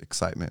gets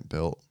excitement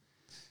built.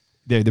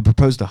 They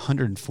proposed a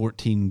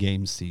 114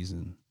 game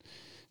season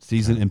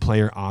and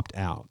player opt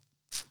out.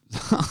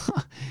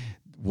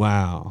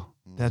 Wow.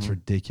 That's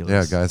ridiculous.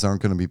 Yeah, guys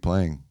aren't going to be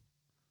playing.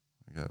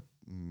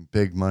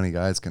 Big money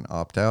guys can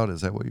opt out.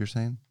 Is that what you're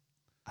saying?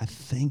 I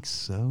think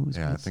so.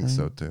 Yeah, I think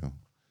so too.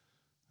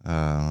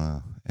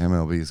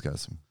 MLB's got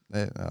some.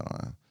 I don't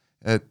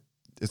know.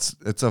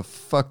 It's a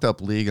fucked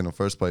up league in the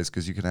first place,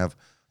 because you can have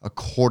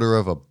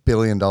 $250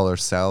 million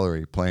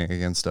salary playing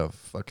against a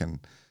fucking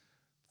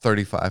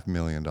 $35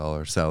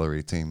 million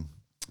salary team.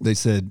 They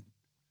said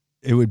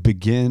it would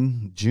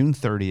begin June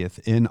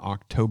 30th in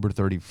October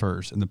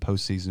 31st, and the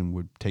postseason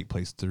would take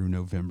place through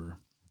November.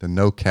 The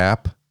no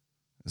cap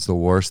is the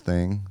worst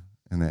thing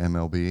in the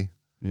MLB.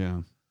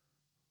 Yeah.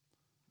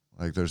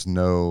 Like, there's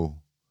no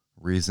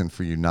reason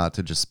for you not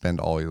to just spend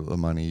all the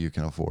money you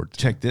can afford to.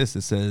 Check this.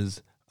 It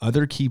says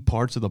other key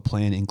parts of the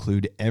plan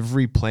include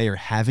every player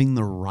having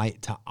the right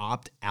to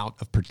opt out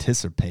of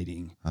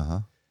participating.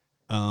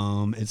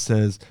 It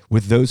says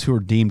with those who are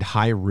deemed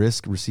high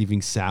risk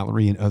receiving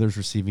salary and others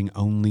receiving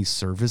only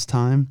service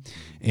time,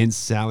 and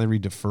salary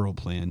deferral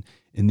plan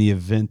in the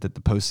event that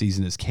the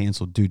postseason is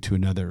canceled due to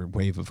another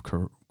wave of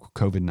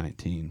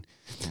COVID-19.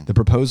 The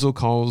proposal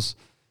calls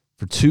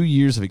for 2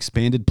 years of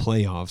expanded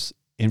playoffs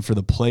and for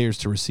the players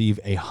to receive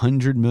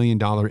 $100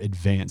 million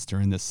advance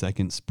during the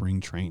second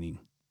spring training.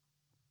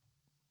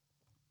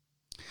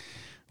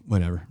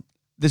 Whatever.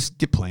 Just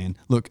get playing.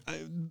 Look,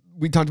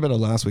 we talked about it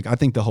last week. I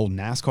think the whole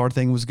NASCAR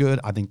thing was good.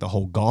 I think the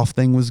whole golf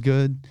thing was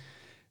good.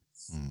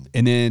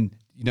 And then,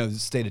 the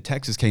state of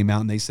Texas came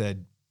out and they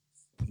said,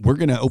 we're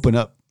going to open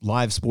up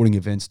live sporting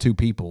events to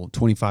people,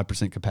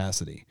 25%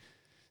 capacity.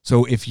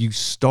 So if you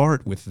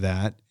start with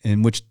that,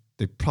 in which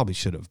they probably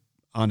should have,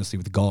 honestly,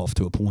 with golf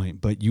to a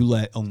point, but you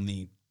let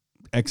only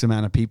X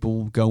amount of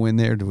people go in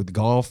there with the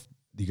golf,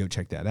 you go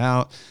check that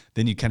out.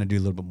 Then you kind of do a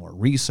little bit more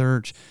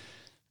research,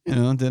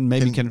 then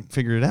maybe you can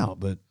figure it out.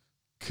 But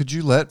could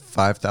you let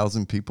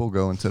 5,000 people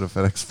go into the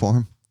FedEx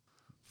Forum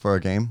for a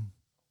game?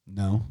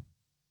 No.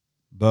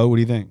 Bo, what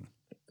do you think?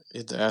 You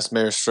have to ask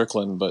Mayor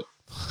Strickland, but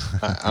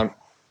I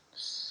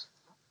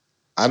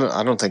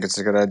don't think it's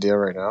a good idea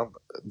right now.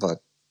 But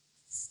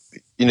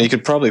you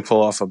could probably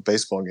pull off a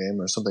baseball game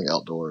or something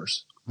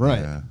outdoors.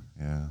 Right.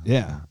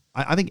 Yeah.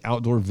 I think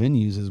outdoor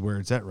venues is where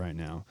it's at right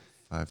now.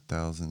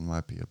 5,000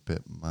 might be a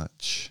bit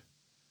much.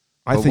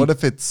 I But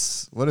think,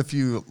 what if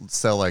you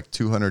sell like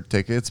 200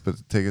 tickets, but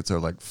the tickets are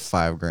like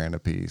 $5,000 a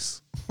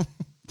piece?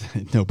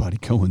 nobody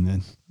going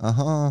then.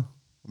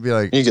 Be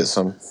like, You get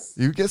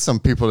some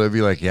people that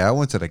be like, yeah, I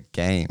went to the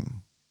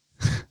game.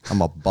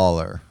 I'm a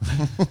baller.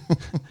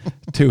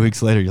 2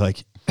 weeks later, you're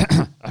like,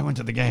 I went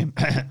to the game.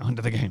 I went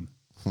to the game.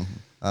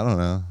 I don't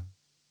know.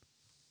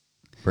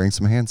 Bring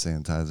some hand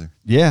sanitizer.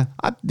 Yeah,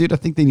 I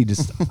think they need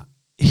to.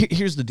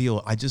 Here's the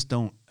deal. I just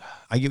don't.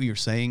 I get what you're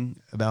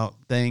saying about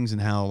things and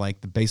how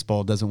like the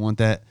baseball doesn't want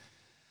that.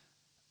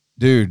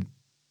 Dude,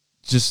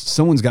 just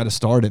someone's got to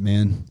start it,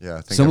 man. Yeah,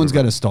 I think someone's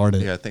got to start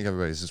it. Yeah, I think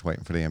everybody's just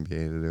waiting for the NBA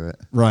to do it.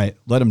 Right.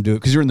 Let them do it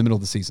because you're in the middle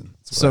of the season.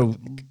 So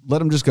let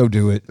them just go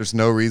do it. There's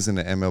no reason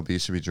the MLB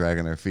should be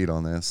dragging their feet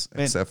on this,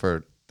 except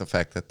for the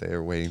fact that they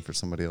are waiting for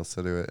somebody else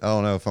to do it. I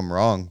don't know if I'm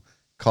wrong.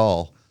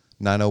 Call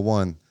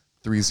 901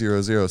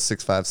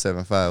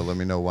 300-6575. Let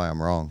me know why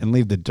I'm wrong. And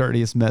leave the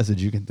dirtiest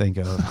message you can think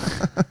of.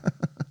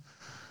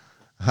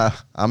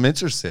 I'm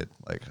interested.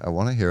 Like, I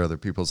want to hear other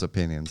people's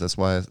opinions. That's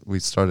why we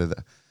started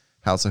the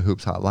House of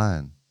Hoops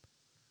hotline.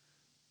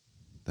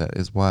 That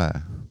is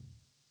why.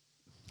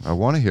 I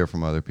want to hear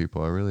from other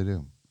people. I really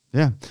do.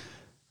 Yeah.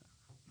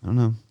 I don't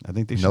know. I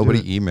think they should.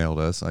 Nobody emailed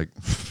us. Like,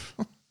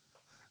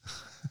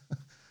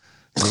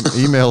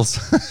 emails.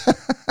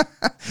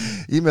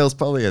 Email's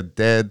probably a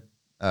dead.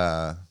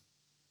 I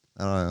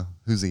don't know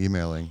who's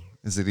emailing.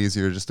 Is it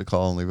easier just to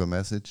call and leave a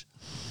message?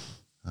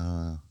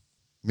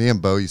 Me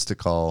and Bo used to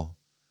call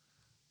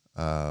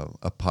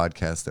a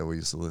podcast that we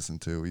used to listen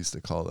to. We used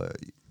to call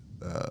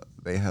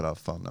they had a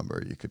phone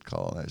number you could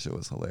call. That shit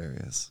was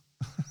hilarious.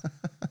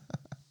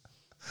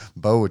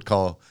 Bo would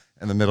call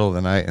in the middle of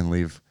the night and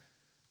leave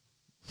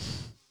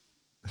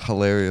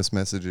hilarious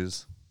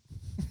messages.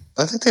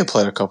 I think they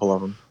played a couple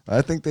of them.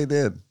 I think they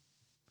did.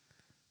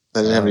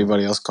 They didn't have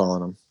anybody else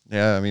calling them.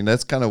 Yeah, I mean,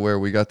 that's kind of where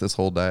we got this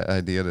whole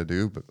idea to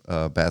do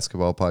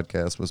basketball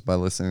podcast was by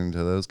listening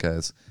to those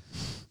guys.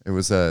 It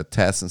was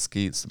Tass and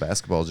Skeets, the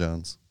Basketball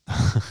Jones.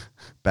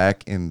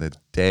 Back in the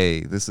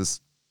day. This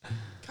is,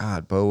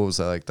 God, Bo, what was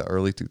that, like the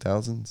early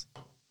 2000s?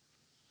 It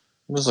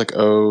was like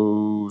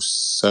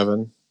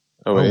 07, 08.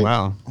 Oh,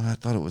 wow. Well, I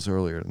thought it was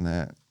earlier than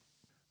that.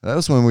 That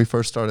was when we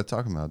first started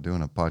talking about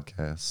doing a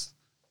podcast.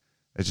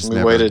 It just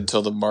we waited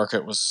until the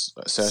market was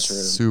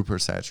saturated. Super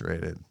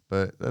saturated,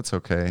 but that's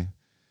okay.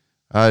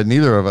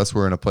 Neither of us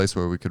were in a place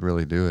where we could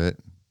really do it.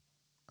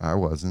 I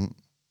wasn't.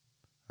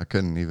 I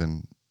couldn't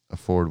even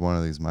afford one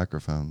of these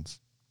microphones.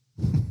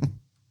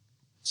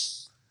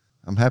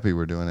 I'm happy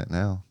we're doing it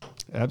now.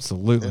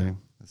 Absolutely. Yeah.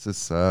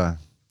 This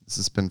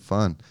has been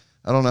fun.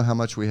 I don't know how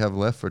much we have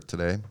left for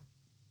today.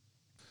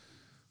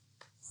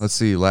 Let's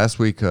see. Last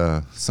week,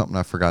 something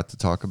I forgot to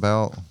talk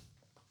about,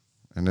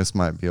 and this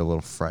might be a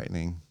little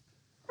frightening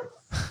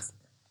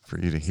for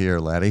you to hear,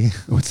 laddie.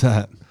 What's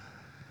that?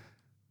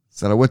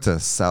 So I went to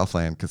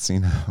Southland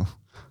Casino.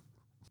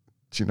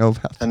 Did you know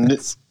about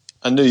this?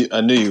 I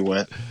knew you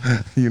went.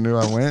 You knew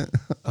I went?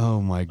 Oh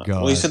my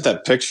God. Well, you sent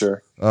that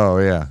picture. Oh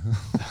yeah.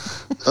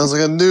 I was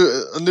like, I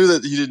knew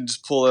that you didn't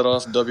just pull that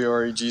off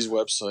WREG's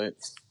website.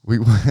 We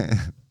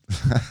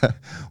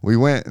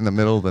went in the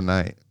middle of the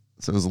night,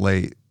 so it was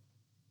late.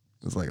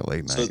 It was like a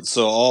late night.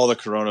 So all the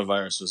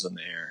coronavirus was in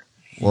the air.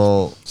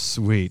 Well,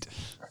 sweet.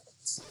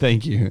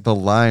 Thank you. There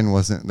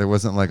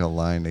wasn't like a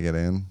line to get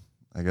in.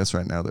 I guess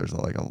right now there's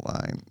like a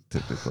line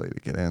typically to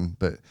get in,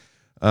 but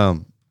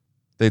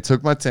they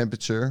took my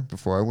temperature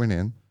before I went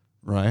in.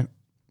 Right.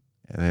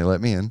 And they let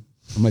me in.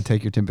 I'm going to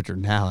take your temperature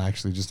now,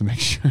 actually, just to make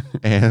sure.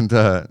 And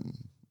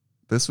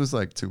this was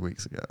like 2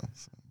 weeks ago.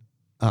 So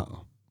I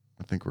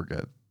think we're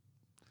good.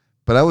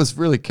 But I was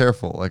really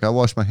careful. Like, I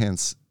washed my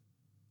hands.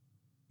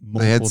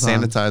 They had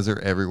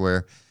sanitizer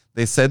everywhere.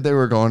 They said they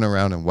were going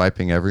around and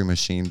wiping every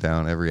machine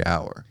down every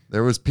hour.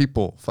 There was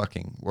people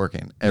fucking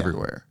working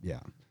everywhere. Yeah.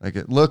 Like,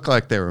 it looked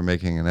like they were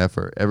making an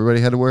effort.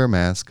 Everybody had to wear a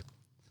mask.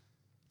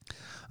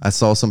 I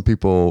saw some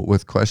people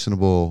with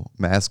questionable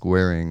mask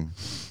wearing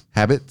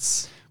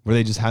habits. Where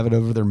they just have it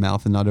over their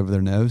mouth and not over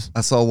their nose?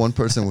 I saw one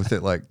person with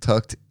it like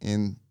tucked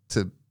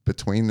into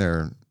between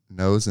their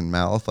nose and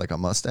mouth like a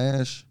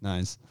mustache.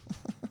 Nice.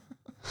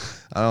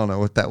 I don't know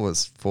what that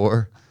was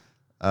for.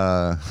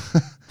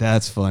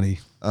 That's funny.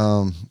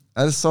 I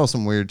just saw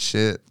some weird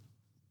shit,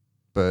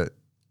 but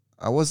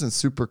I wasn't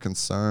super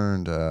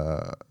concerned.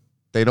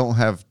 They don't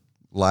have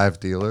live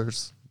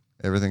dealers.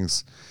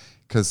 Everything's,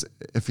 because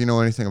if you know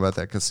anything about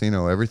that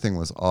casino, everything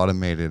was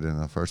automated in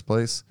the first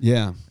place.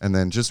 Yeah. And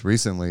then just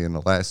recently in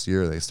the last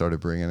year, they started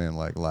bringing in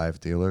like live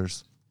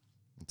dealers,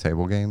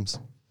 table games.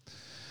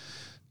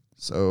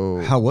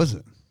 So how was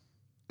it?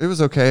 It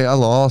was okay. I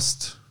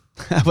lost.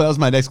 Well, that was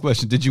my next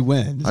question. Did you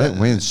win? I didn't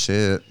win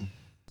shit.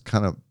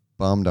 Kind of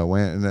bummed I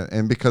went.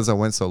 And because I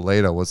went so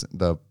late,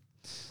 the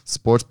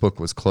sports book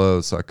was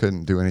closed, so I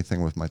couldn't do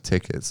anything with my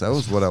tickets. That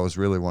was what I was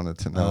really wanted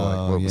to know,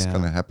 like what was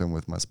going to happen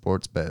with my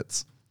sports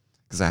bets,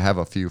 because I have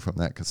a few from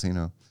that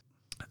casino.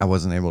 I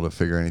wasn't able to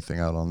figure anything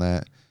out on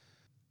that.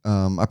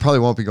 I probably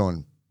won't be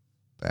going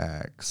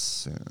back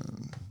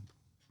soon.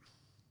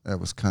 That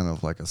was kind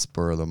of like a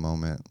spur of the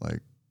moment, like,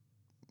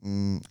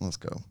 let's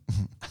go.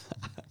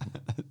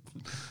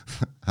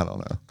 I don't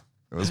know.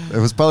 It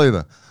was probably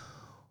the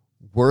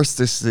worst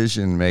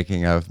decision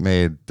making I've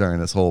made during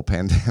this whole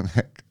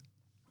pandemic.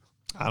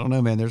 I don't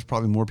know, man. There's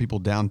probably more people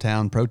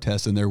downtown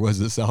protesting there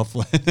was at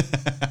Southland.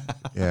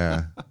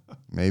 Yeah,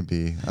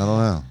 maybe. I don't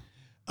know.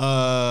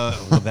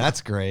 Well,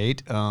 that's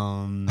great.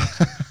 I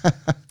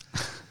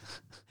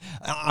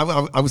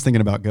was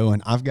thinking about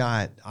going. I've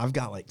got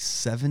like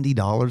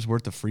 $70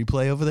 worth of free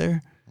play over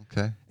there.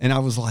 Okay. And I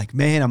was like,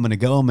 man, I'm gonna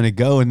go. And then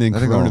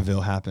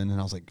Coronaville happened, and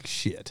I was like,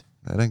 shit.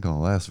 That ain't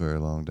gonna last very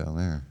long down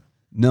there.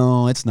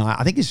 No, it's not.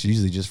 I think it's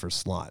usually just for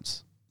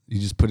slots. You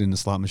just put it in the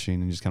slot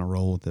machine and just kind of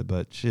roll with it.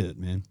 But shit,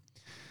 man,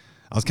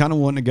 I was kind of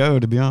wanting to go,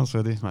 to be honest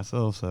with you,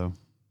 myself. So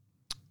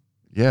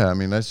yeah, I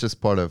mean, that's just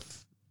part of,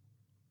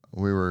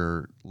 we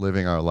were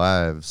living our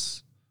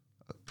lives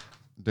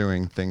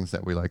doing things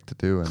that we like to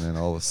do, and then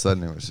all of a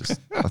sudden it was just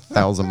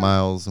 1,000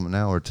 miles an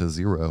hour to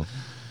zero.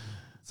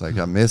 It's like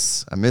I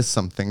miss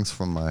some things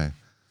from my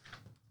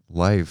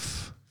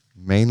life,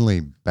 mainly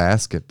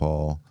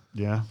basketball.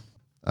 Yeah.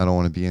 I don't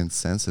want to be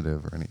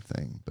insensitive or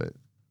anything, but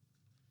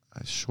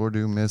I sure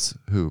do miss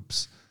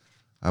hoops.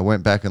 I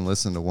went back and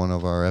listened to one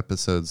of our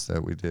episodes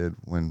that we did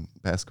when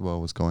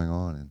basketball was going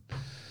on, and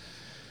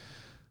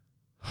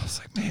I was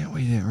like, man,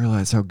 we didn't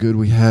realize how good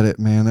we had it,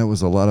 man. That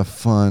was a lot of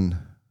fun.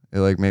 It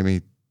like made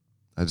me,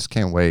 I just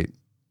can't wait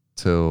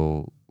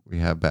till we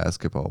have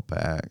basketball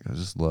back. I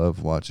just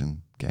love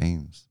watching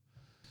games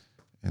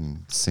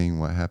and seeing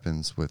what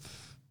happens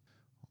with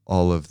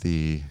all of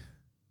the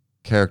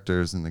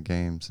characters in the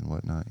games and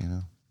whatnot, you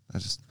know. I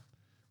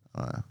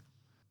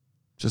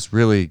just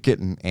really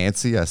getting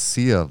antsy. I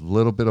see a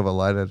little bit of a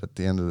light at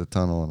the end of the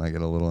tunnel, and I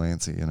get a little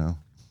antsy, you know.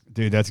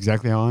 Dude, that's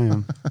exactly how I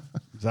am.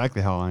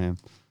 Exactly how I am.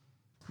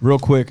 Real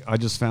quick, I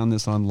just found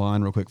this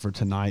online real quick for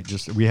tonight.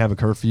 Just we have a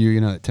curfew, you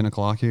know, at 10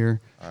 o'clock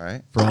here. All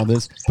right. For all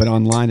this. But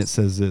online it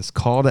says this,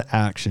 call to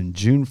action,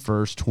 June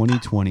 1st,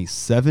 2020,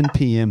 7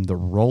 p.m., the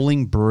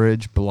Rolling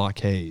Bridge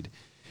blockade.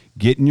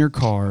 Get in your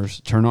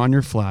cars, turn on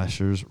your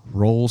flashers,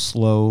 roll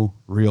slow,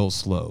 real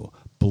slow.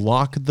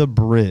 Block the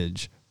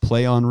bridge,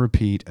 play on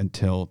repeat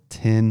until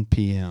 10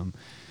 p.m.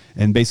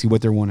 And basically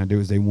what they want to do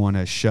is they want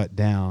to shut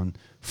down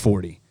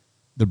 40,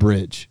 the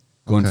bridge.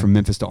 Going from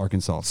Memphis to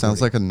Arkansas.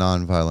 Sounds like a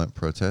nonviolent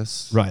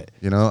protest. Right.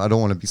 You know, I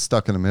don't want to be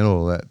stuck in the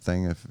middle of that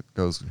thing if it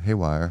goes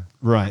haywire.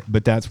 Right.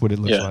 But that's what it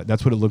looks like.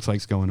 That's what it looks like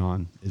is going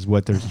on, is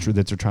what they're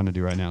trying to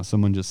do right now.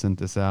 Someone just sent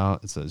this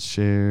out. It says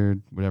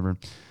shared, whatever.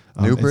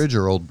 New bridge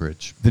or old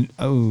bridge?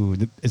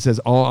 It says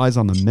all eyes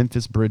on the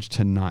Memphis bridge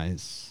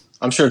tonight.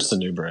 I'm sure it's the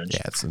new bridge.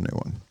 Yeah, it's the new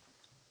one.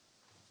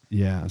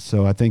 Yeah.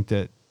 So I think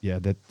that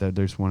they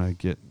just want to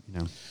get, you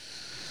know,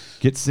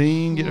 get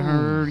seen, get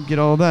heard, get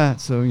all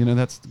that. So, you know,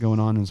 that's going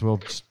on as well.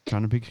 Just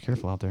trying to be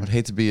careful out there. I'd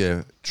hate to be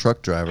a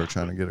truck driver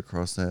trying to get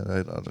across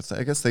that.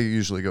 I guess they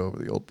usually go over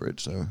the old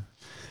bridge, so.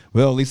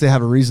 Well, at least they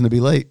have a reason to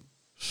be late.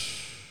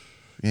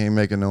 You ain't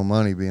making no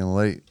money being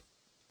late.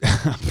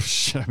 I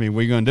mean, what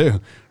are you going to do?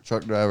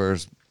 Truck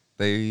drivers,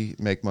 they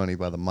make money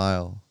by the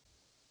mile,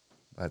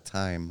 by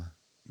time.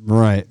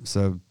 Right.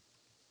 So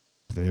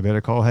they better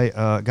call, hey,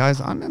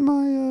 guys, I'm in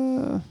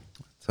my...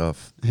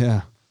 Tough.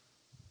 Yeah.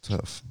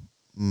 Tough.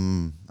 I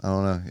don't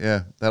know.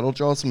 Yeah, that'll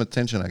draw some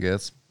attention, I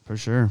guess. For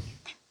sure.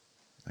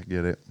 I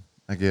get it.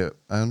 I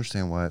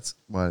understand why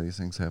these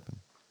things happen.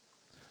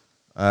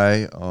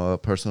 I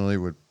personally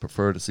would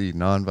prefer to see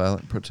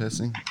nonviolent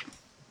protesting.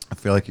 I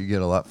feel like you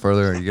get a lot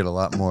further and you get a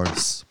lot more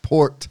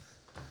support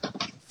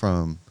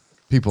from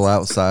people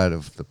outside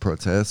of the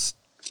protest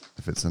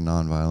if it's a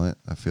nonviolent.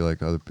 I feel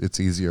like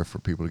it's easier for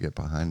people to get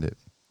behind it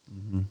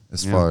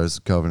as far as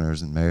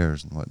governors and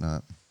mayors and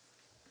whatnot.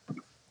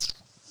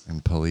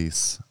 And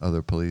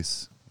other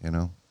police, you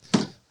know,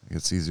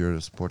 it's easier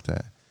to support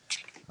that.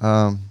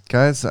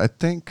 Guys, I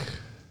think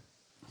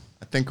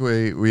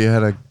we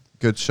had a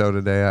good show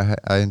today.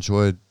 I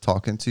enjoyed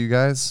talking to you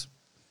guys,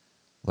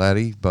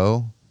 Laddie,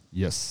 Bo.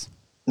 Yes.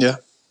 Yeah.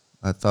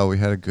 I thought we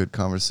had a good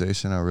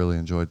conversation. I really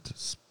enjoyed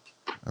this.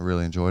 I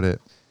really enjoyed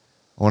it.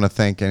 I want to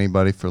thank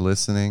anybody for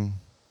listening.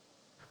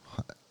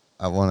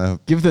 I want to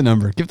give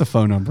the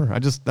phone number.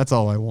 That's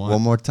all I want.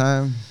 One more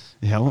time.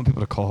 Yeah, I want people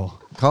to call.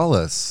 Call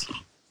us.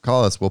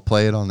 We'll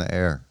play it on the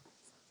air.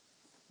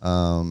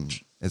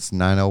 It's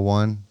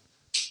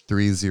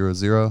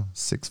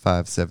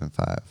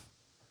 901-300-6575.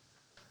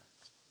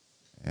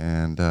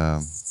 And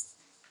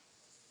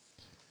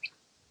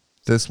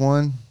this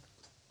one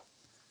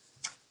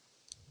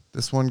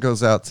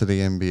goes out to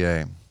the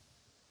NBA.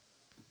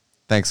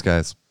 Thanks,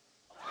 guys.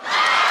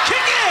 Kick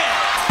it!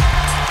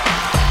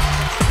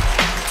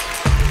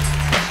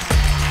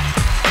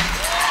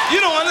 You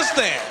don't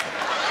understand.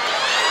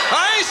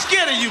 I ain't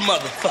scared of you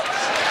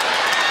motherfuckers.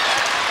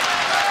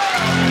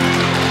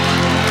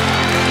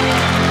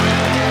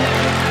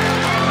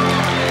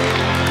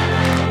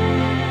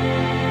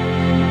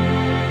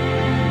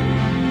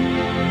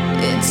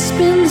 It's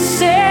been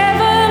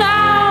 7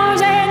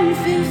 hours and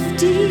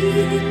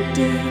 50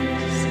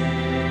 days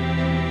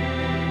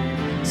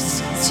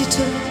since you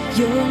took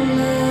your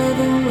love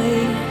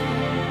away.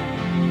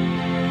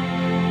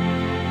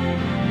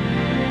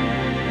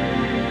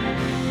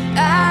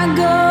 I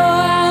go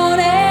out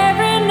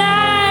every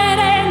night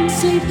and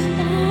sleep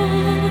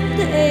all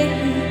day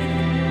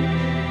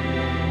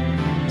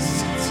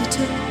since you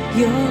took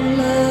your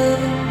love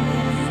away.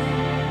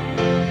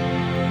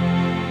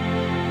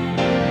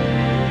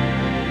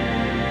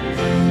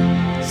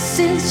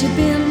 Since you've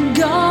been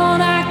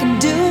gone,